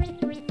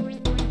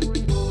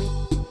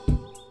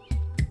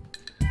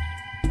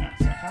 Alright,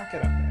 so I can't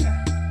get up there.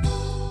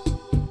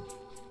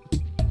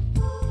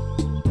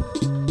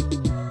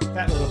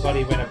 That little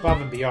buddy went above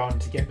and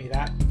beyond to get me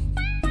that.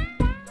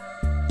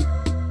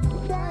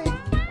 Why?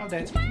 I'll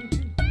dance with you too.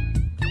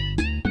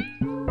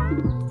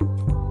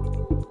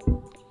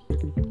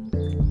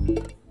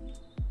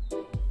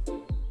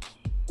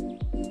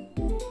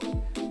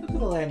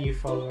 Our new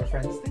follower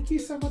friends. Thank you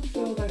so much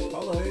for all those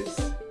follows.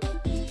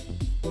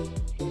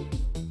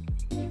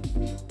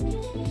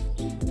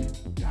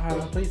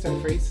 Oh, please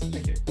don't freeze.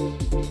 Thank you.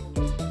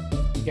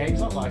 The game's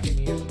not liking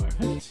me at the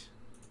moment. Just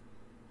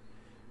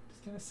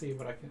gonna see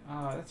what I can.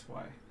 Ah, that's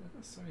why. I've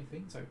got so many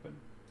things open.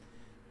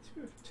 Let's see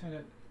if I can turn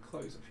it,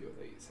 close a few of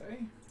these,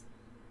 hey?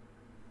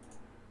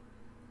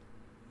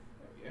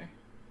 There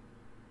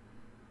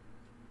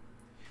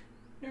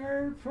we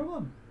go. No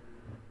problem.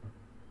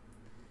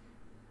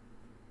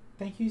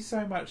 Thank you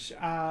so much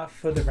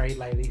for the raid,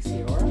 Lady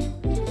Ciora.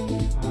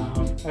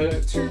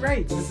 2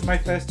 raids. This is my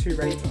first 2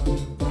 raids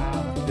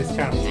on this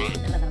channel.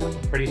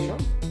 I'm pretty sure.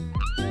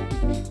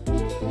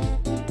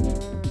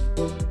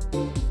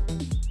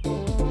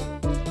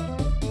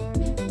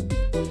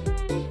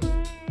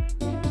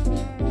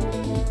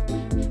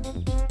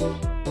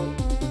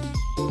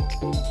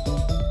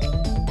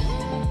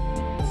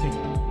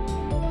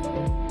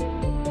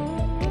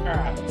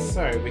 Alright,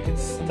 so we can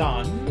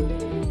stun.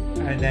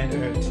 And then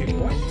earn 2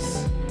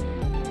 points.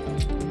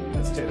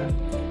 Let's do that.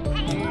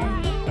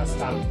 That's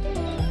done.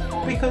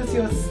 Because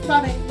you're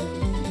stunning!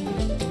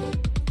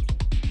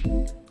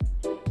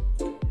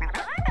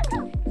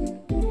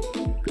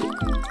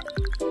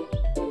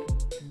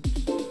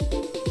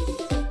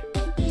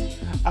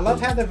 I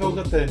love how they've all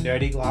got the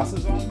nerdy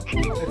glasses on.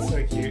 It's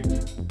so cute.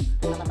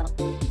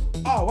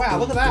 Oh wow,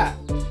 look at that!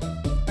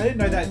 I didn't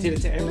know that did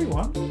it to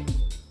everyone.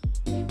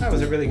 That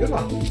was a really good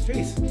one.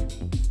 Jeez.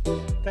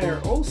 They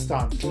are all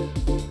stunned.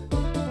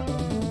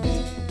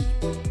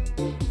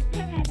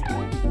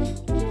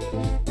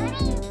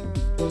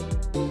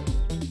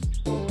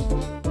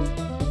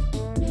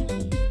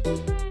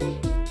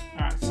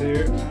 Alright, so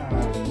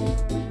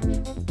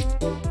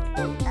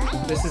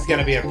this is going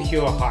to be a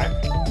pure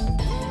hype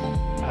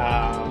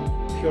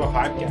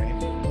game.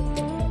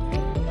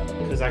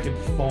 Because I can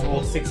perform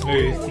all 6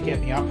 moves to get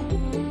me up.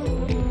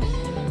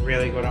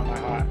 Really good on my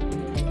height.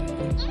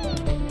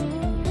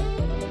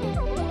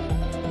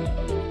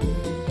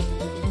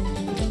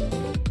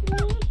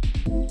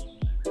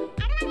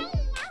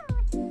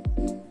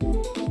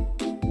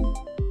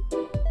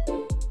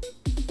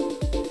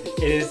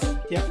 It is,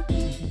 yep.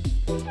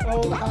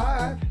 Oh, the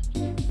hype.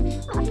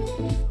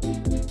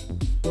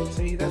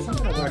 See, that's not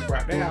going to work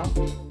right now.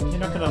 You're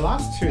not going to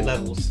last 2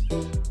 levels.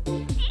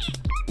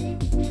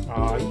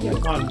 Oh, you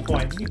get 1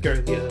 point. You go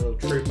there, little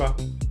trooper.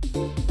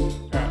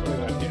 Alright, what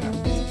do I do now?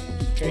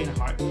 Gain a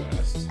hype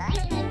first.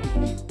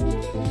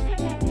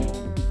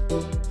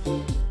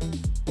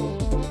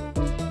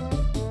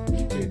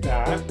 Do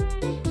that.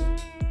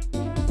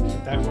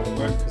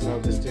 because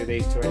I'll just do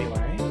these two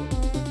anyway.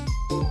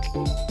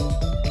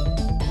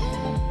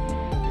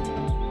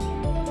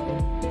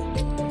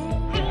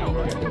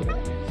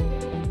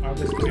 I'll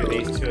just do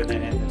these two and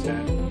then end the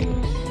turn.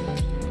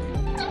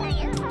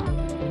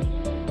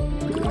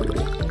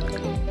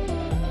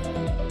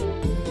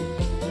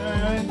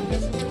 And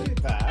doesn't do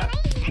that.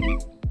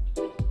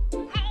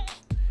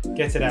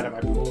 Gets it out of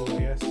my pool, I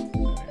guess.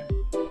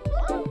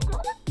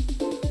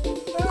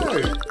 No!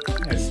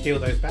 I'm gonna steal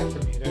those back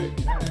from you, don't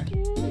you know?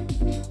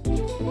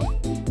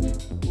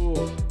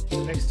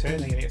 Ooh, next turn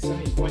they're gonna get so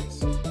many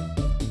points. 1,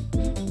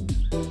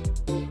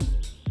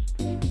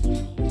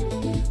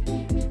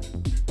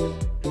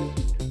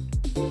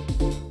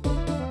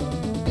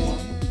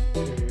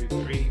 2,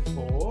 3,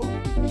 4.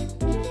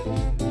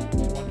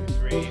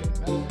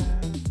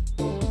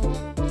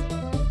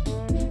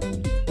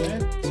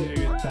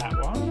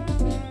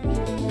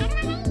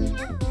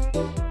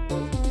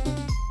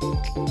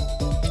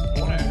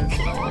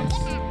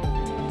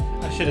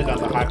 Should have done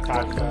the hype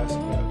card first,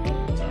 but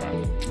it's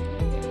alright.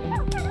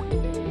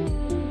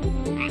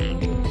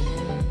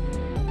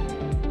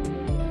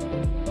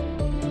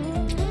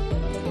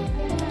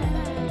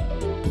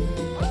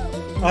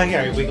 I like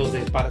how he wiggles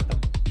his butt at them.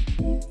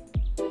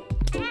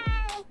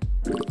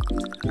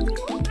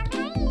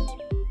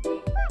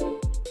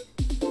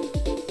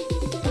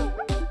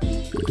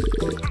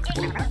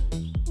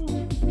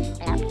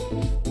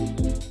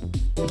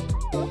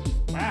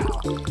 Wow.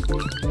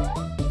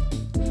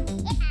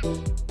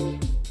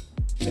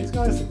 These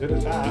guys are good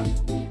at that.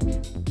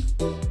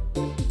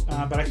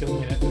 But I can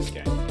win at this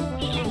game.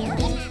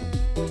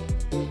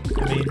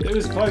 I mean, it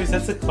was close.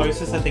 That's the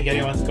closest I think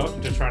anyone's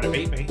gotten to trying to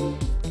beat me.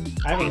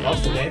 I haven't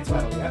lost a dance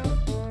battle yet.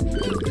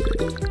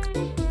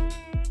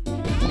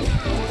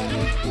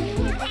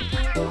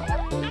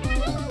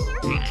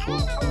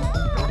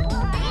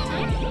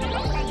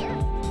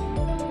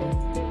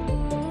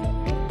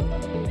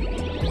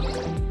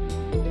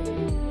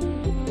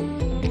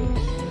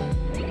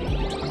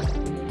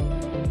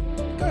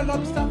 Go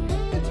Lobster,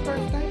 it's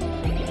birthday.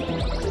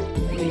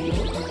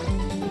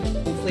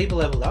 Fleeble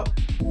leveled up.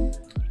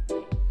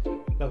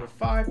 Level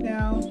 5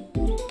 now.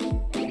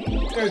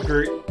 Go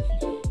Groot.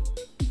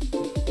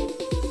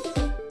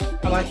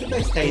 I like that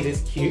they stay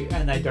this cute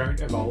and they don't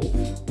evolve.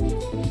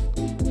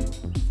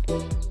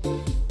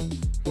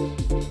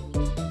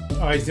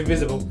 Oh, he's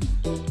invisible.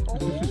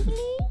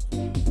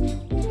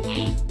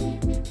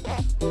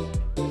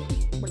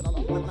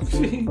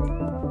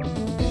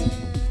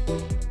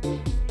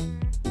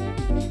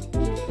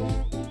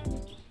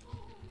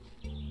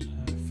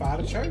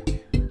 Fire choke.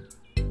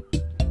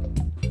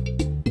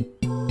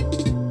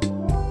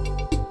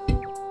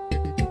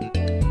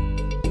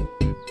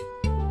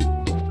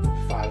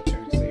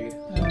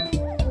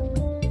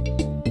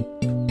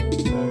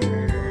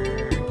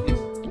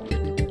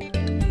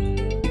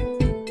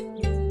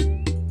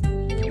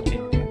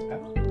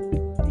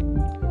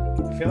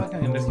 I feel like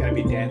I'm just going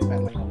to be dance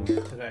battling all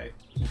today.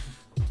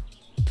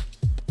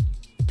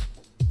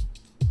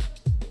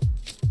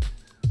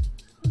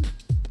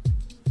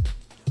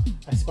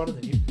 I spotted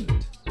the new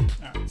food.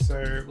 Alright, so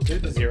we'll do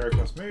the 0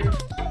 cost move.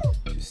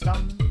 To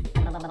stun.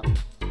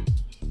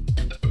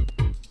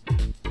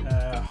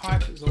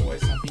 Hype is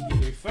always something you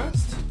do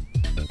first.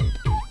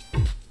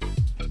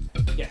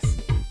 Yes.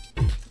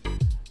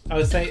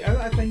 I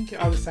think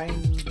I was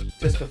saying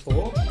just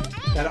before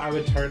that I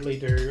would totally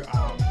do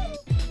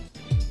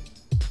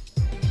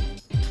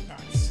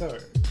so,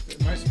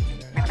 most of you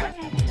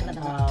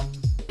know,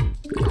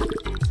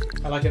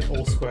 I like an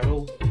all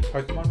Squirtle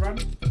Pokemon run.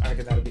 I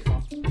reckon that'd be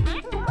fun.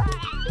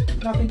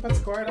 Nothing but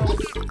Squirtles.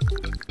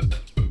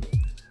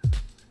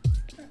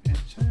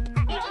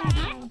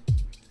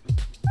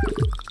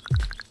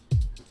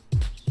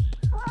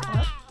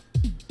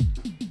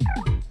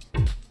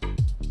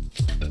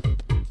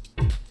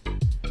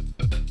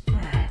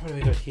 Alright, what do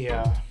we got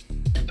here?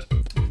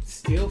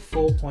 Steal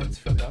 4 points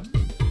from them.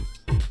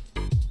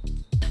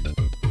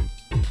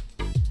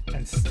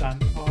 And stun.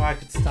 Oh, I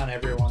could stun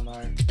everyone though.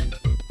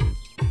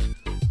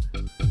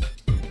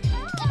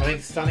 I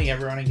think stunning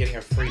everyone and getting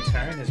a free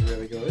turn is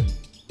really good.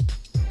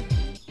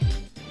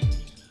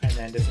 And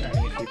then just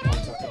earning a few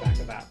points off the back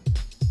of that.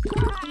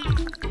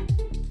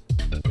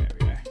 There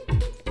we go.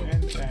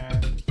 And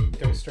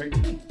go straight to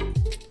me.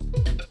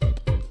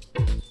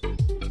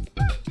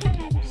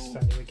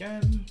 Stun you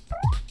again.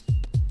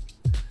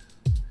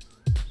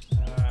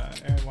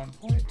 Earn 1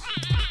 point.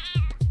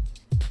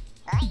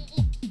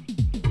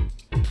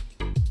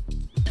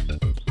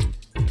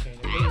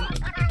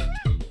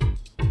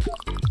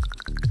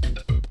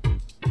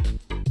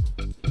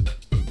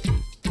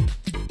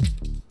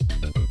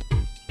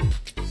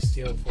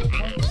 Steal 4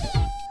 points.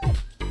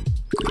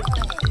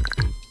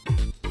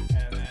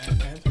 And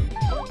then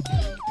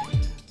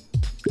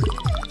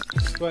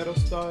Squirtle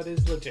start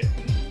is legit.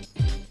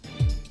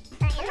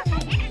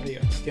 What do you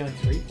got? Stealing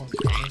 3 points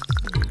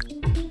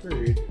from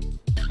me. Rude.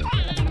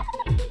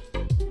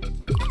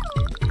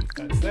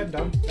 That's them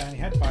done. They only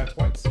had 5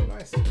 points.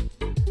 Nice.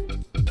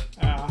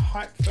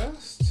 Hype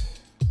first.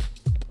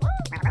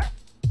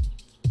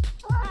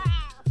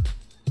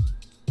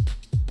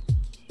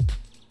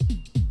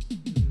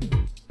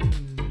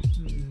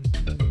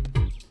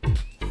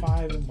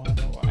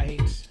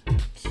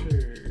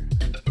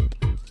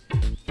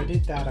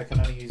 did that, I can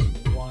only use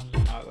one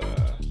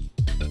other.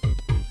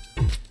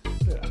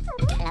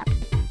 Yeah.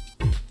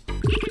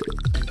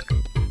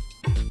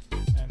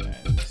 And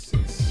then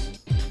 6.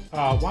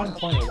 Oh, 1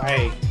 point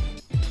away.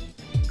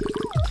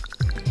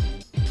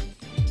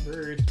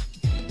 Rude.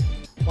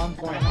 1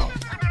 point off.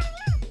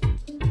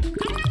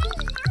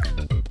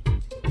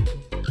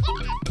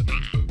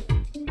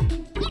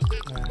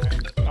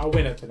 I'll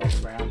win it the next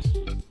round.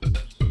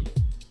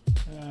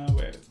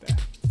 Where is that?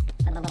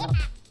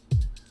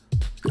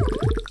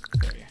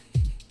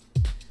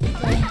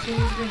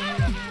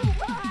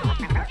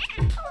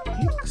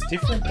 He looks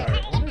different though.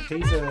 I wonder if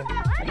he's a...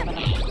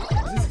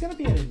 Is this going to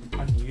be an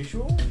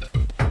unusual?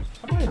 I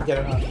might even get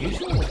an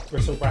unusual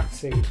bristleback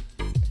seed.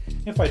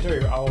 If I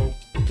do, I'll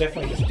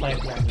definitely just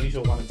plant the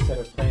unusual one instead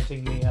of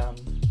planting the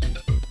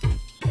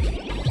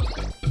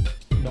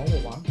normal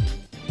one.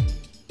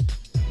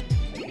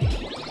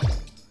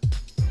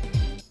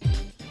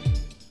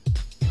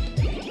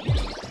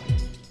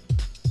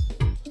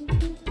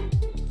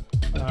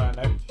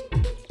 Nope.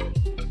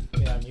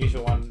 The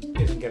unusual one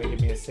isn't going to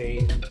give me a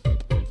seed.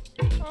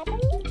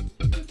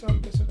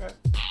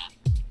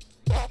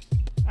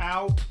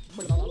 Ow!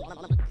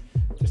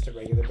 Just a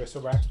regular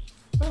bristleback.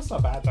 That's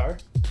not bad though.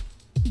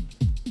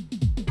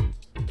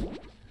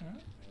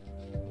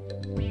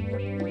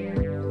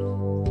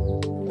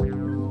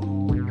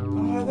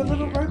 Oh, the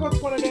little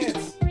robots want to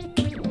dance!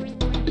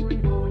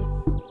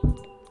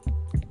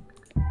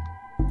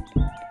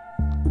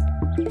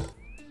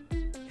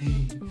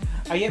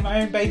 I get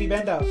my own baby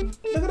bender.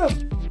 Look at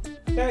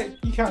them!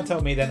 You can't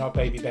tell me they're not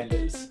baby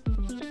benders.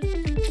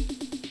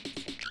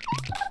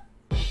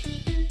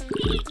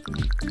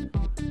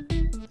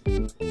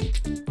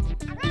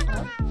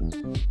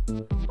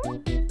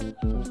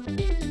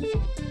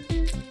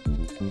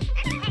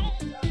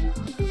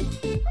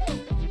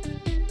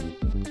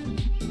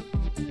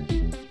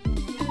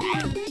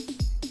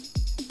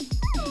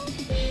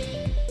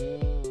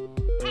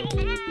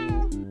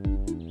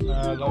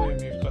 Lower your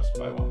move cost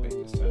by 1 big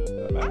this turn.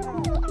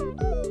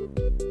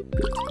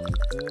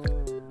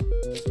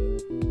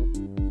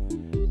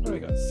 What do we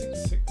got?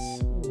 6, 6.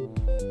 Ooh.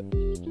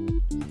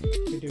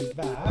 If we do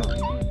that,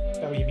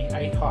 that will give me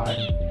 8 high.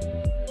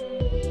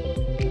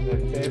 And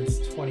then there's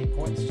 20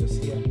 points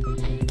just here.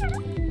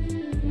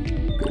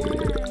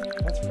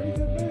 That's pretty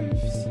good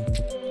moves.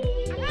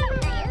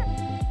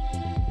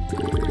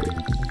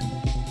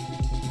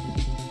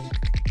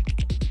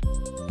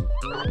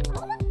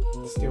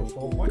 Still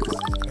 4 points.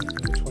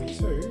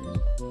 22.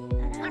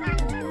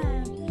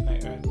 They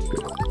earn 2.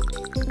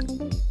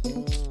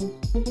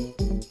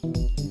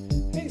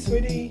 Hey,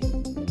 sweetie.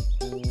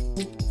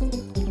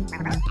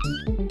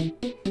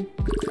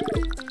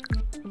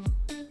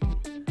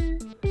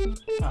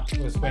 Ah,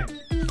 let's win.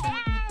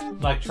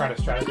 Like, try to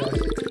strategize.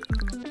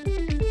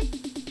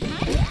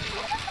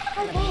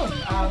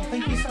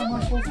 Thank you so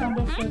much,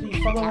 Wolfthunder, for the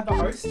follow and the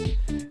host.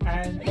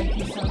 And thank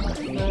you so much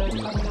for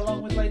coming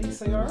along with Lady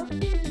Sayora.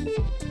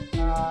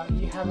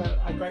 You have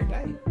a great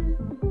day.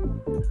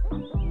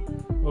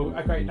 Well,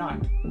 a great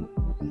night.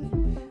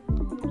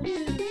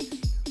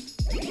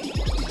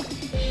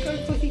 Go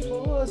Clicky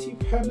Claws, you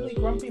permanently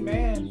grumpy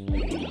man.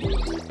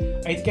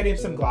 I need to get him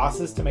some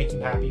glasses to make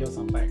him happy or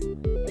something.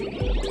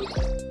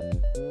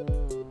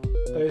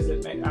 Those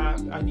that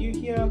are new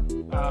here,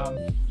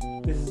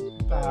 this is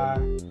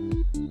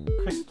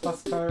Chris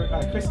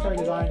Plusco. Chris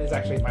Co-Design is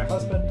actually my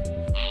husband,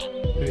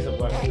 who's at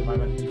work at the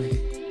moment.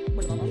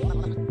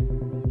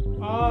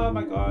 Oh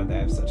my god, they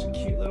have such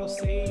cute little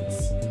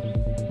seeds.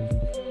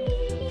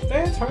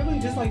 They're totally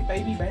just like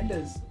baby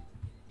benders.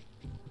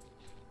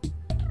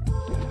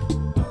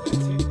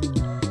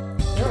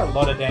 There are a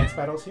lot of dance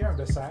battles here, I'm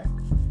just saying.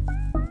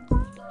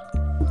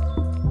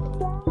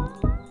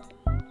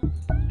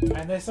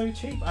 And they're so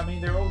cheap. I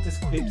mean, they're all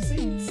just quib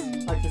seeds.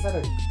 Like, is that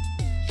a...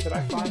 Did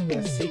I find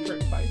their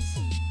secret place?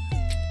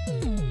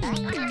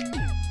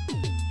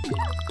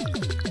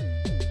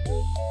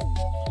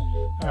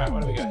 Alright,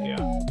 what do we got here?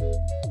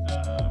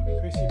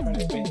 Increase your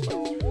opponent's speed by...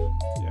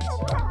 Yes,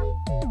 right.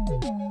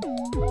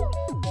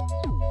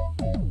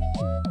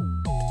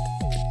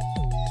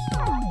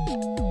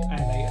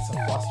 And they get some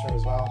bluster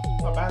as well.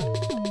 Not bad.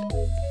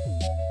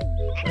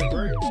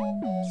 Groot.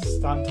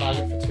 Stun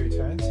target for 2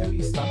 turns. Who are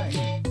you stunning?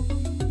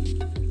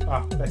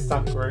 Oh, they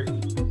stunned Groot.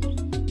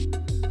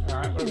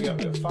 Alright, what do we got?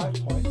 We got 5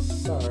 points,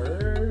 so...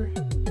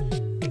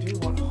 We do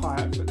want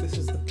hype, but this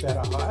is the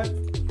better hype.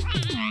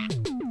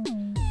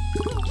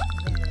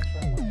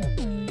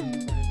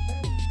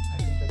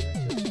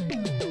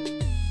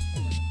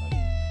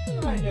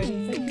 Alright, Jodie,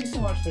 thank you so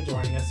much for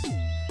joining us.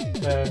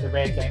 The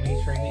rare gaming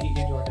stream that you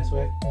can join us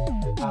with.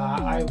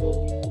 I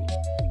will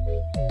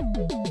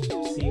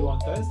see you on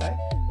Thursday.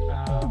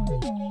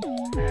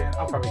 And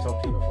I'll probably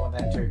talk to you before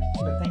then too.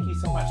 But thank you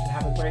so much and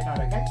have a great night,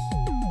 okay?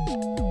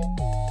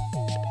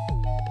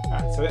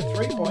 Alright, so at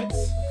 3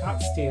 points, I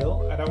can't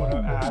steal, I don't want to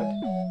add.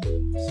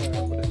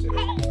 So we'll just do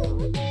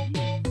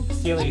this.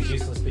 Stealing is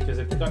useless because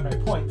if they've got no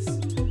points,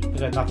 there's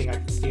got nothing I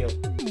can steal.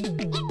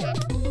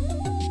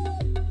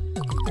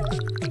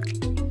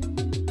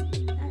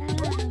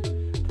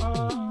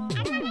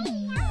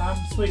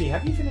 sweetie,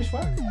 have you finished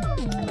work? I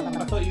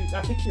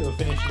think you were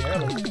finishing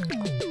early.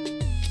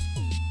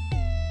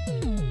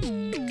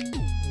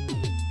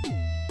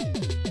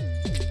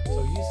 So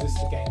I'll use this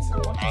to gain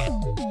some points.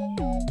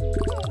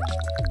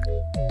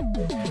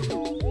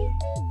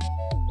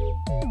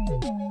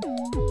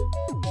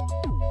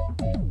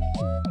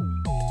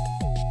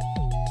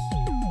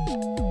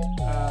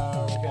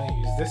 We're going to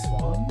use this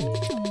one.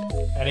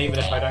 And even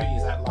if I don't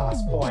use that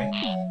last point,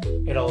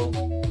 it'll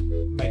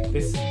make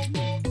this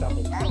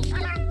double.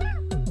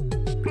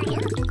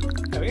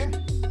 There we go.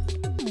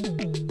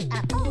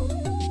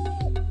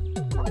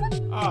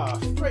 Ah,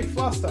 3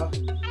 faster.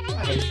 I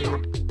hate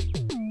you.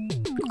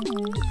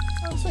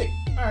 Oh, sweet.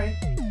 Alright.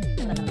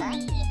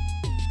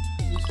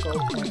 Use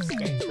 12 points to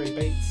gain 3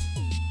 beats.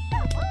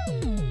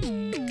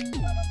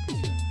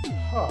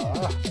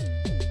 Huh.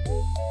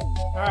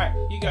 Alright,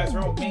 you guys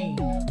are all mean.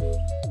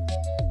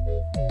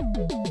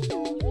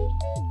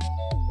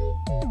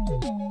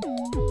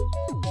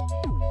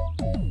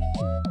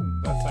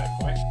 That's that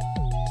point.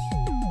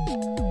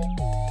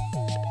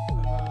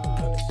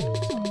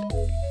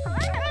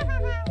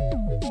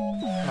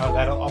 Oh,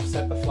 that'll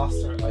offset the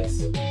fluster at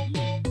least.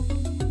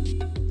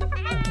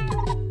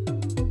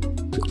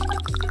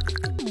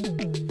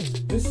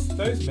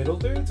 Those middle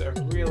dudes are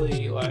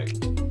really like... I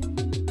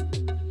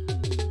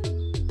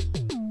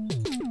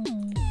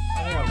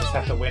think I'll just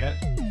have to win it.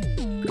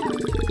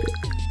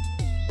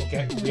 Or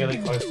get really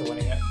close to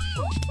winning it.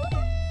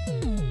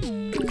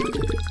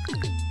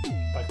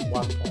 Like 1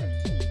 point.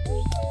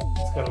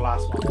 It's gotta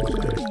last 1 more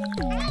time.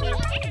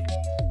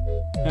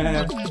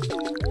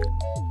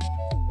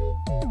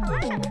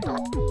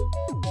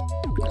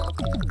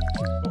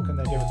 What can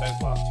they do with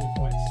those last 2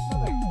 points?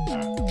 Nothing.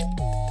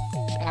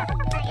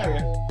 There we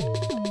go.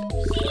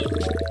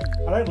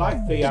 I don't like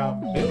the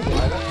middle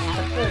guy.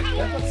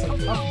 They've got some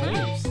tough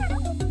moves.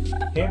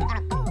 Him.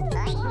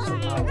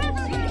 Some hard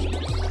moves.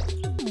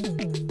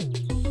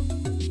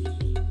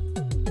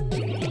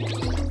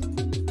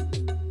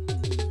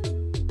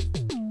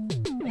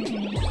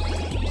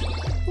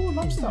 Ooh,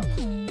 lobster.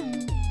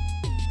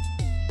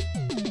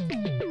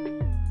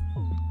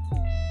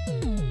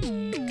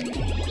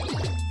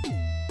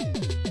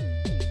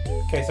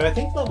 Okay, so I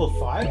think level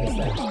 5 is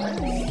their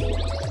highest.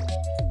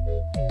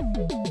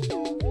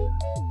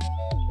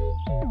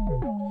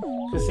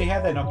 Because see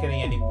how they're not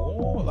getting any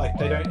more? Like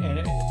they're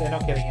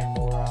not getting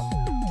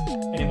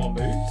any more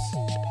moves.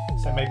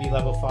 So maybe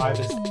level 5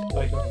 is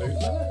like a move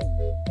limit.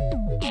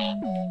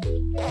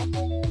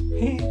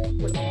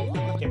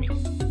 Gimme.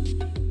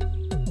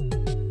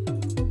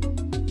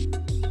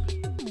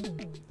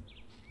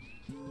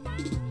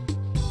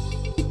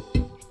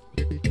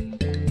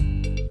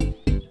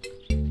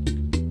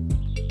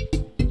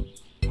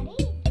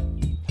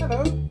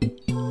 Hello.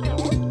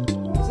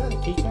 Is that a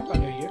key cap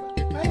on your unit?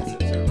 Yes,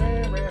 it's a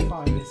rare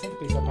find. It's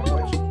centerpiece of my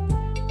collection.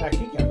 That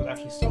key cap was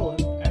actually stolen,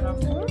 and I'm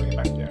going to bring it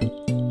back down.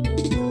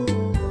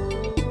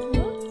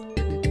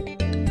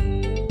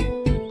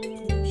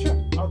 Sure,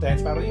 I'll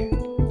dance battle you.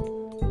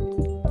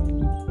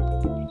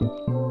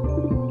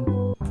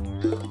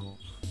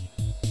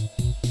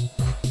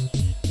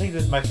 I think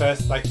this is my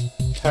first, like,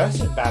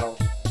 person battle.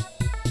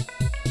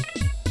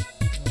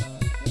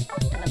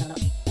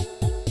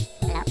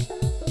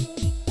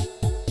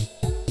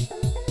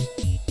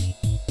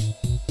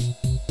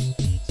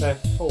 So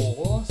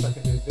 4, so I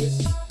can do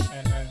this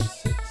and earn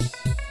 6.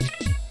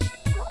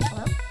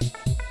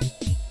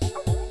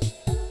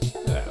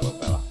 That look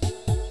better.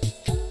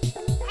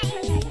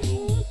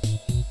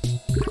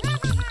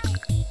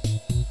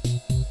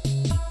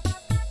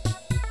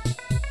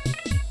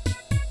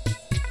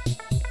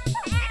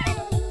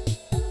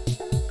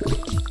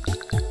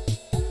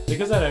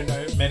 Because I don't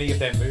know many of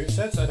their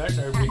movesets, I don't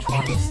know which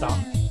one to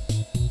stun.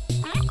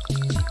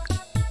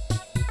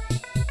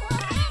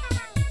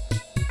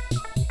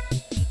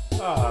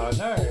 Oh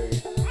no.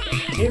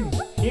 Him,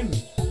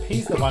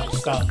 he's the one to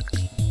stun.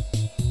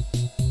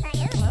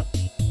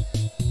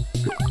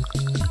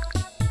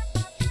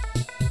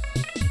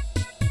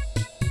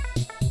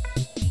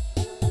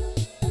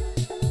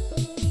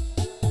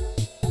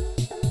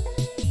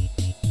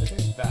 So do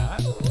that.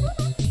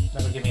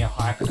 That'll give me a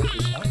high for 2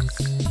 points.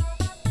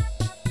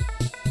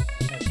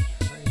 That's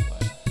 3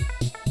 left.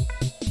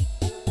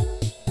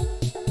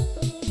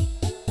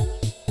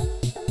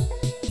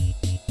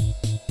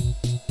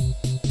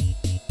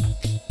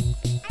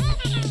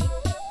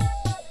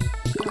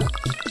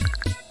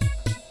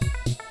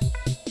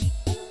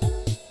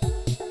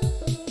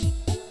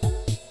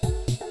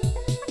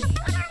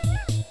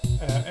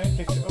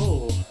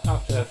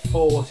 After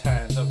 4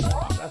 turns of warm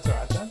up. That's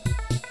alright then.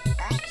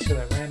 Just got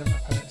a random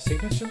opponent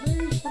signature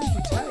move. What did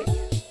you take?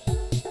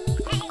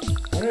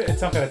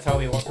 It's not going to tell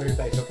me what move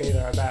they took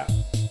either about.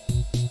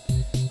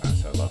 Alright,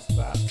 so I lost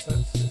that. So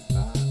let's do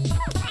that.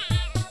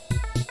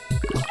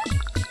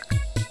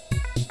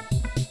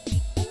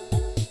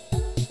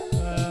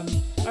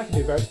 I can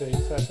do both of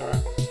these, so that's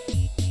alright.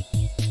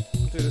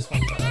 I'll do this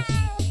one first.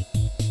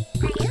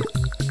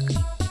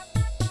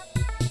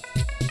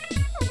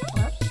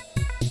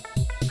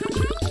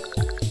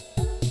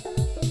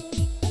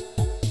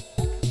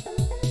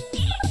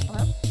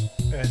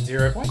 And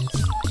 0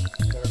 points.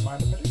 Don't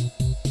mind if I do.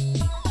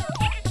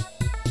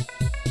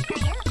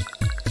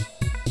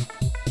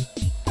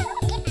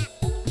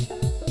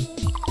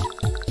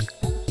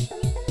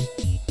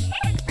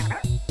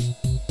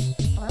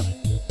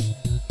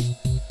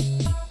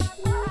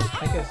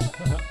 I guess.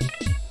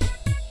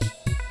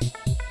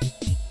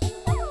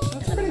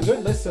 That's a pretty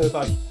good list of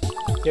like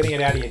getting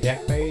it out of your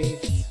deck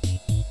base.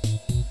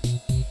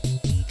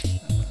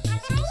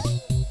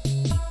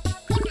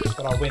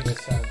 But I'll win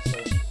this turn, so.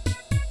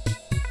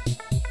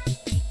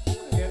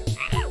 Okay.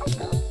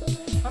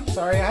 I'm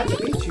sorry, I had to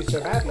beat you so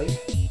badly.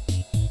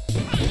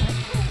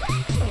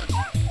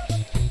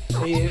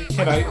 Can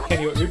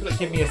you Ooblet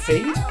give me a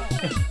seed?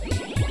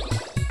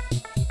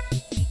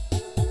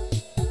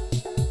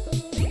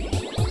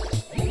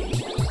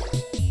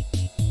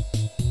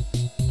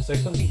 So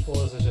Cookie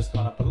Claws has just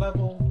gone up a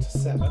level to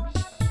 7,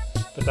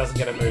 but doesn't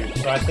get a move.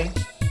 So I think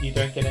you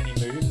don't get any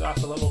moves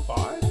after level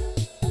 5.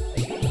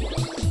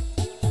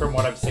 From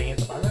what I'm seeing at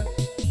the moment.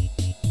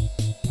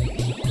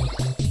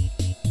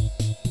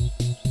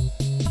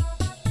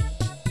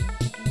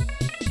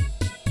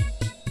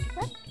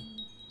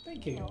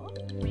 Thank you.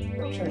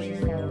 I'm sure she's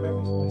fine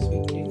about my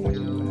sweet cake. I'm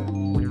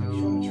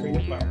sure to treat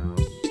it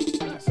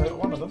well. So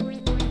one of them.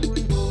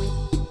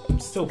 I'm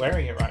still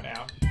wearing it right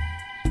now.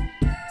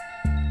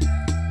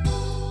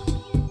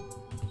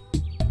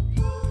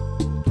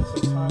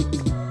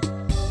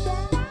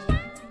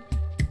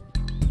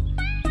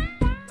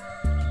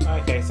 So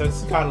okay, so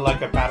it's kind of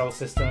like a battle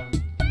system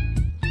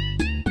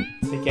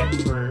to get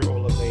through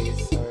all of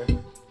these, so...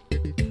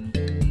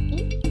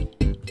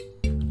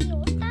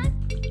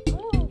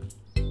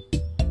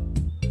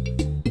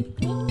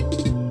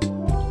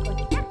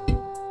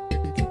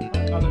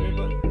 Another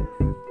Ooblet.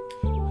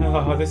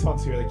 Oh, this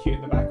one's really cute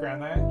in the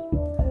background there.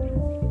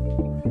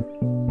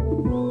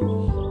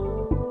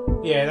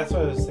 Yeah, that's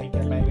what I was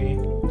thinking,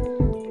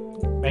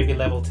 maybe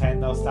level 10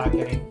 they'll start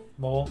getting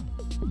more.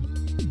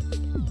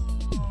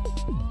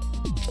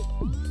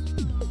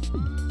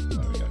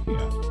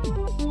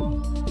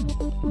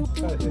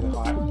 Gotta do the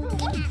hype.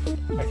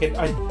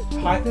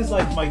 Hype is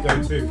like my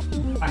go-to.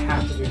 I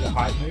have to do the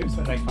hype moves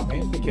when they come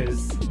in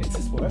because it's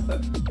just worth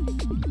it.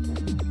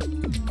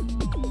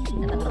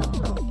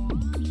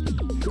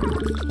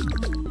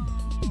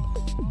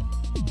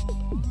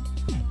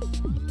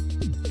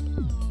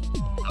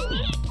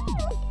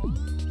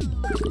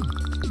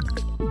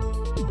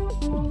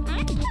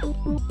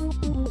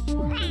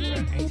 We're at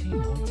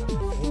 18 points after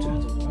 4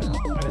 turns of work.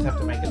 I just have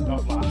to make it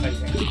not last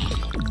 18.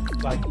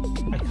 Like,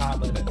 I can't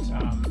let it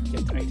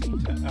get to 18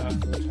 4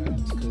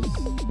 turns because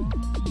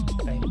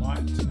they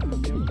might be able to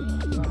do that.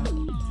 I'll do that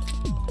move.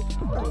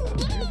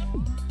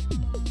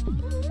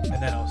 And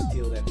then I'll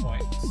steal their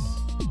points.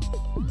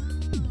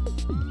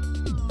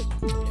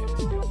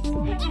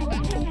 Yeah, steal.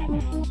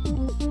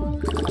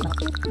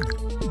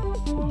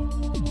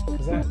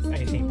 Because that's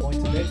 18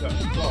 points and they've got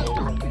 12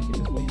 and they can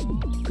just win.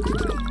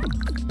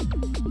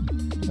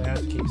 So I have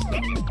to keep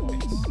stealing their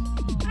points.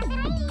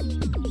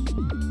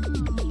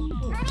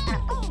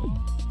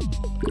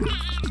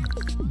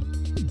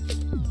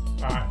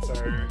 Alright, so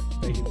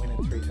they can win in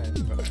 3 turns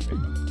if I don't beat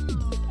them.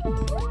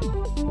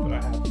 But I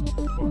have,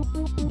 what,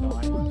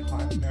 9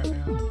 hype now?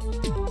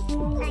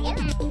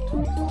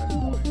 25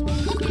 points.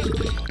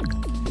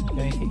 The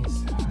only thing is,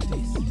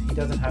 he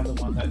doesn't have the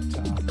one that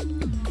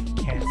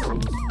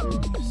cancels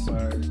moves, so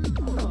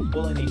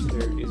all I need to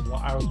do is,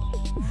 I'm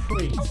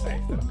pretty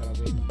safe that I'm going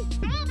to win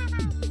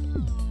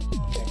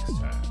next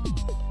turn.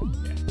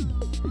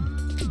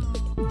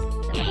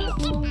 Yeah.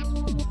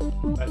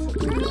 That's a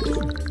pretty good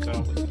move, so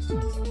I'll win this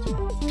turn, so that's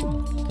right.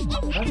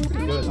 That's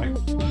pretty good, like,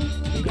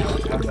 being able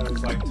to have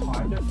those, like,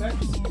 timed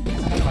effects. I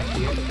had an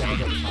idea that they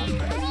got time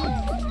effects.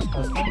 I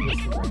was playing this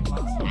for rain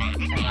last night,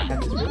 and I had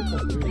this really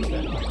cool move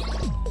that,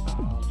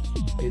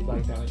 like, did,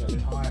 like, damage over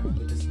time, and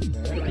it just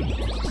murdered.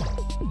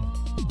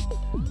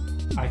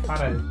 I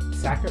kind of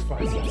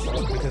sacrificed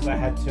myself because I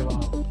had to,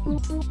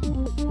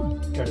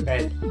 go to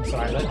bed, so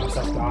I let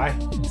myself die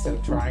instead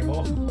of trying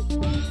more.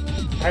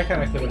 I reckon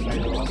I could have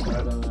made it a lot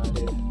further than I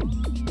did.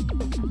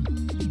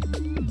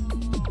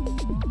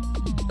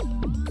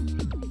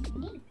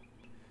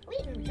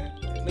 There we go.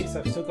 At least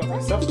I've still got my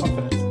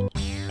self-confidence.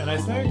 And I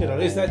know, did I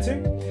lose that too?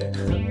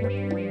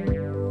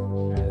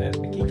 And then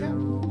we keep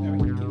going. Now we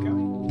can keep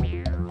going.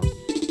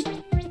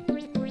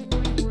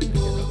 Get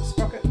another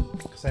sprocket,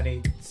 because I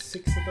need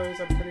 6 of those,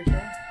 I'm pretty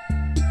sure.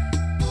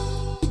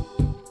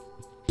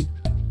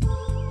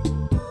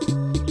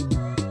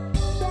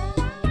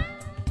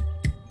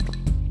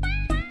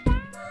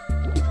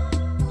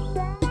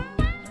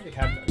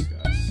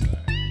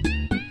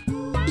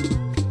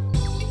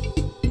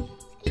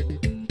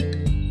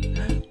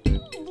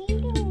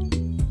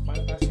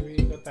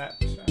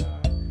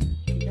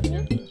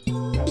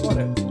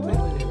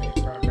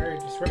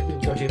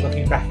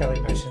 Looking back at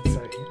emotions, so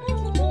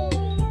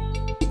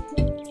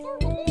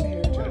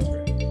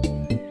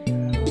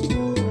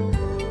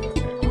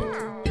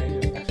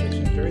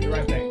actually doing the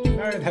right thing.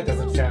 No, that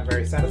doesn't sound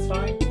very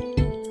satisfying.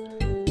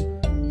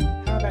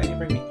 How about you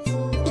bring me?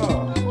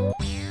 Oh,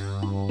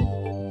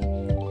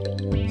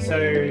 So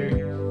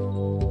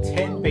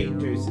 10 bean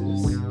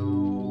juices.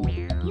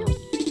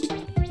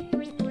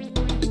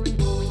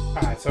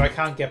 Alright, so I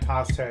can't get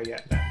past her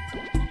yet then.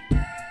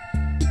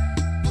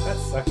 That's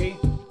sucky.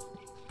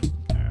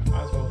 Alright,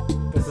 might as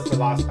well. This is the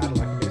last battle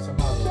I can do, so I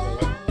might as well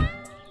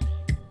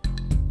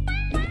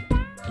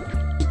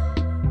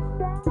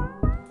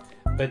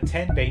do it. But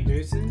 10 bean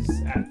juices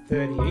at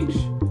 30 each,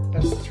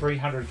 that's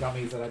 300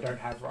 gummies that I don't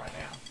have right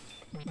now.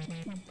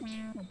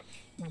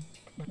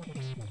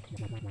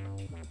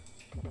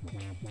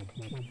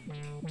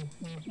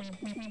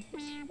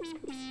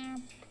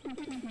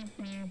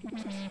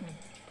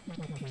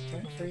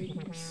 Don't freeze.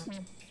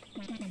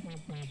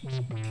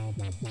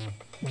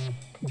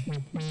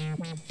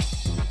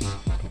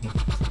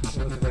 What's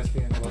the recipe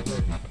in the logo?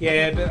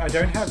 Yeah, but I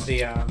don't have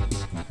the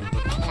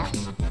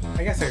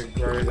I guess I could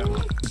grow them.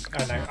 I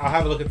don't know. I'll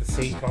have a look at the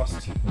seed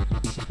cost.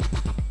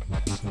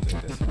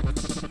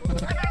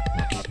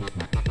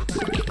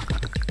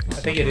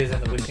 I think it is in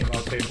the wishing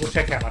well too. We'll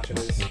check how much it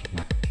is.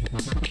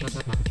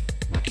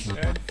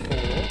 And 4.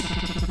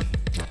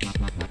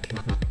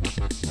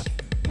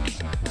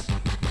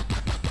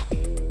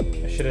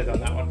 I should have done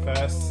that one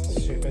first.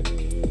 Stupid.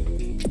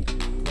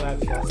 Well,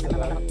 that's faster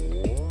though.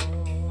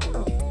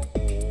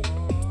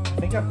 I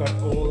think I've got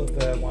all of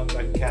the ones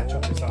I can catch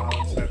on this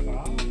island so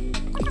far.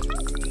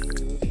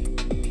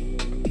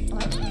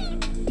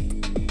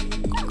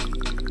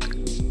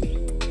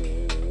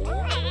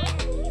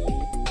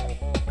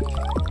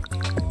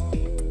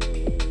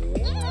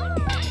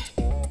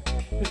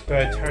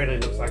 Bird totally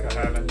looks like a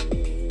hermit.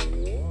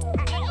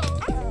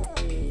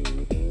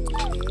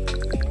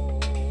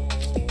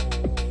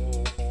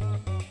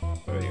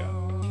 There we go.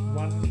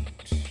 1,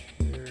 2,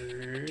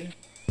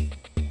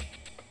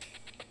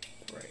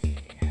 3.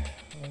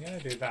 I'm gonna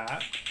do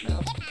that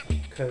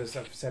because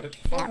I've said it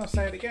before and I'll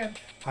say it again.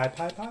 Pipe,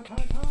 pipe, pipe,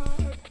 pipe, pipe.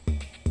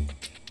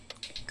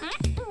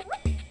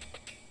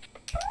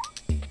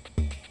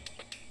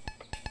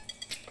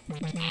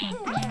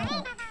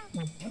 I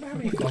wonder how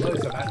many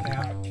followers I'm at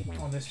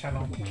now on this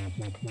channel.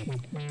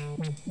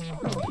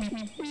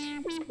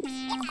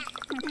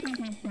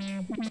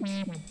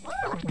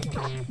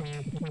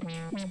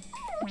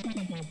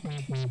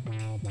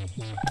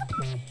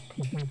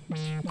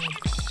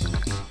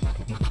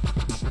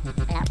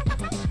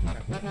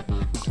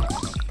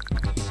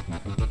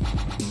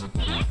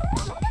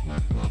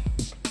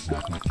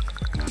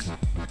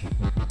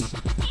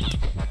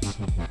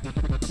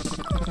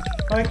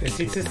 I like this,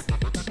 it's just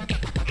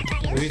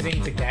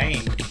losing to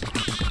game.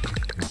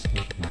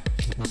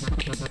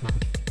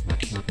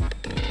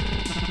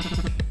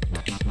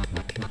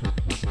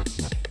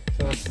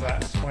 So what's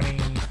that? 20.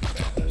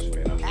 That should be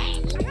enough.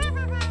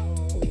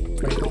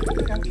 24.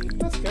 Okay,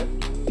 that's good.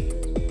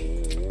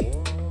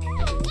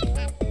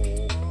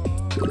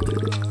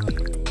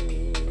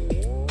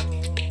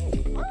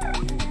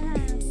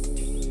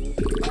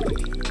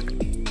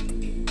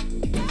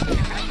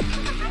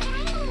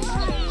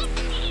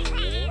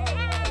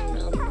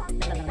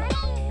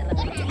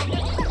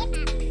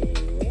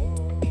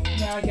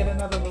 Now I get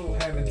another little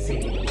hermit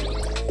seed.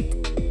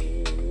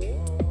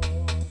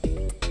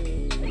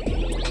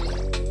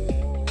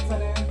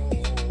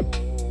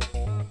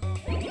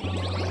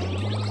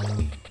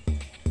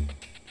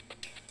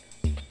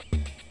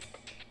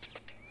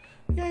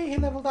 Yay, he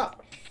leveled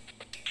up.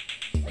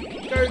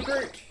 Go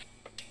Groot!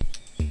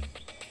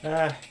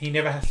 He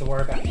never has to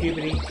worry about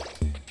puberty,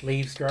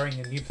 leaves growing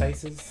in new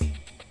places.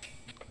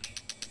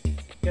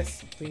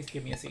 Yes, please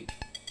give me a seed.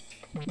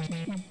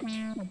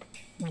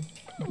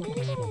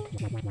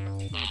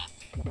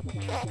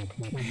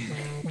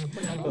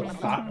 Little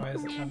fart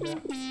noise that comes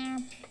out.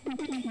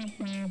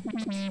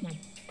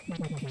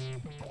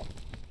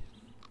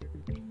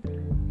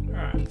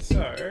 Alright,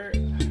 so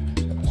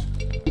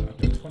I've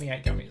got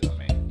 28 gummies on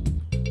me.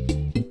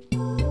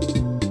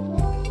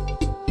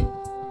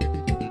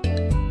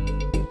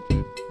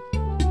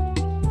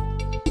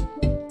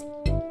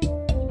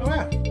 Oh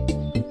wow!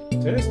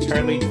 Did I just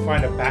totally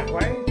find a back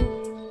way?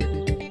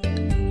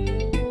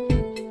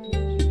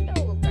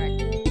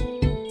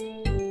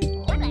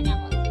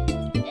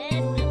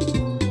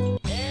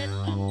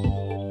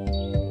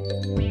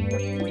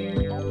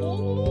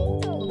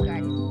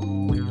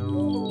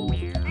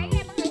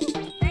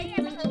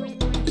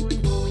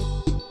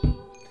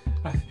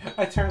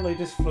 I totally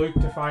just fluked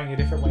to find a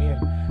different way in.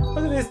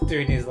 Look at this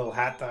dude in his little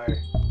hat though.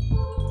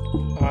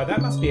 Oh,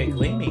 that must be a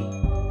Gleamy.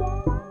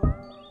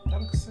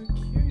 That looks so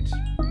cute.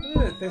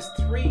 Look, there's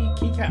 3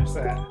 keycaps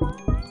there.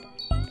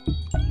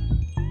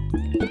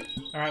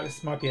 Alright,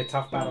 this might be a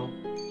tough battle.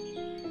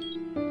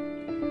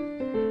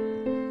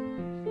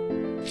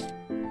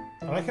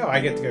 I like how I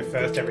get to go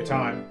first every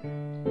time.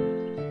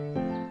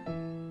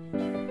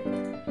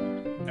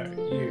 No,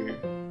 you.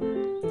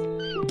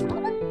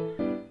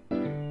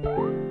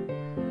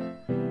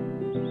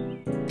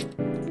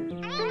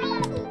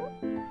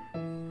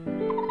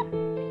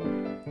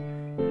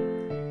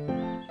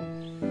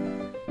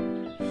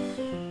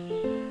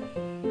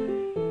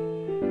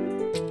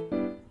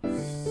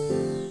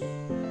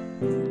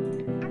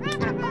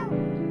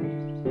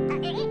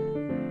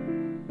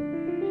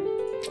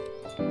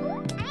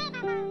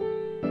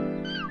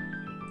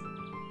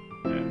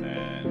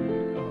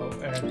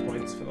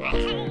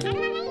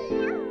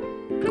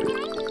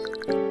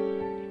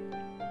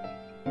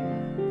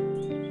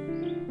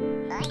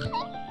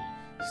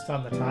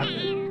 Stun the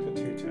target for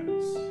 2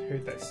 turns.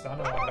 Who'd they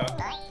stun, I wonder?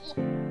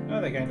 Oh,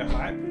 they gained a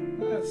hype.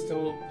 That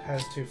still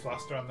has 2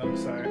 fluster on them,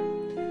 so...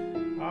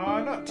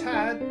 Oh, not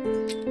Tad!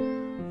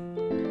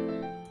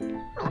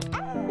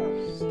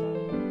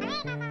 Stun.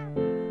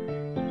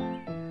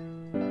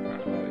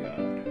 Right, what we got?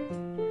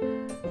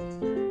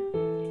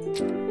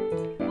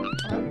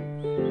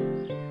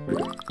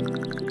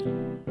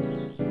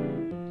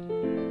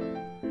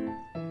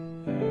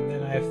 And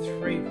then I have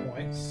 3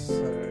 points,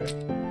 so...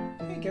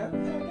 There you go,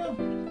 there we go.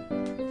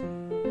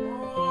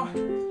 Oh,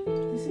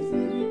 this is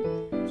easy.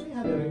 Say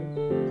hello.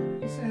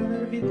 Say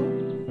hello, people.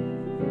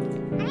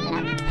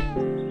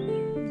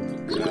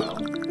 Good girl.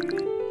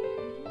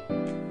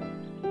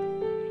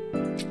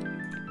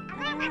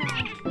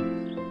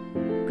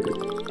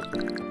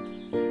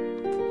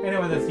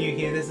 Anyone that's new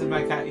here, this is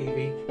my cat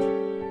Evie.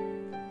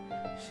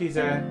 She's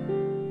a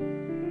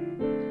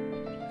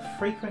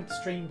frequent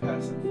stream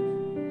person.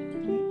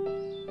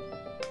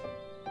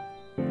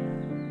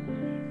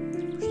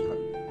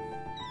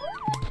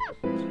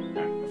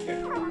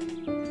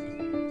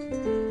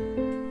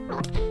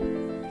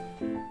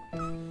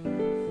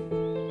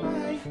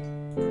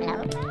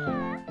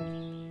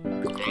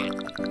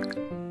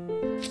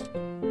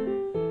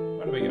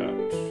 What do we got?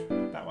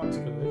 That one's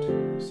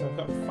good. So I've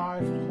got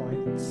 5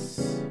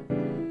 points.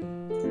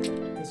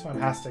 This one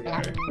has to go.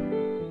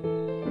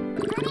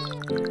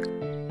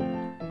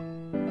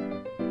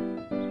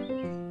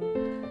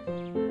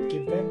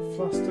 Give them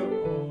Fluster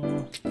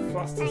or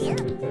Fluster's the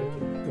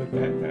good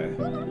bet there.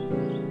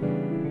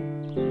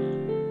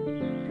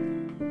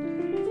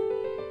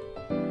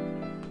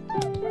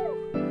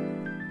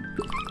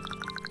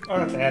 Or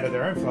if they added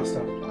their own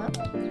Fluster.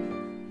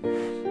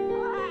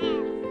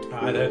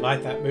 I don't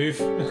like that move.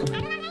 There's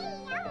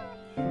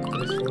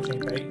 14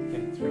 bait,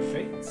 getting 3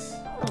 fates.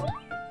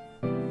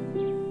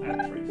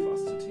 Add 3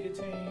 Fluster to your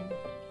team.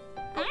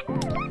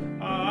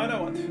 Oh, I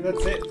don't want to.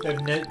 That's it.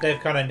 They've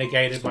kind of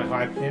negated my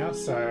hype now,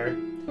 so.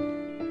 We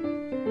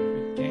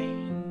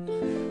gain.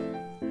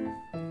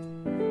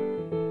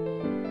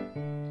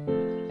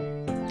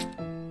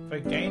 If I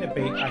gain a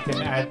beat, I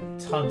can add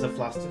tons of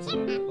Fluster to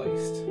them at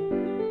least.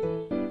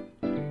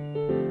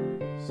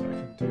 So I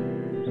can do.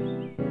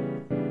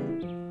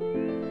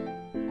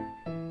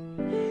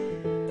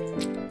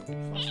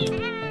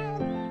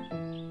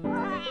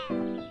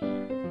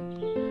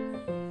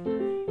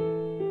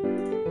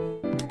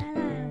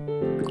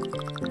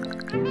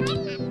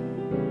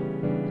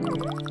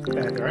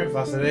 They had their own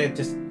Fluster, they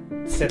just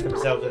set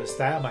themselves at a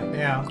stalemate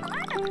now.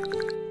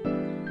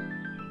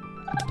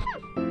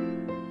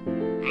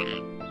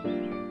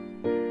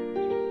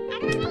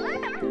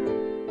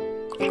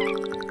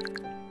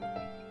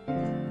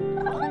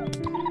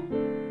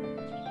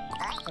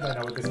 I don't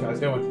know what this guy's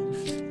doing.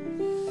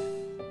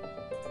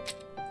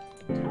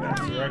 Do that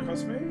 0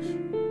 cost move.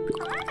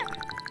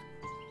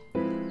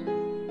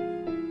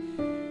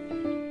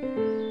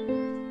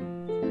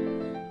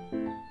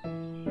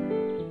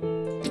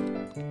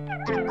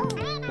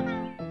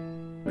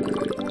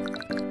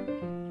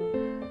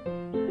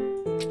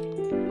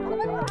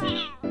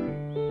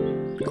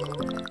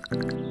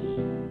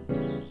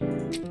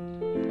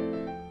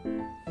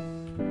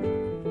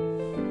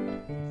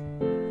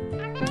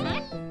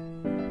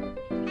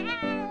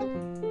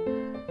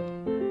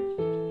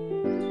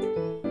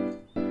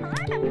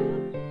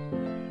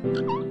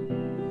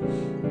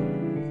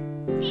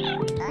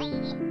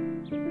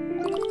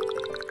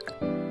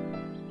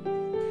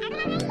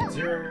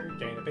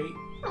 Gain a beat.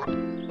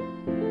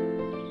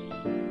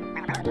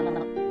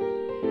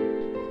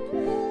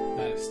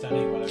 That is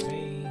stunning one of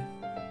me.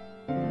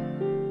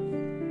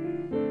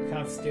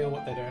 Can't steal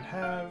what they don't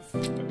have,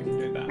 but we can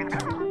do that.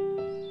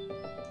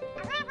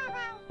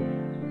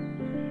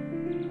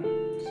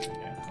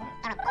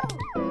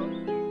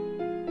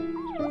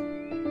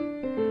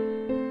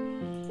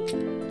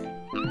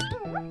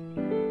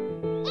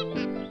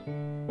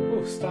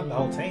 Ooh, stun the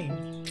whole team.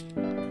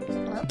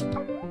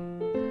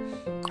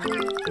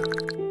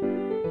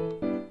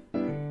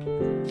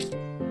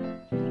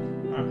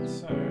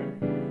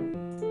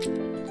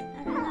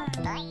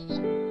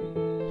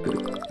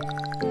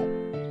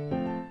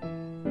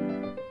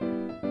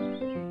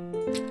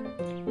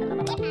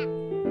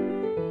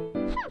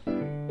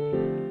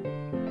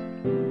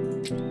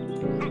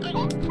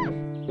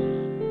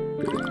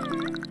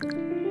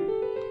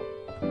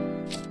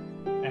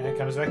 And it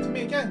comes back to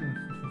me again.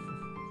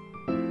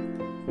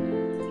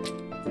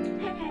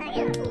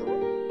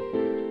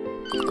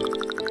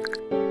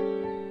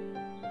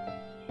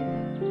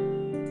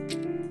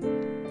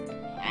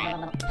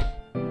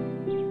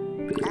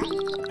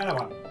 And I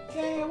won.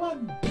 Yay, I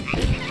won!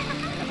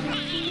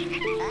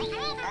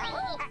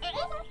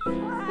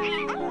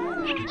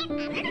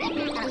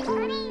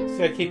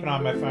 So keep an eye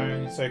on my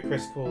phone so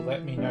Chris will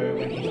let me know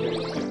when he's ready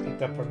to get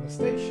picked up from the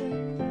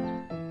station.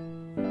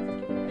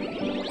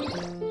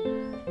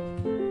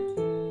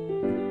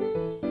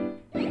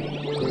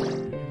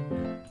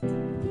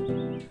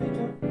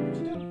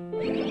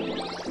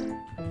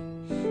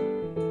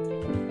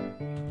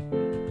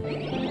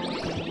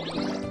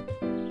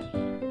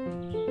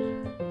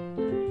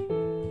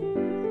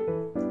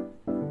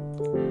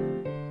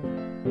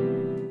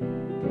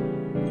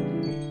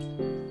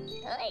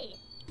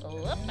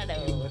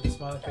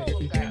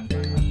 if you can.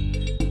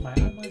 My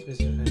unwise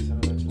visitor is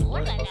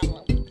What I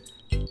know.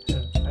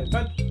 I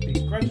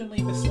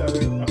begrudgingly bestow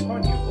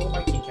upon you all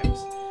my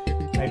keycaps.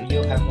 Maybe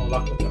you'll have more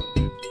luck with them.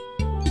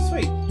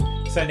 Sweet.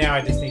 So now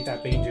I just need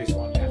that bean juice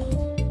one now.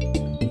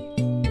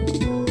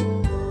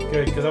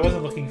 Good, because I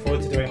wasn't looking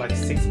forward to doing like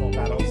 6 more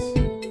battles.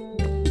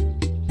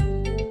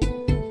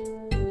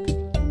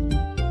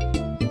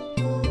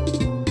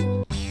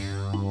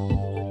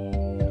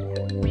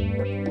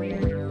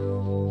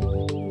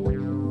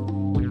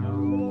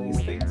 Oh,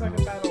 these things like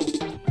a battle.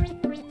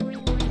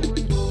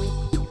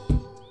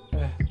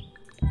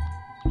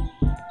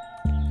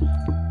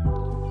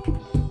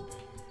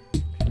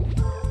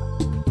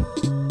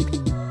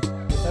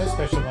 There's no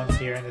special ones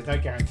here, and there's no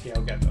guarantee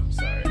I'll get them,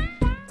 so.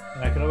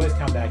 And I can always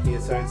come back here,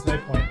 so it's no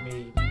point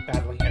me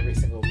battling every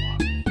single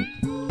one.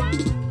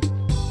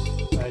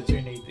 But I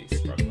do need these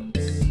sprockets.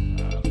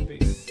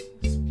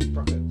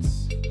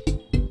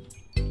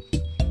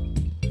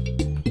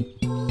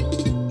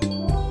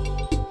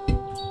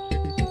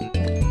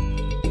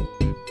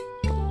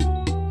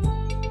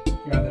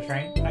 You're on the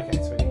train? Okay,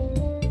 sweetie.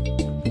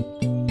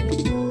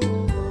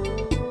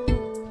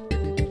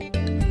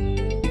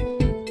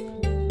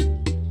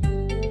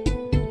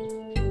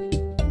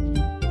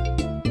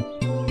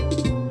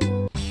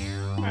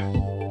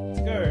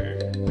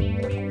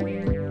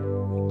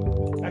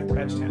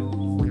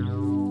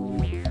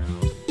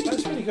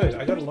 That's pretty good.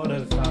 I got a lot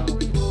of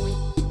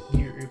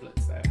new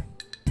Ooblets there.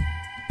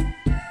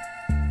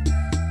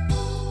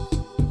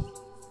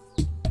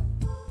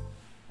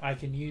 I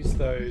can use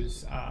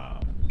those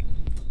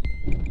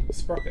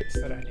sprockets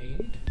that I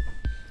need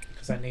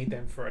because I need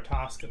them for a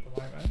task at the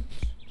moment.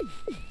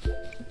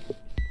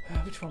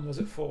 Which one was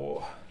it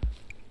for?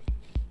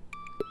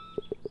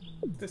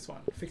 This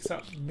one. Fix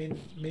up min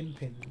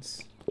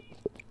pins.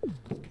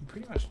 Can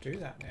pretty much do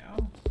that now.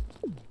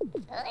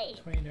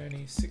 20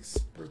 only 6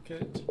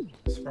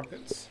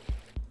 sprockets.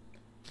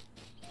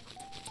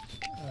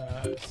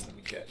 So let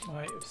me get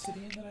my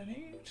obsidian that I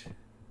need.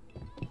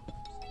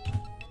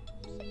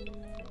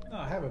 Oh,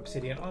 I have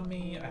obsidian on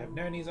me, I have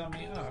nonies on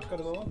me. Oh, I've got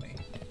it all on me.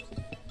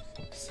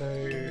 So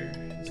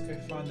let's go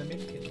find the min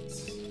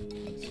pins.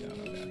 What's going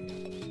on down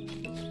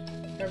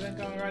here? Everything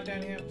going right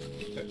down here?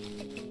 Good.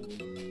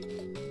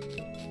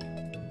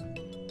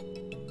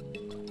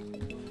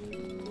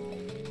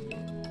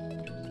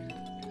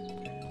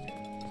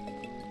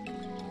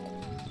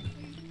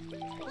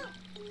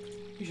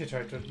 You should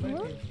try to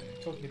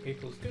talking to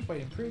people is a good way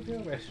to improve your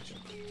relationship.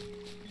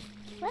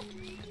 What?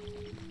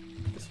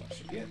 This one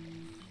should be it.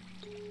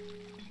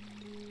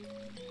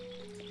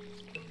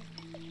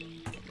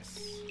 Yes.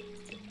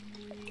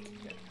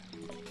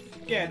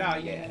 Yeah, no,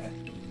 yeah.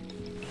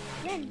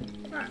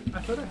 Right,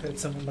 I thought I heard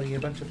someone laying a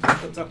bunch of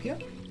pamphlets up here.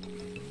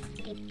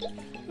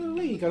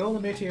 We got all the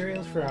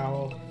materials for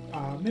our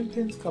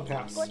Minpin's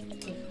clubhouse.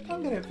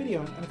 I'm going to video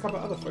and a couple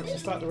of other folks to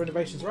start the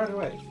renovations right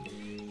away.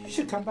 You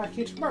should come back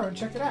here tomorrow and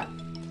check it out.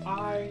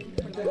 I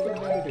am definitely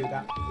going to do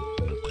that.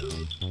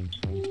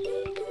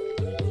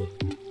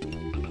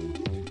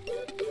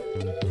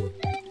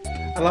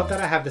 I love that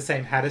I have the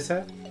same hat as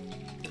her.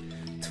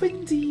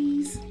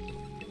 Twinsies!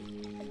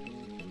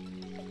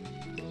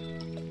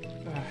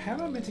 How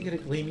am I meant to get a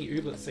gleamy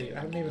ooblet seed?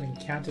 I haven't even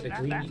encountered a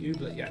gleamy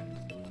ooblet yet.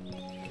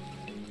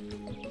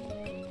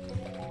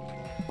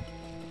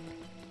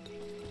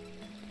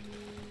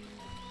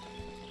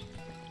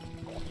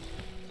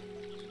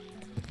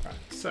 Right,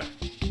 so.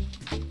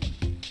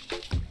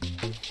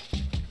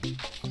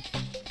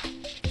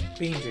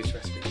 Bean juice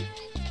recipe.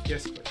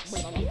 Yes, please.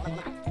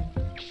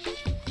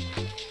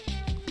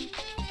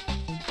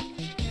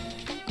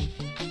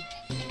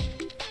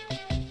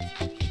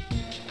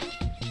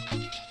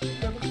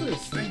 Look at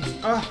these things.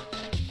 Oh,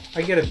 I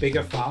can get a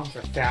bigger farm for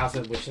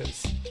 1,000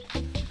 wishes.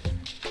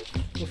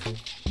 Oof.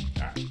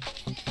 Alright.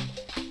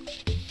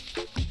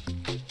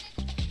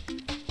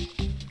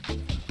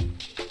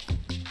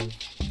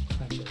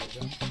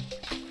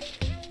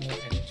 More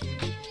energy.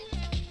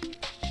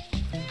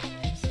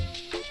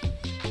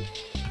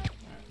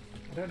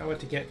 I don't know what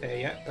to get there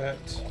yet,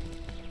 but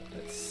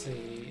let's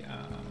see.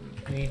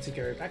 We need to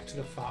go back to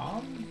the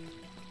farm.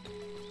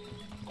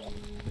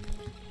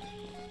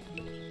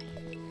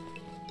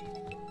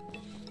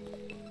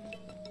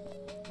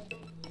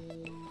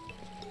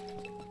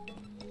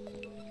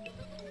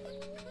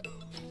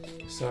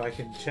 So I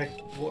can check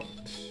what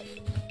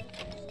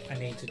I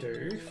need to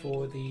do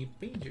for the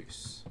bean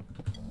juice.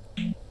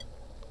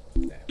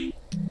 There.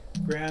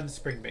 Ground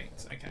spring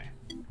beans, okay.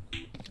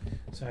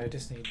 So I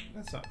just need,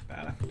 that's not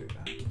bad, I can do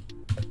that.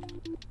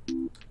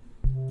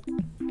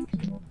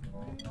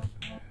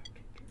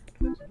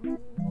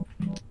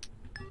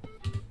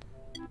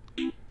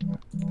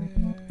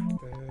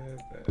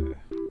 There.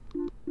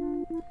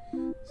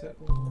 Is that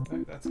all? No,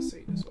 that's a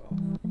seed as well.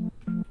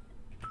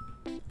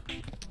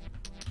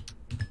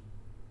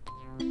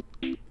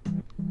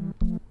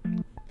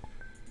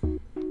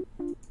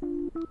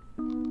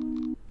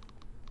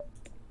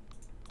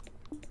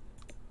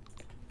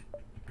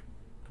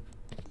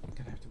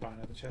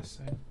 Chest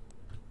soon.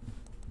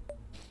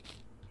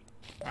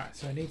 Alright, so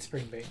So I need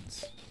spring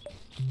beans.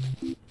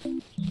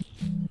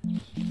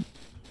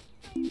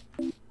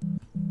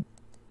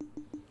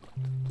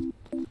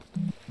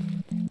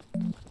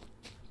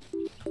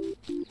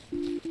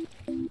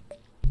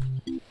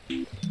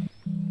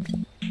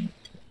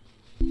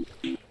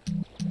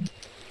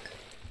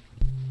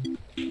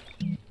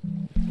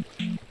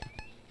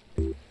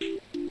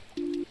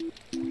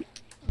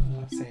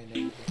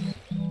 Sand.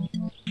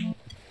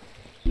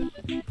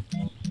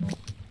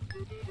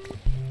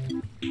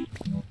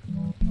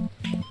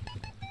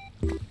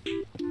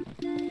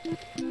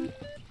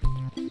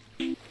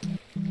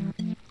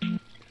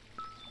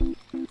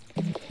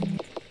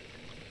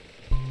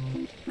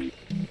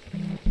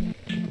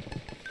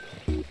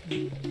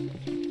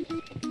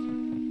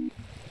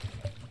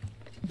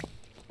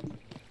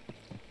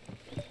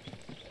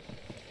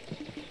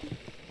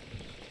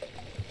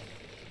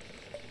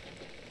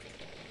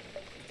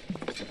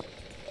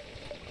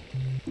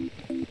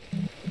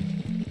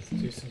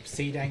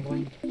 Seed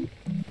angling.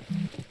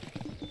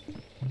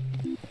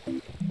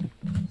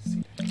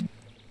 Seed angling.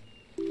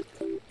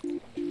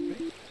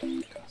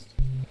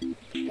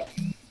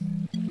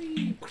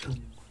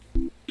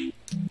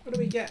 What do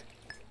we get?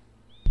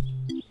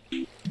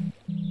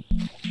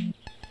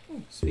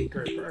 Ooh, sweet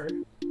group bro.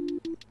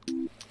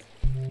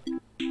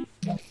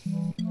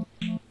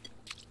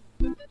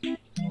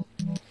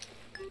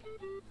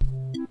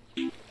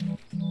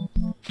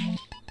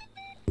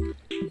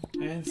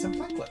 And some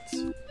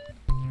planklets.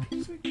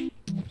 Sweet.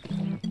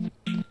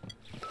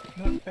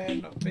 Not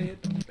bad, not bad,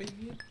 not bad.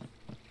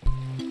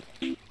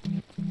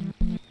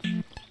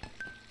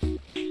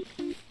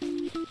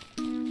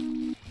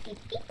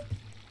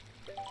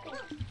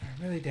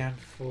 I'm really down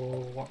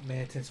for what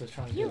Mertens was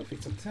trying to do to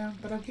fix up town,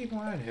 but I'll keep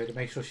my eye on her to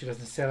make sure she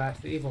doesn't sell out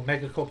to the evil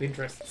megacorp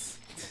interests.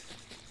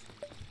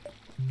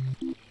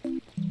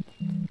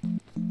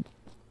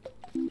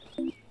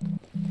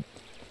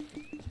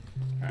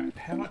 Alright,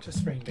 how much are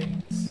spring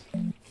beans?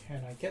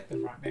 Can I get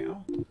them right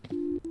now?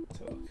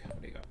 So look,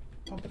 what do you got?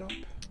 Pump it up,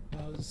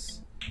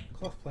 Buzz,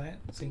 cloth plant,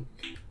 zinc,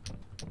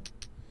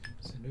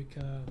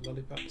 Sanuka,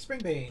 lollipop,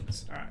 spring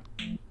beans. Alright.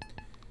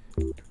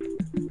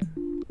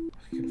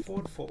 I can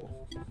afford 4.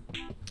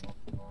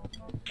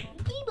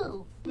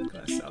 Boo. What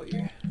can I sell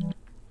you?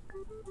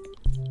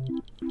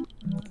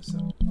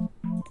 Sell.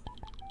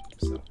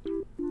 Sell.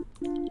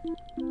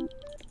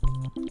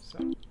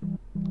 Sell.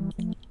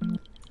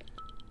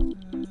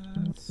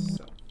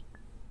 Sell.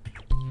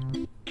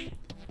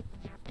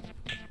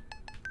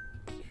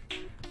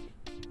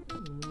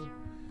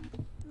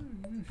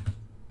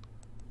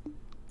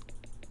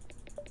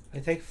 They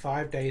take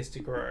 5 days to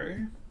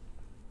grow.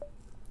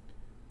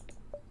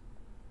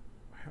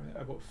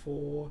 I bought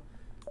 4,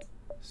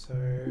 so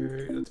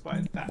let's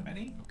buy that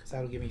many because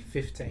that'll give me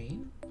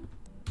 15.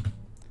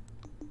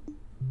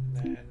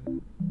 And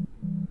then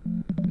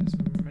as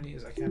many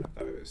as I can of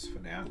those for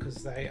now because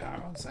they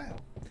are on sale.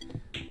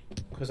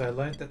 Because I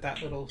learned that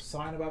that little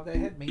sign above their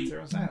head means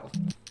they're on sale.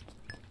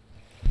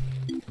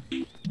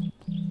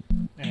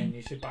 And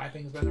you should buy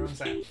things when they're on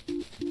sale.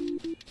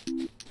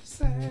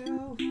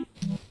 Sale!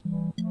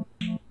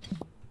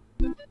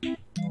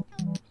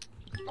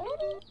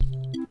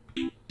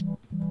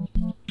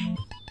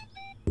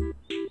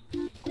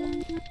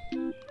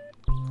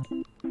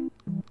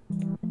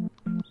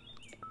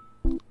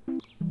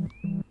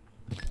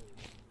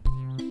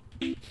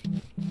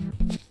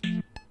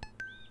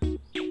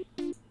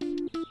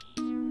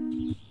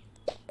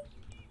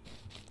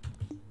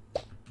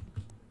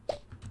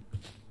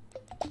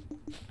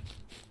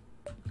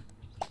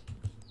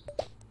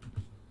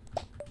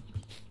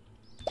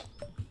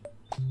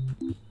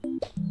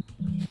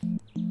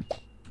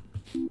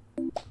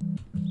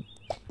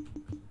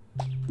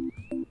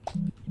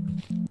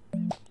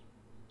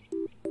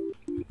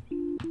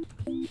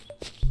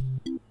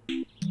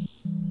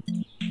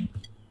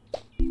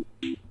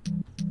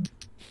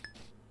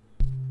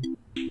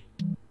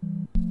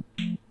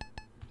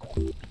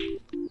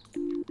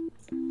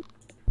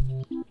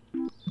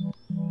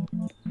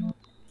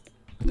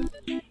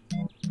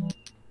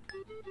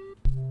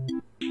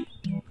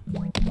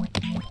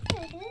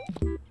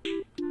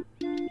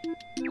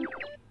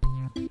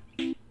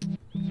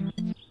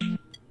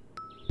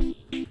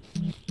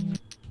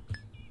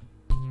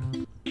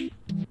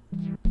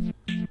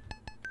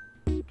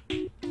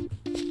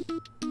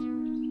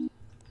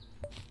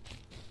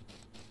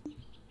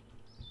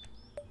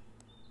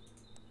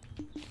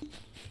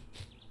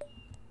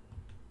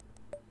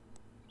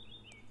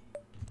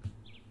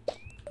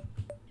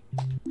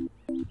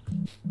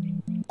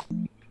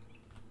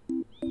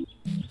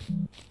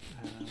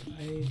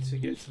 I need to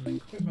get some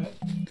equipment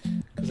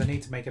because I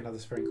need to make another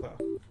sprinkler.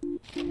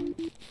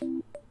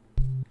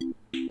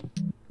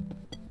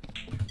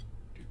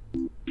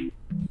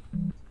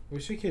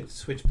 Wish we could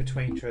switch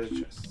between treasure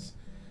chests.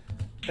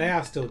 They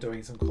are still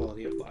doing some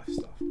quality of life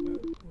stuff,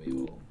 but we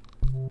will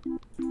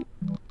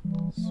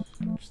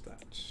switch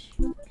that.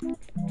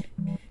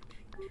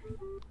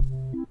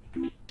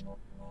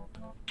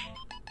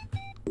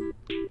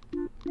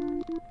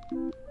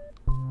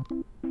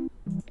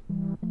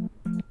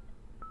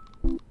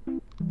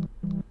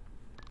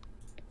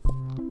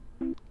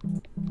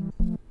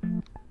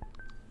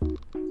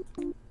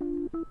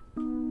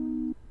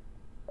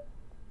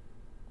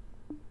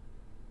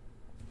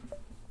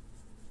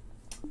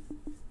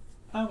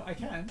 I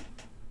can.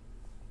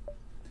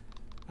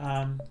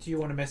 Do you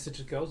want to message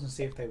the girls and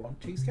see if they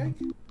want cheesecake?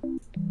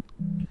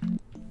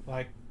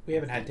 Like, we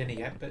haven't had dinner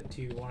yet, but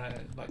do you want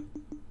to, like...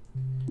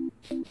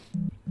 Do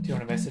you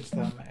want to message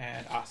them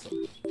and ask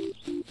them?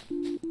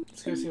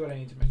 Let's go see what I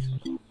need to make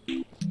sprinkler.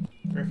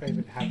 Or if I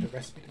even have the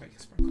recipe to make a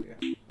sprinkler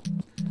yet. I'm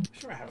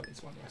sure I have at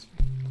least one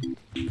recipe.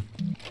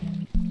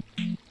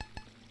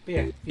 But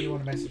yeah, if you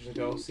want to message the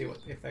girls, see what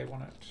if they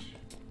want it.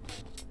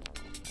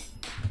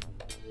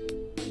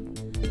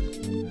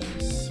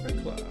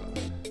 Sprinkler.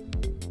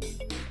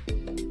 I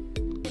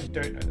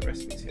don't know the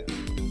recipes yet.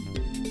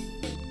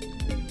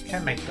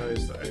 Can make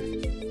those though.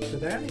 So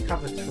they only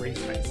cover 3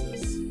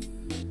 spaces.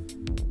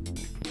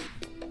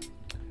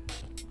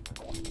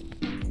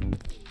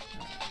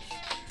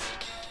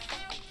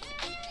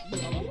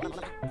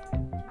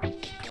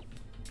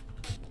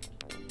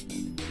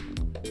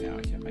 Now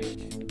I can make.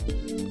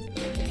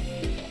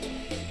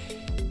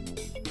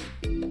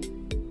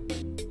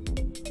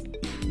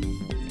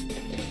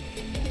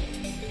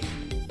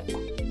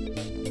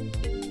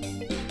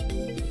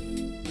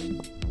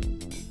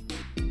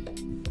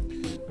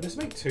 I'll just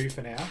make 2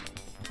 for now.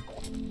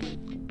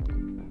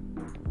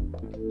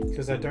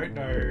 Because I don't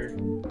know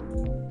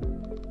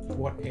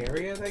what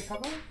area they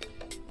cover.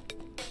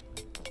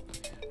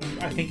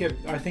 I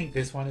think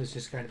this one is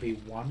just going to be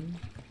 1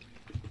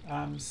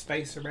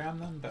 space around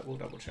them, but we'll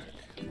double check.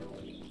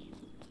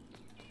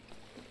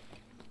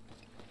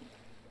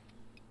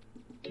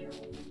 Yeah,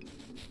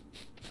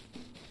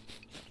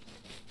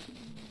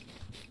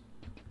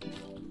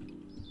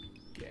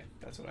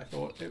 that's what I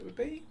thought it would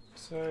be,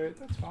 so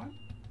that's fine.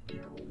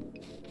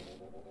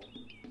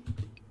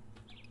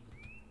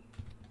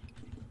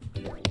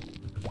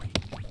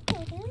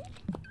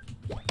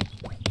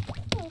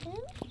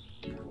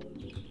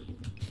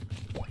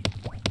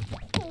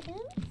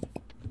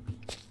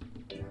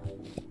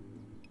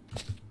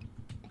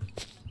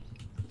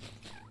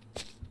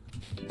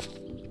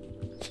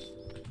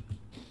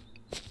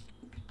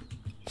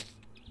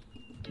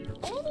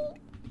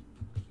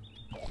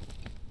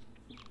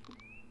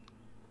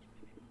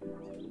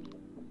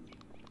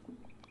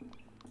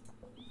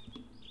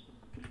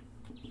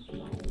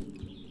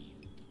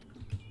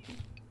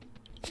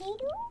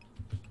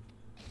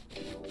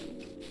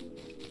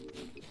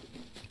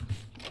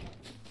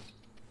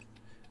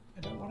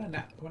 I don't want a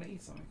nap, I want to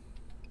eat something.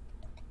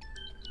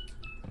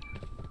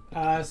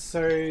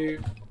 So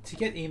to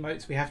get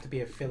emotes we have to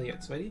be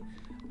affiliate, sweetie.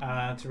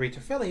 To reach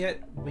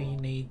affiliate we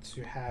need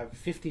to have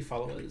 50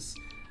 followers.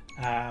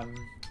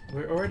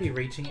 We're already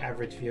reaching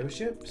average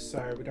viewership,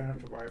 so we don't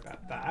have to worry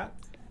about that.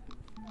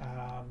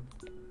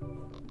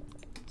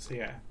 So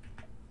yeah.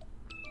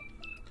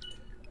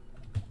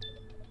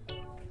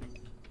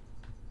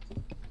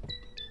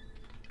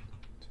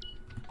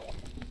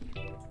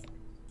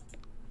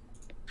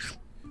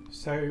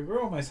 So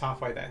we're almost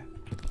halfway there.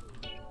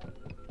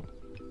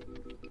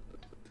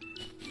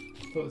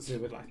 Thought the zoo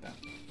would like that.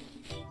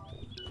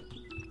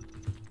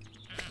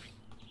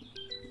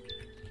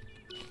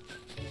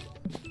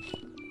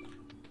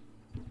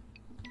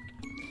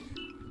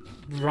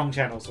 Wrong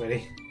channel,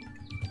 sweetie.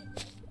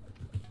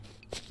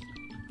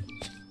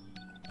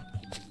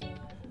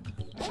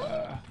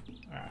 Alright.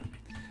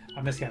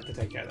 I'm just gonna have to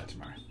take care of that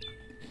tomorrow.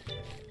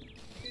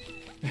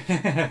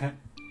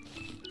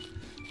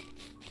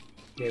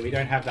 Yeah, we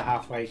don't have the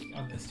halfway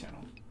on this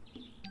channel.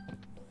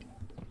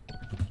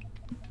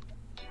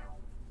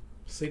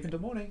 Sleep until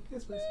morning.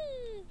 Yes, please.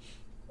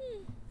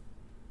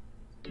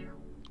 What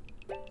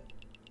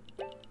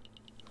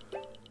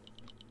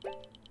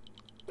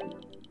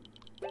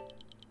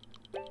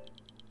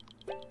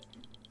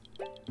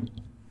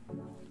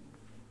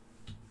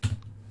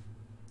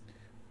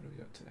do we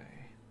got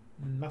today?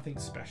 Nothing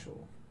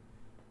special.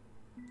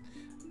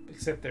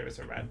 Except there is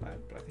a rad lad,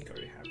 but I think I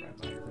already have rad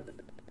lad.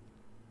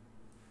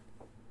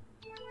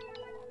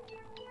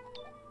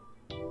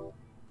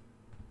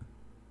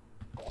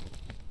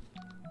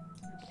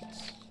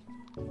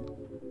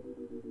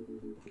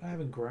 I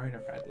haven't grown a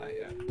radlight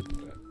yet,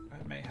 but I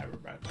may have a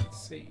radlight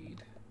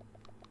seed.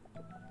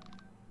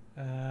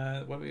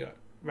 What do we got?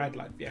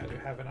 Radlight, yeah, I do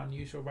have an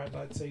unusual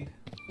radlight seed.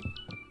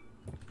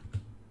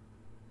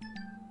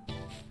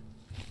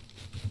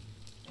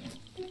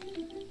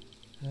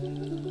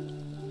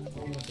 You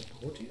want the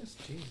Porteous?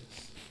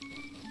 Jesus.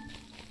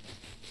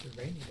 It's a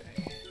rainy day.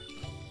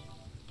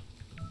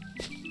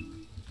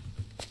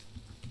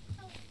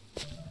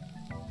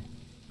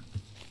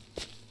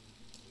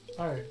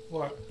 Oh,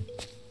 what?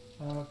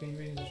 Can you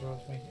read this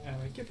role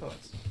making gift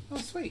cards? Oh,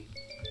 sweet.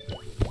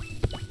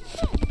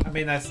 I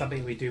mean, that's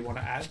something we do want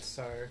to add,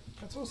 so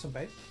that's awesome,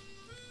 babe.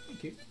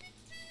 Thank you.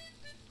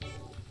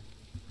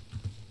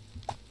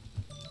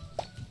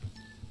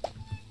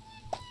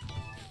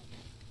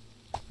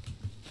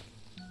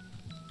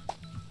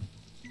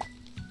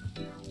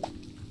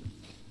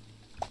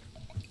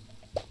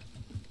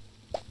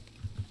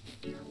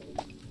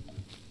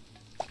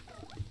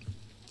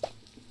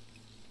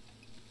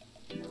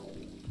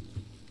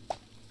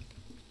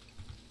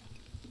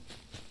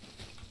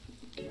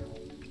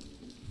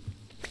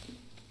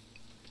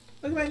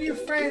 Look at my new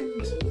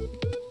friend!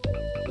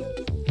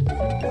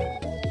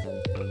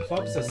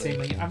 Flops are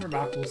seemingly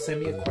unremarkable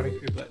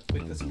semi-aquatic ooblet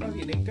with the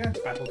surprising unique dance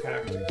battle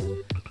characters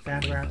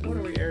found around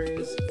watery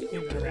areas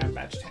in and around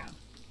Badgetown.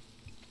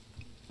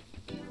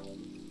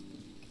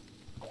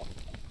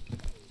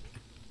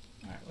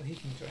 Alright, well he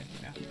can join me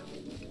now.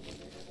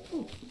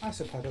 Ooh,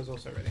 Isopod is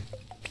also ready.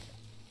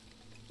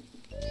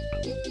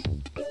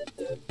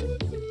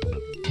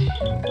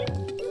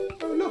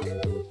 Oh look!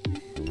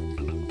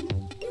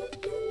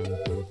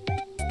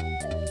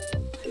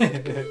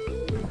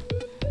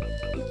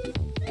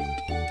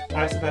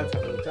 Isopods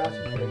have little dark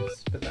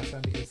periods, but that's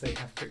only because they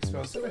have to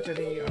expel so much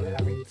energy on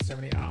having so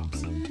many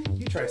arms.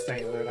 You try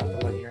staying alert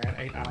after lugging around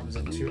 8 arms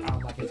and 2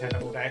 arm-like antenna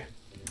all day.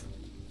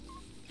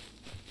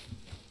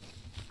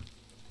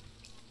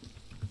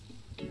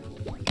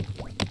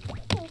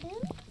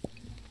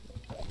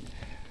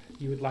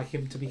 You would like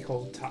him to be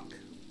called Tuck.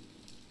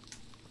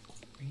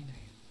 Rename.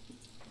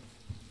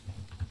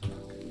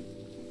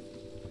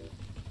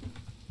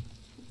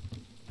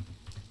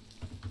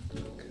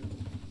 Tuck.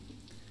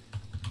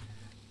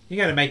 You're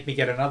going to make me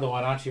get another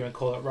one, aren't you, and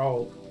call it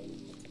Roll?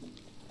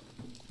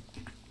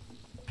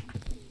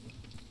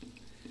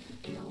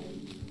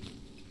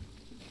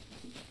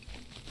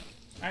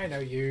 I know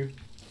you.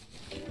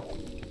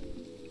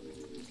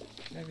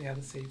 Maybe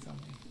other seeds on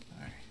me.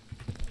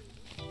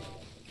 No.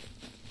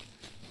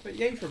 But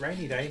yay for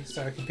rainy day,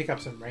 so I can pick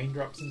up some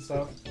raindrops and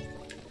stuff.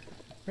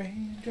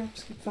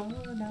 Raindrops keep falling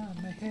on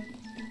my head.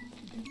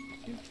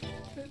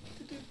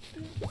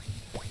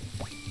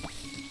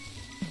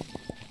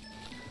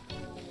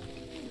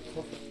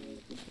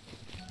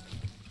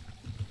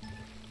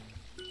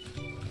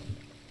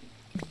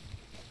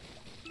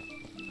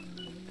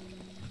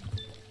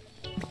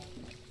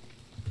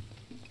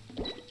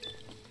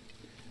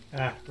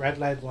 Red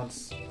Lad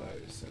wants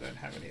those. I don't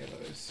have any of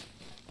those.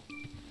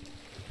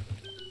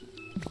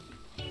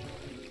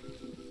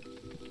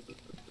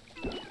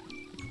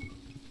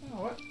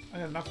 Oh, what? I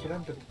got enough for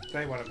them, but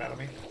they want to battle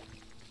me.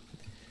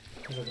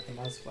 Because I've got the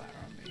Muzzflower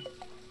on me.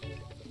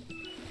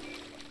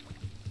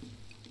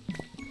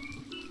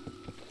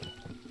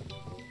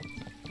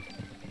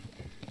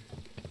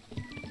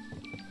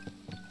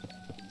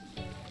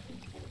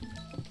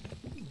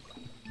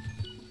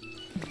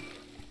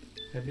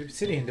 An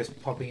obsidian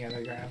just popping out of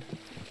the ground.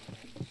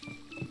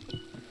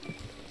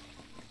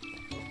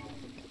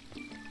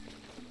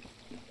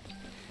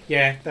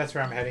 Yeah, that's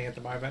where I'm heading at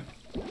the moment.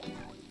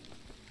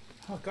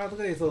 Oh god, look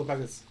at these little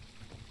buggers.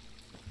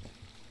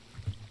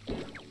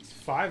 There's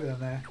 5 of them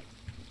there.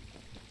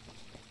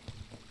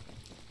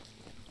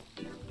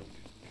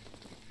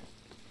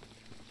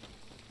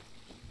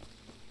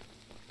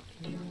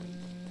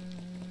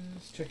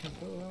 Just checking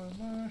for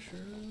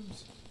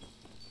mushrooms.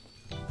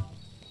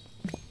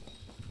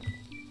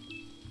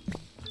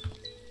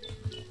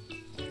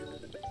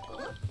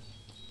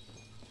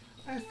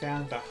 I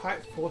found the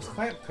height force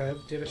clamp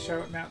curve did a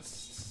show at Mount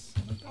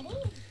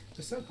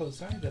the so-called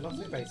sorry, the lost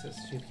their basis.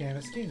 She became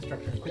a ski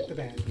instructor and quit the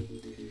band.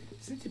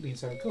 Since you've been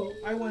so cool,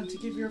 I wanted to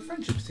give you a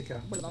friendship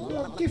sticker.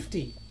 Oh,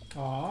 gifty.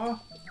 Aww.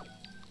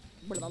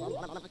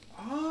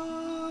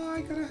 Oh,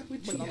 I got a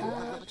witchy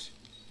hat.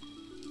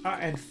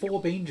 And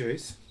 4 bean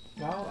juice.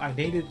 Well, I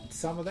needed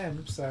some of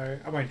them, so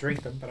I won't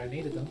drink them, but I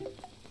needed them.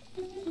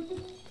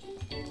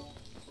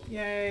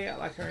 Yay, I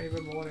like her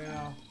even more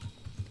now.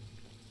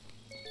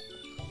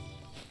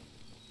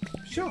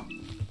 Sure,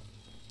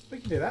 we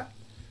can do that.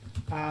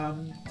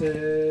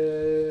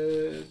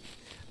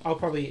 I'll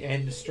probably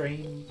end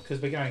stream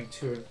because we're going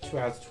 2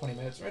 hours 20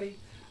 minutes already.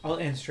 I'll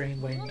end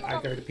stream when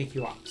I go to pick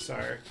you up. So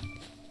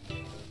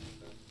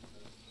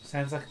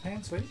sounds like a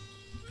plan, sweet.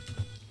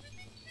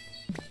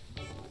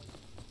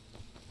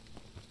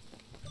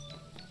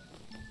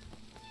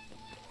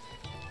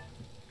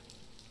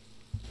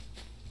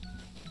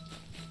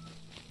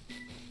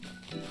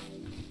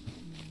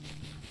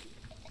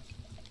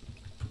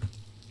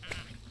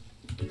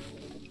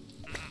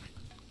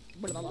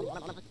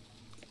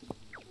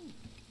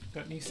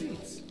 Got new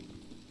seeds.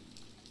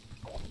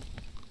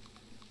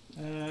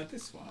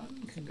 This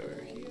one can go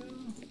here.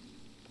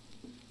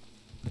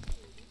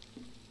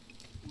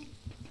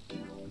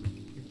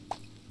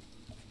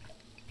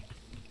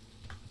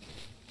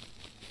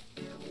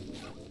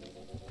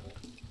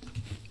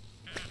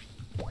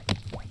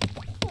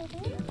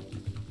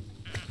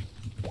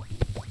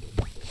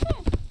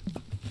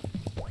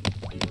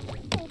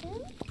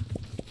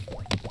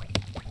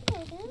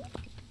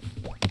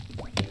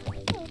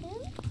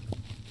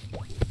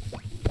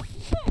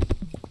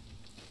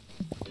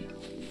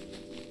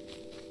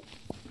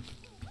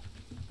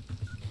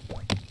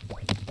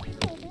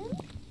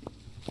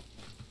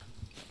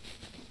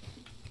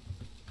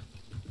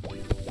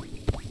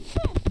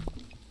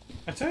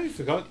 I totally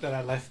forgot that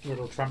I left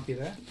little Trumpy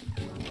there.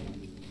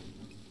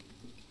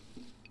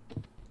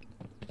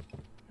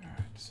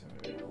 Alright, so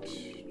I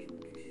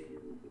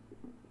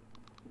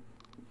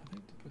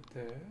think to put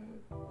there.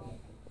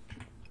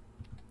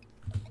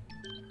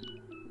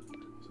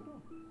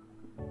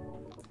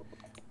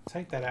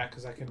 Take that out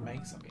because I can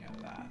make something out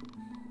of that.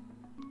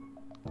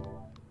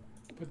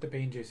 Put the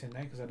bean juice in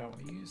there because I don't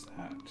want to use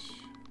that.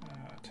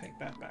 Take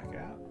that back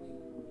out.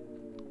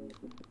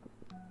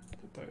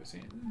 Put those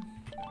in.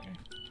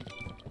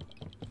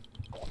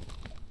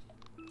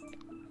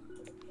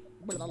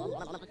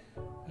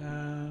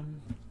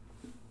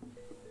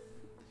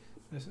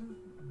 There's a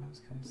mouse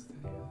case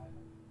there.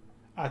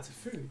 Ah, it's a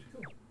food.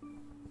 Cool.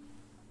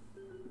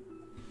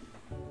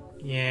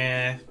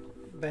 Yeah,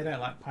 they don't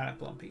like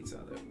pineapple on pizza.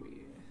 They're weird.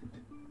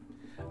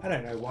 I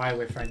don't know why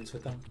we're friends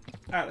with them.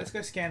 Alright, let's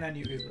go scan our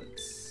new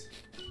ooblets.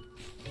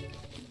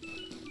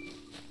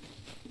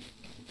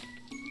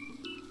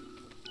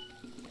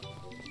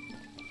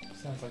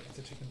 Sounds like it's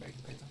a chicken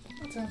bacon pizza.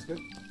 That sounds good.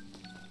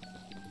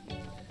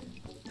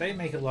 They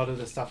make a lot of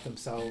the stuff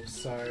themselves,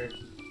 so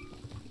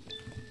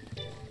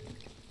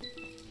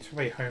it's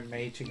probably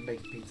homemade chicken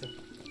bacon pizza.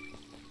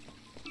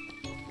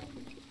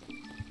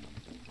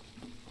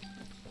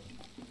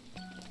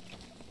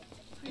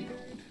 Hey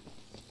dude.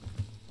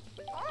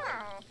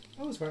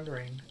 I was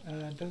wondering,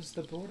 does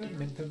the broader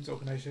Minthams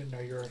organisation know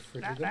you're a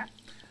Frigidan?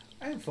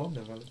 I informed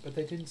them of it, but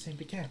they didn't seem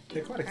to care.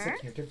 They're quite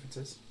accepting of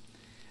differences.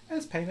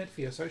 As payment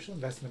for your social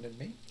investment in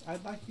me,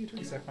 I'd like you to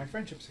accept my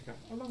friendship sticker,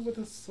 along with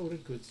the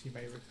assorted goods you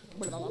may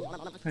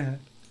require.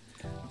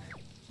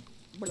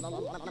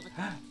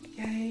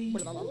 Yay!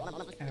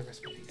 And a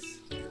recipe piece.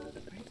 Wait.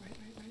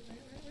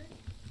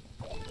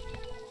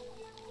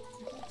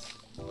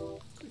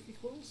 Quick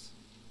equals.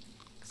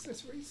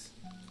 Accessories.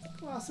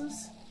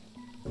 Glasses.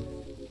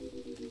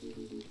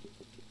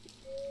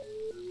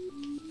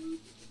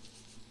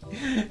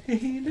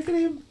 Look at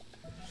him!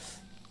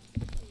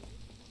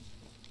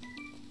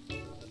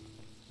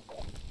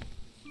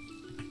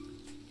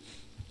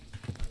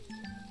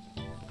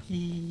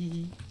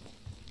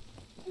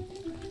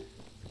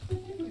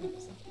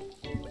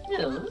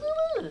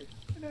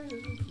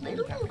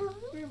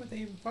 Where would they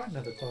even find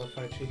another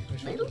qualified chief in a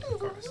shop looking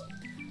for us?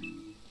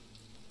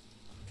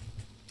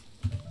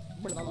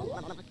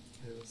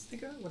 Little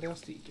sticker. What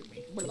else do you give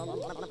me?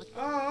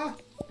 Ah!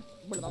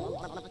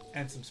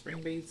 And some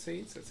spring bean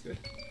seeds. That's good.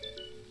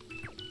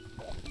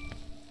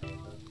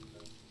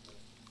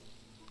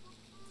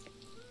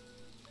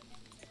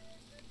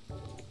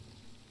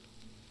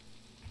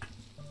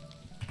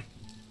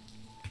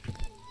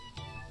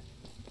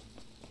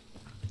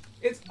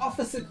 It's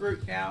Officer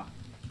Groot now.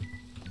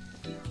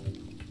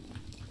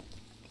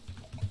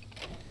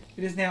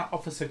 It is now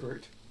Officer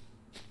Groot.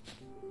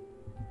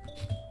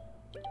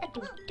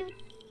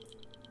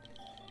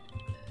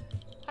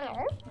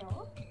 Hello?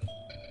 Hello?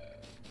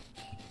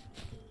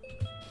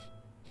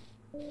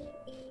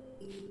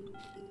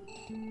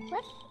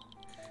 What?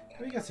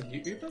 Have you got some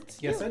new ooblets?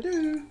 Yes, I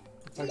do.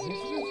 It's like,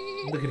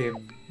 look at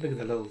him. Look at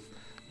the little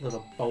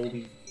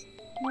bulby.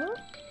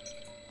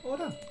 All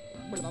done.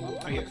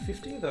 I get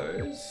 50 of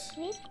those.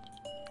 And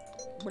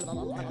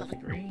a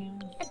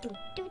figurine.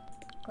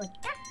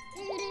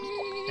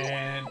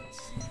 And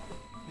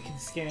we can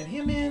scan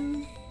him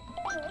in.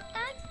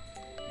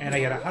 And I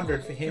get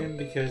 100 for him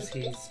because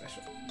he's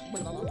special.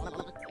 Not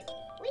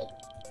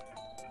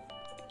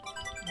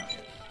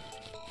yet.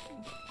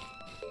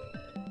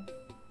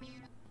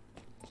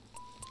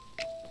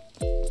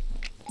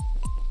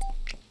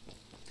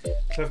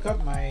 So I've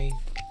got my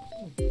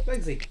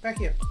Legsy back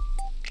here.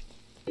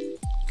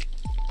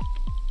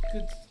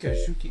 Good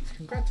Gashukis.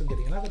 Congrats on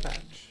getting another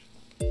badge.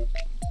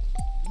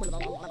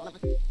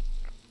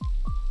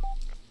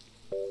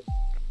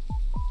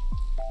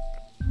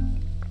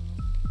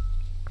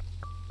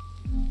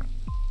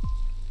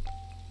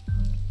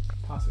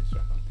 Passing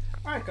strap on.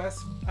 Alright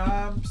guys,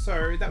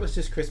 so that was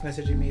just Chris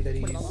messaging me that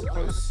he's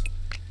close.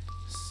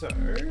 So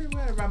we're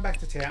gonna run back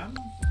to town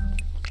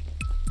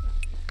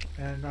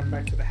and run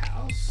back to the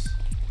house.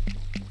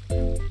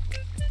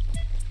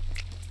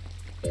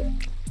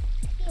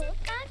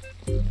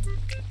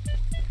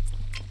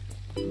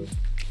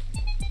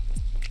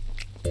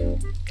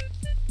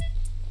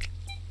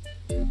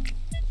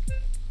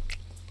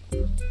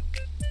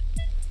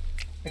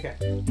 Okay.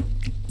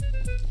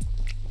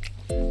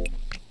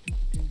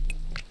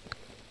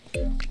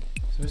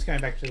 So I'm just going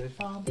back to the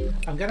farm.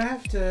 I'm gonna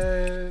have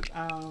to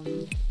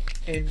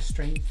end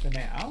stream for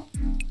now.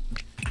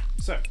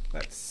 So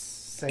let's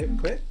save and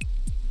quit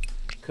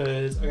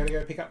because I gotta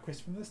go pick up Chris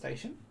from the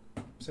station.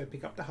 So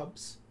pick up the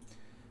hubs.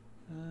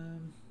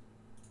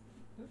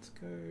 Let's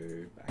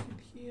go back in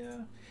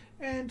here.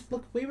 And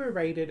look, we were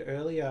raided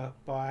earlier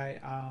by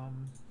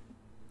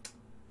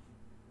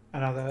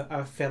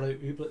a fellow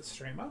Ooblets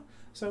streamer.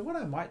 So what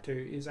I might do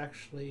is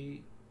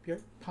actually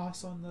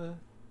pass on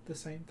the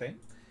same thing.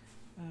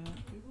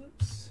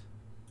 Ooblets.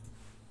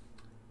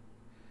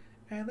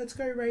 And let's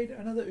go raid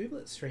another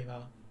Ooblet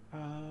streamer.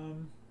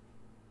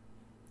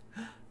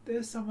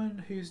 There's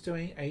someone who's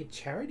doing a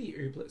charity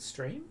Ooblet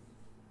stream.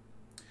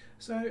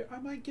 So I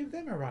might give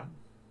them a run.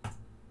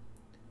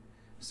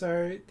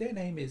 So their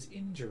name is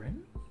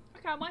Injurin.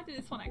 Okay, I might do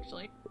this one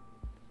actually.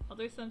 I'll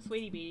do some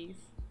sweetie beaties.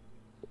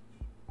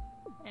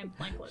 And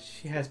blanklets.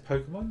 She has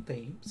Pokemon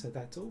theme, so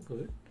that's all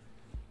good.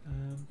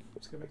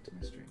 Let's go back to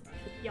my stream.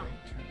 Yeah.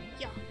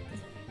 Yeah.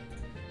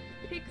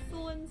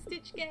 Pixel and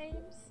Stitch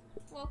games.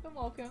 Welcome,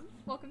 welcome.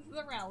 Welcome to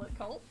the Rowlet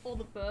cult, or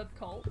the bird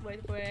cult.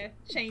 We're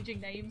changing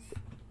names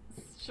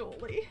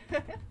shortly.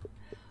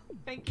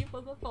 Thank you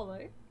for the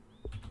follow.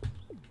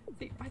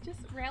 See, I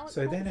just Rowlet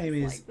So their cult name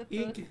is is like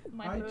the first,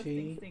 my first IG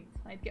instinct.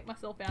 I'd get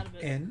myself out of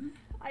it. N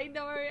I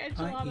know,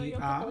 Angelano, you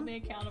have to hold me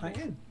accountable.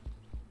 IN.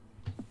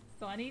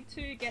 So I need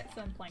to get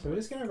some plank. So we're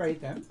just going to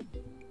rate them.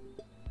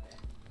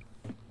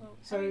 Well, how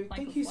So many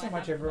plank thank you do I so have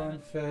much at the everyone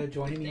moment? for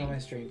joining me on my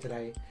 15. stream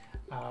today.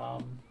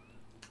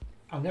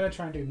 I'm going to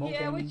try and do more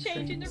Yeah, we're gaming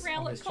changing the streams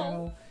on Rowlet this cult.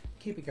 channel.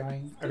 Keep it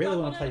going. I Because really I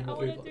want to play wanna- more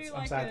I wanna do Ooblets. I'm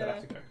like sad that I a-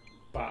 have to go.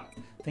 But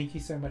thank you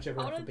so much I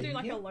everyone want for to do being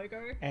like here. a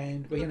logo.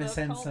 And for we're the going to bird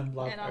send cult, some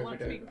love and I over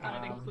want it to be to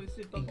kind of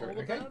inclusive of Ingrid, all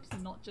the okay? verbs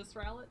and not just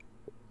Rowlet.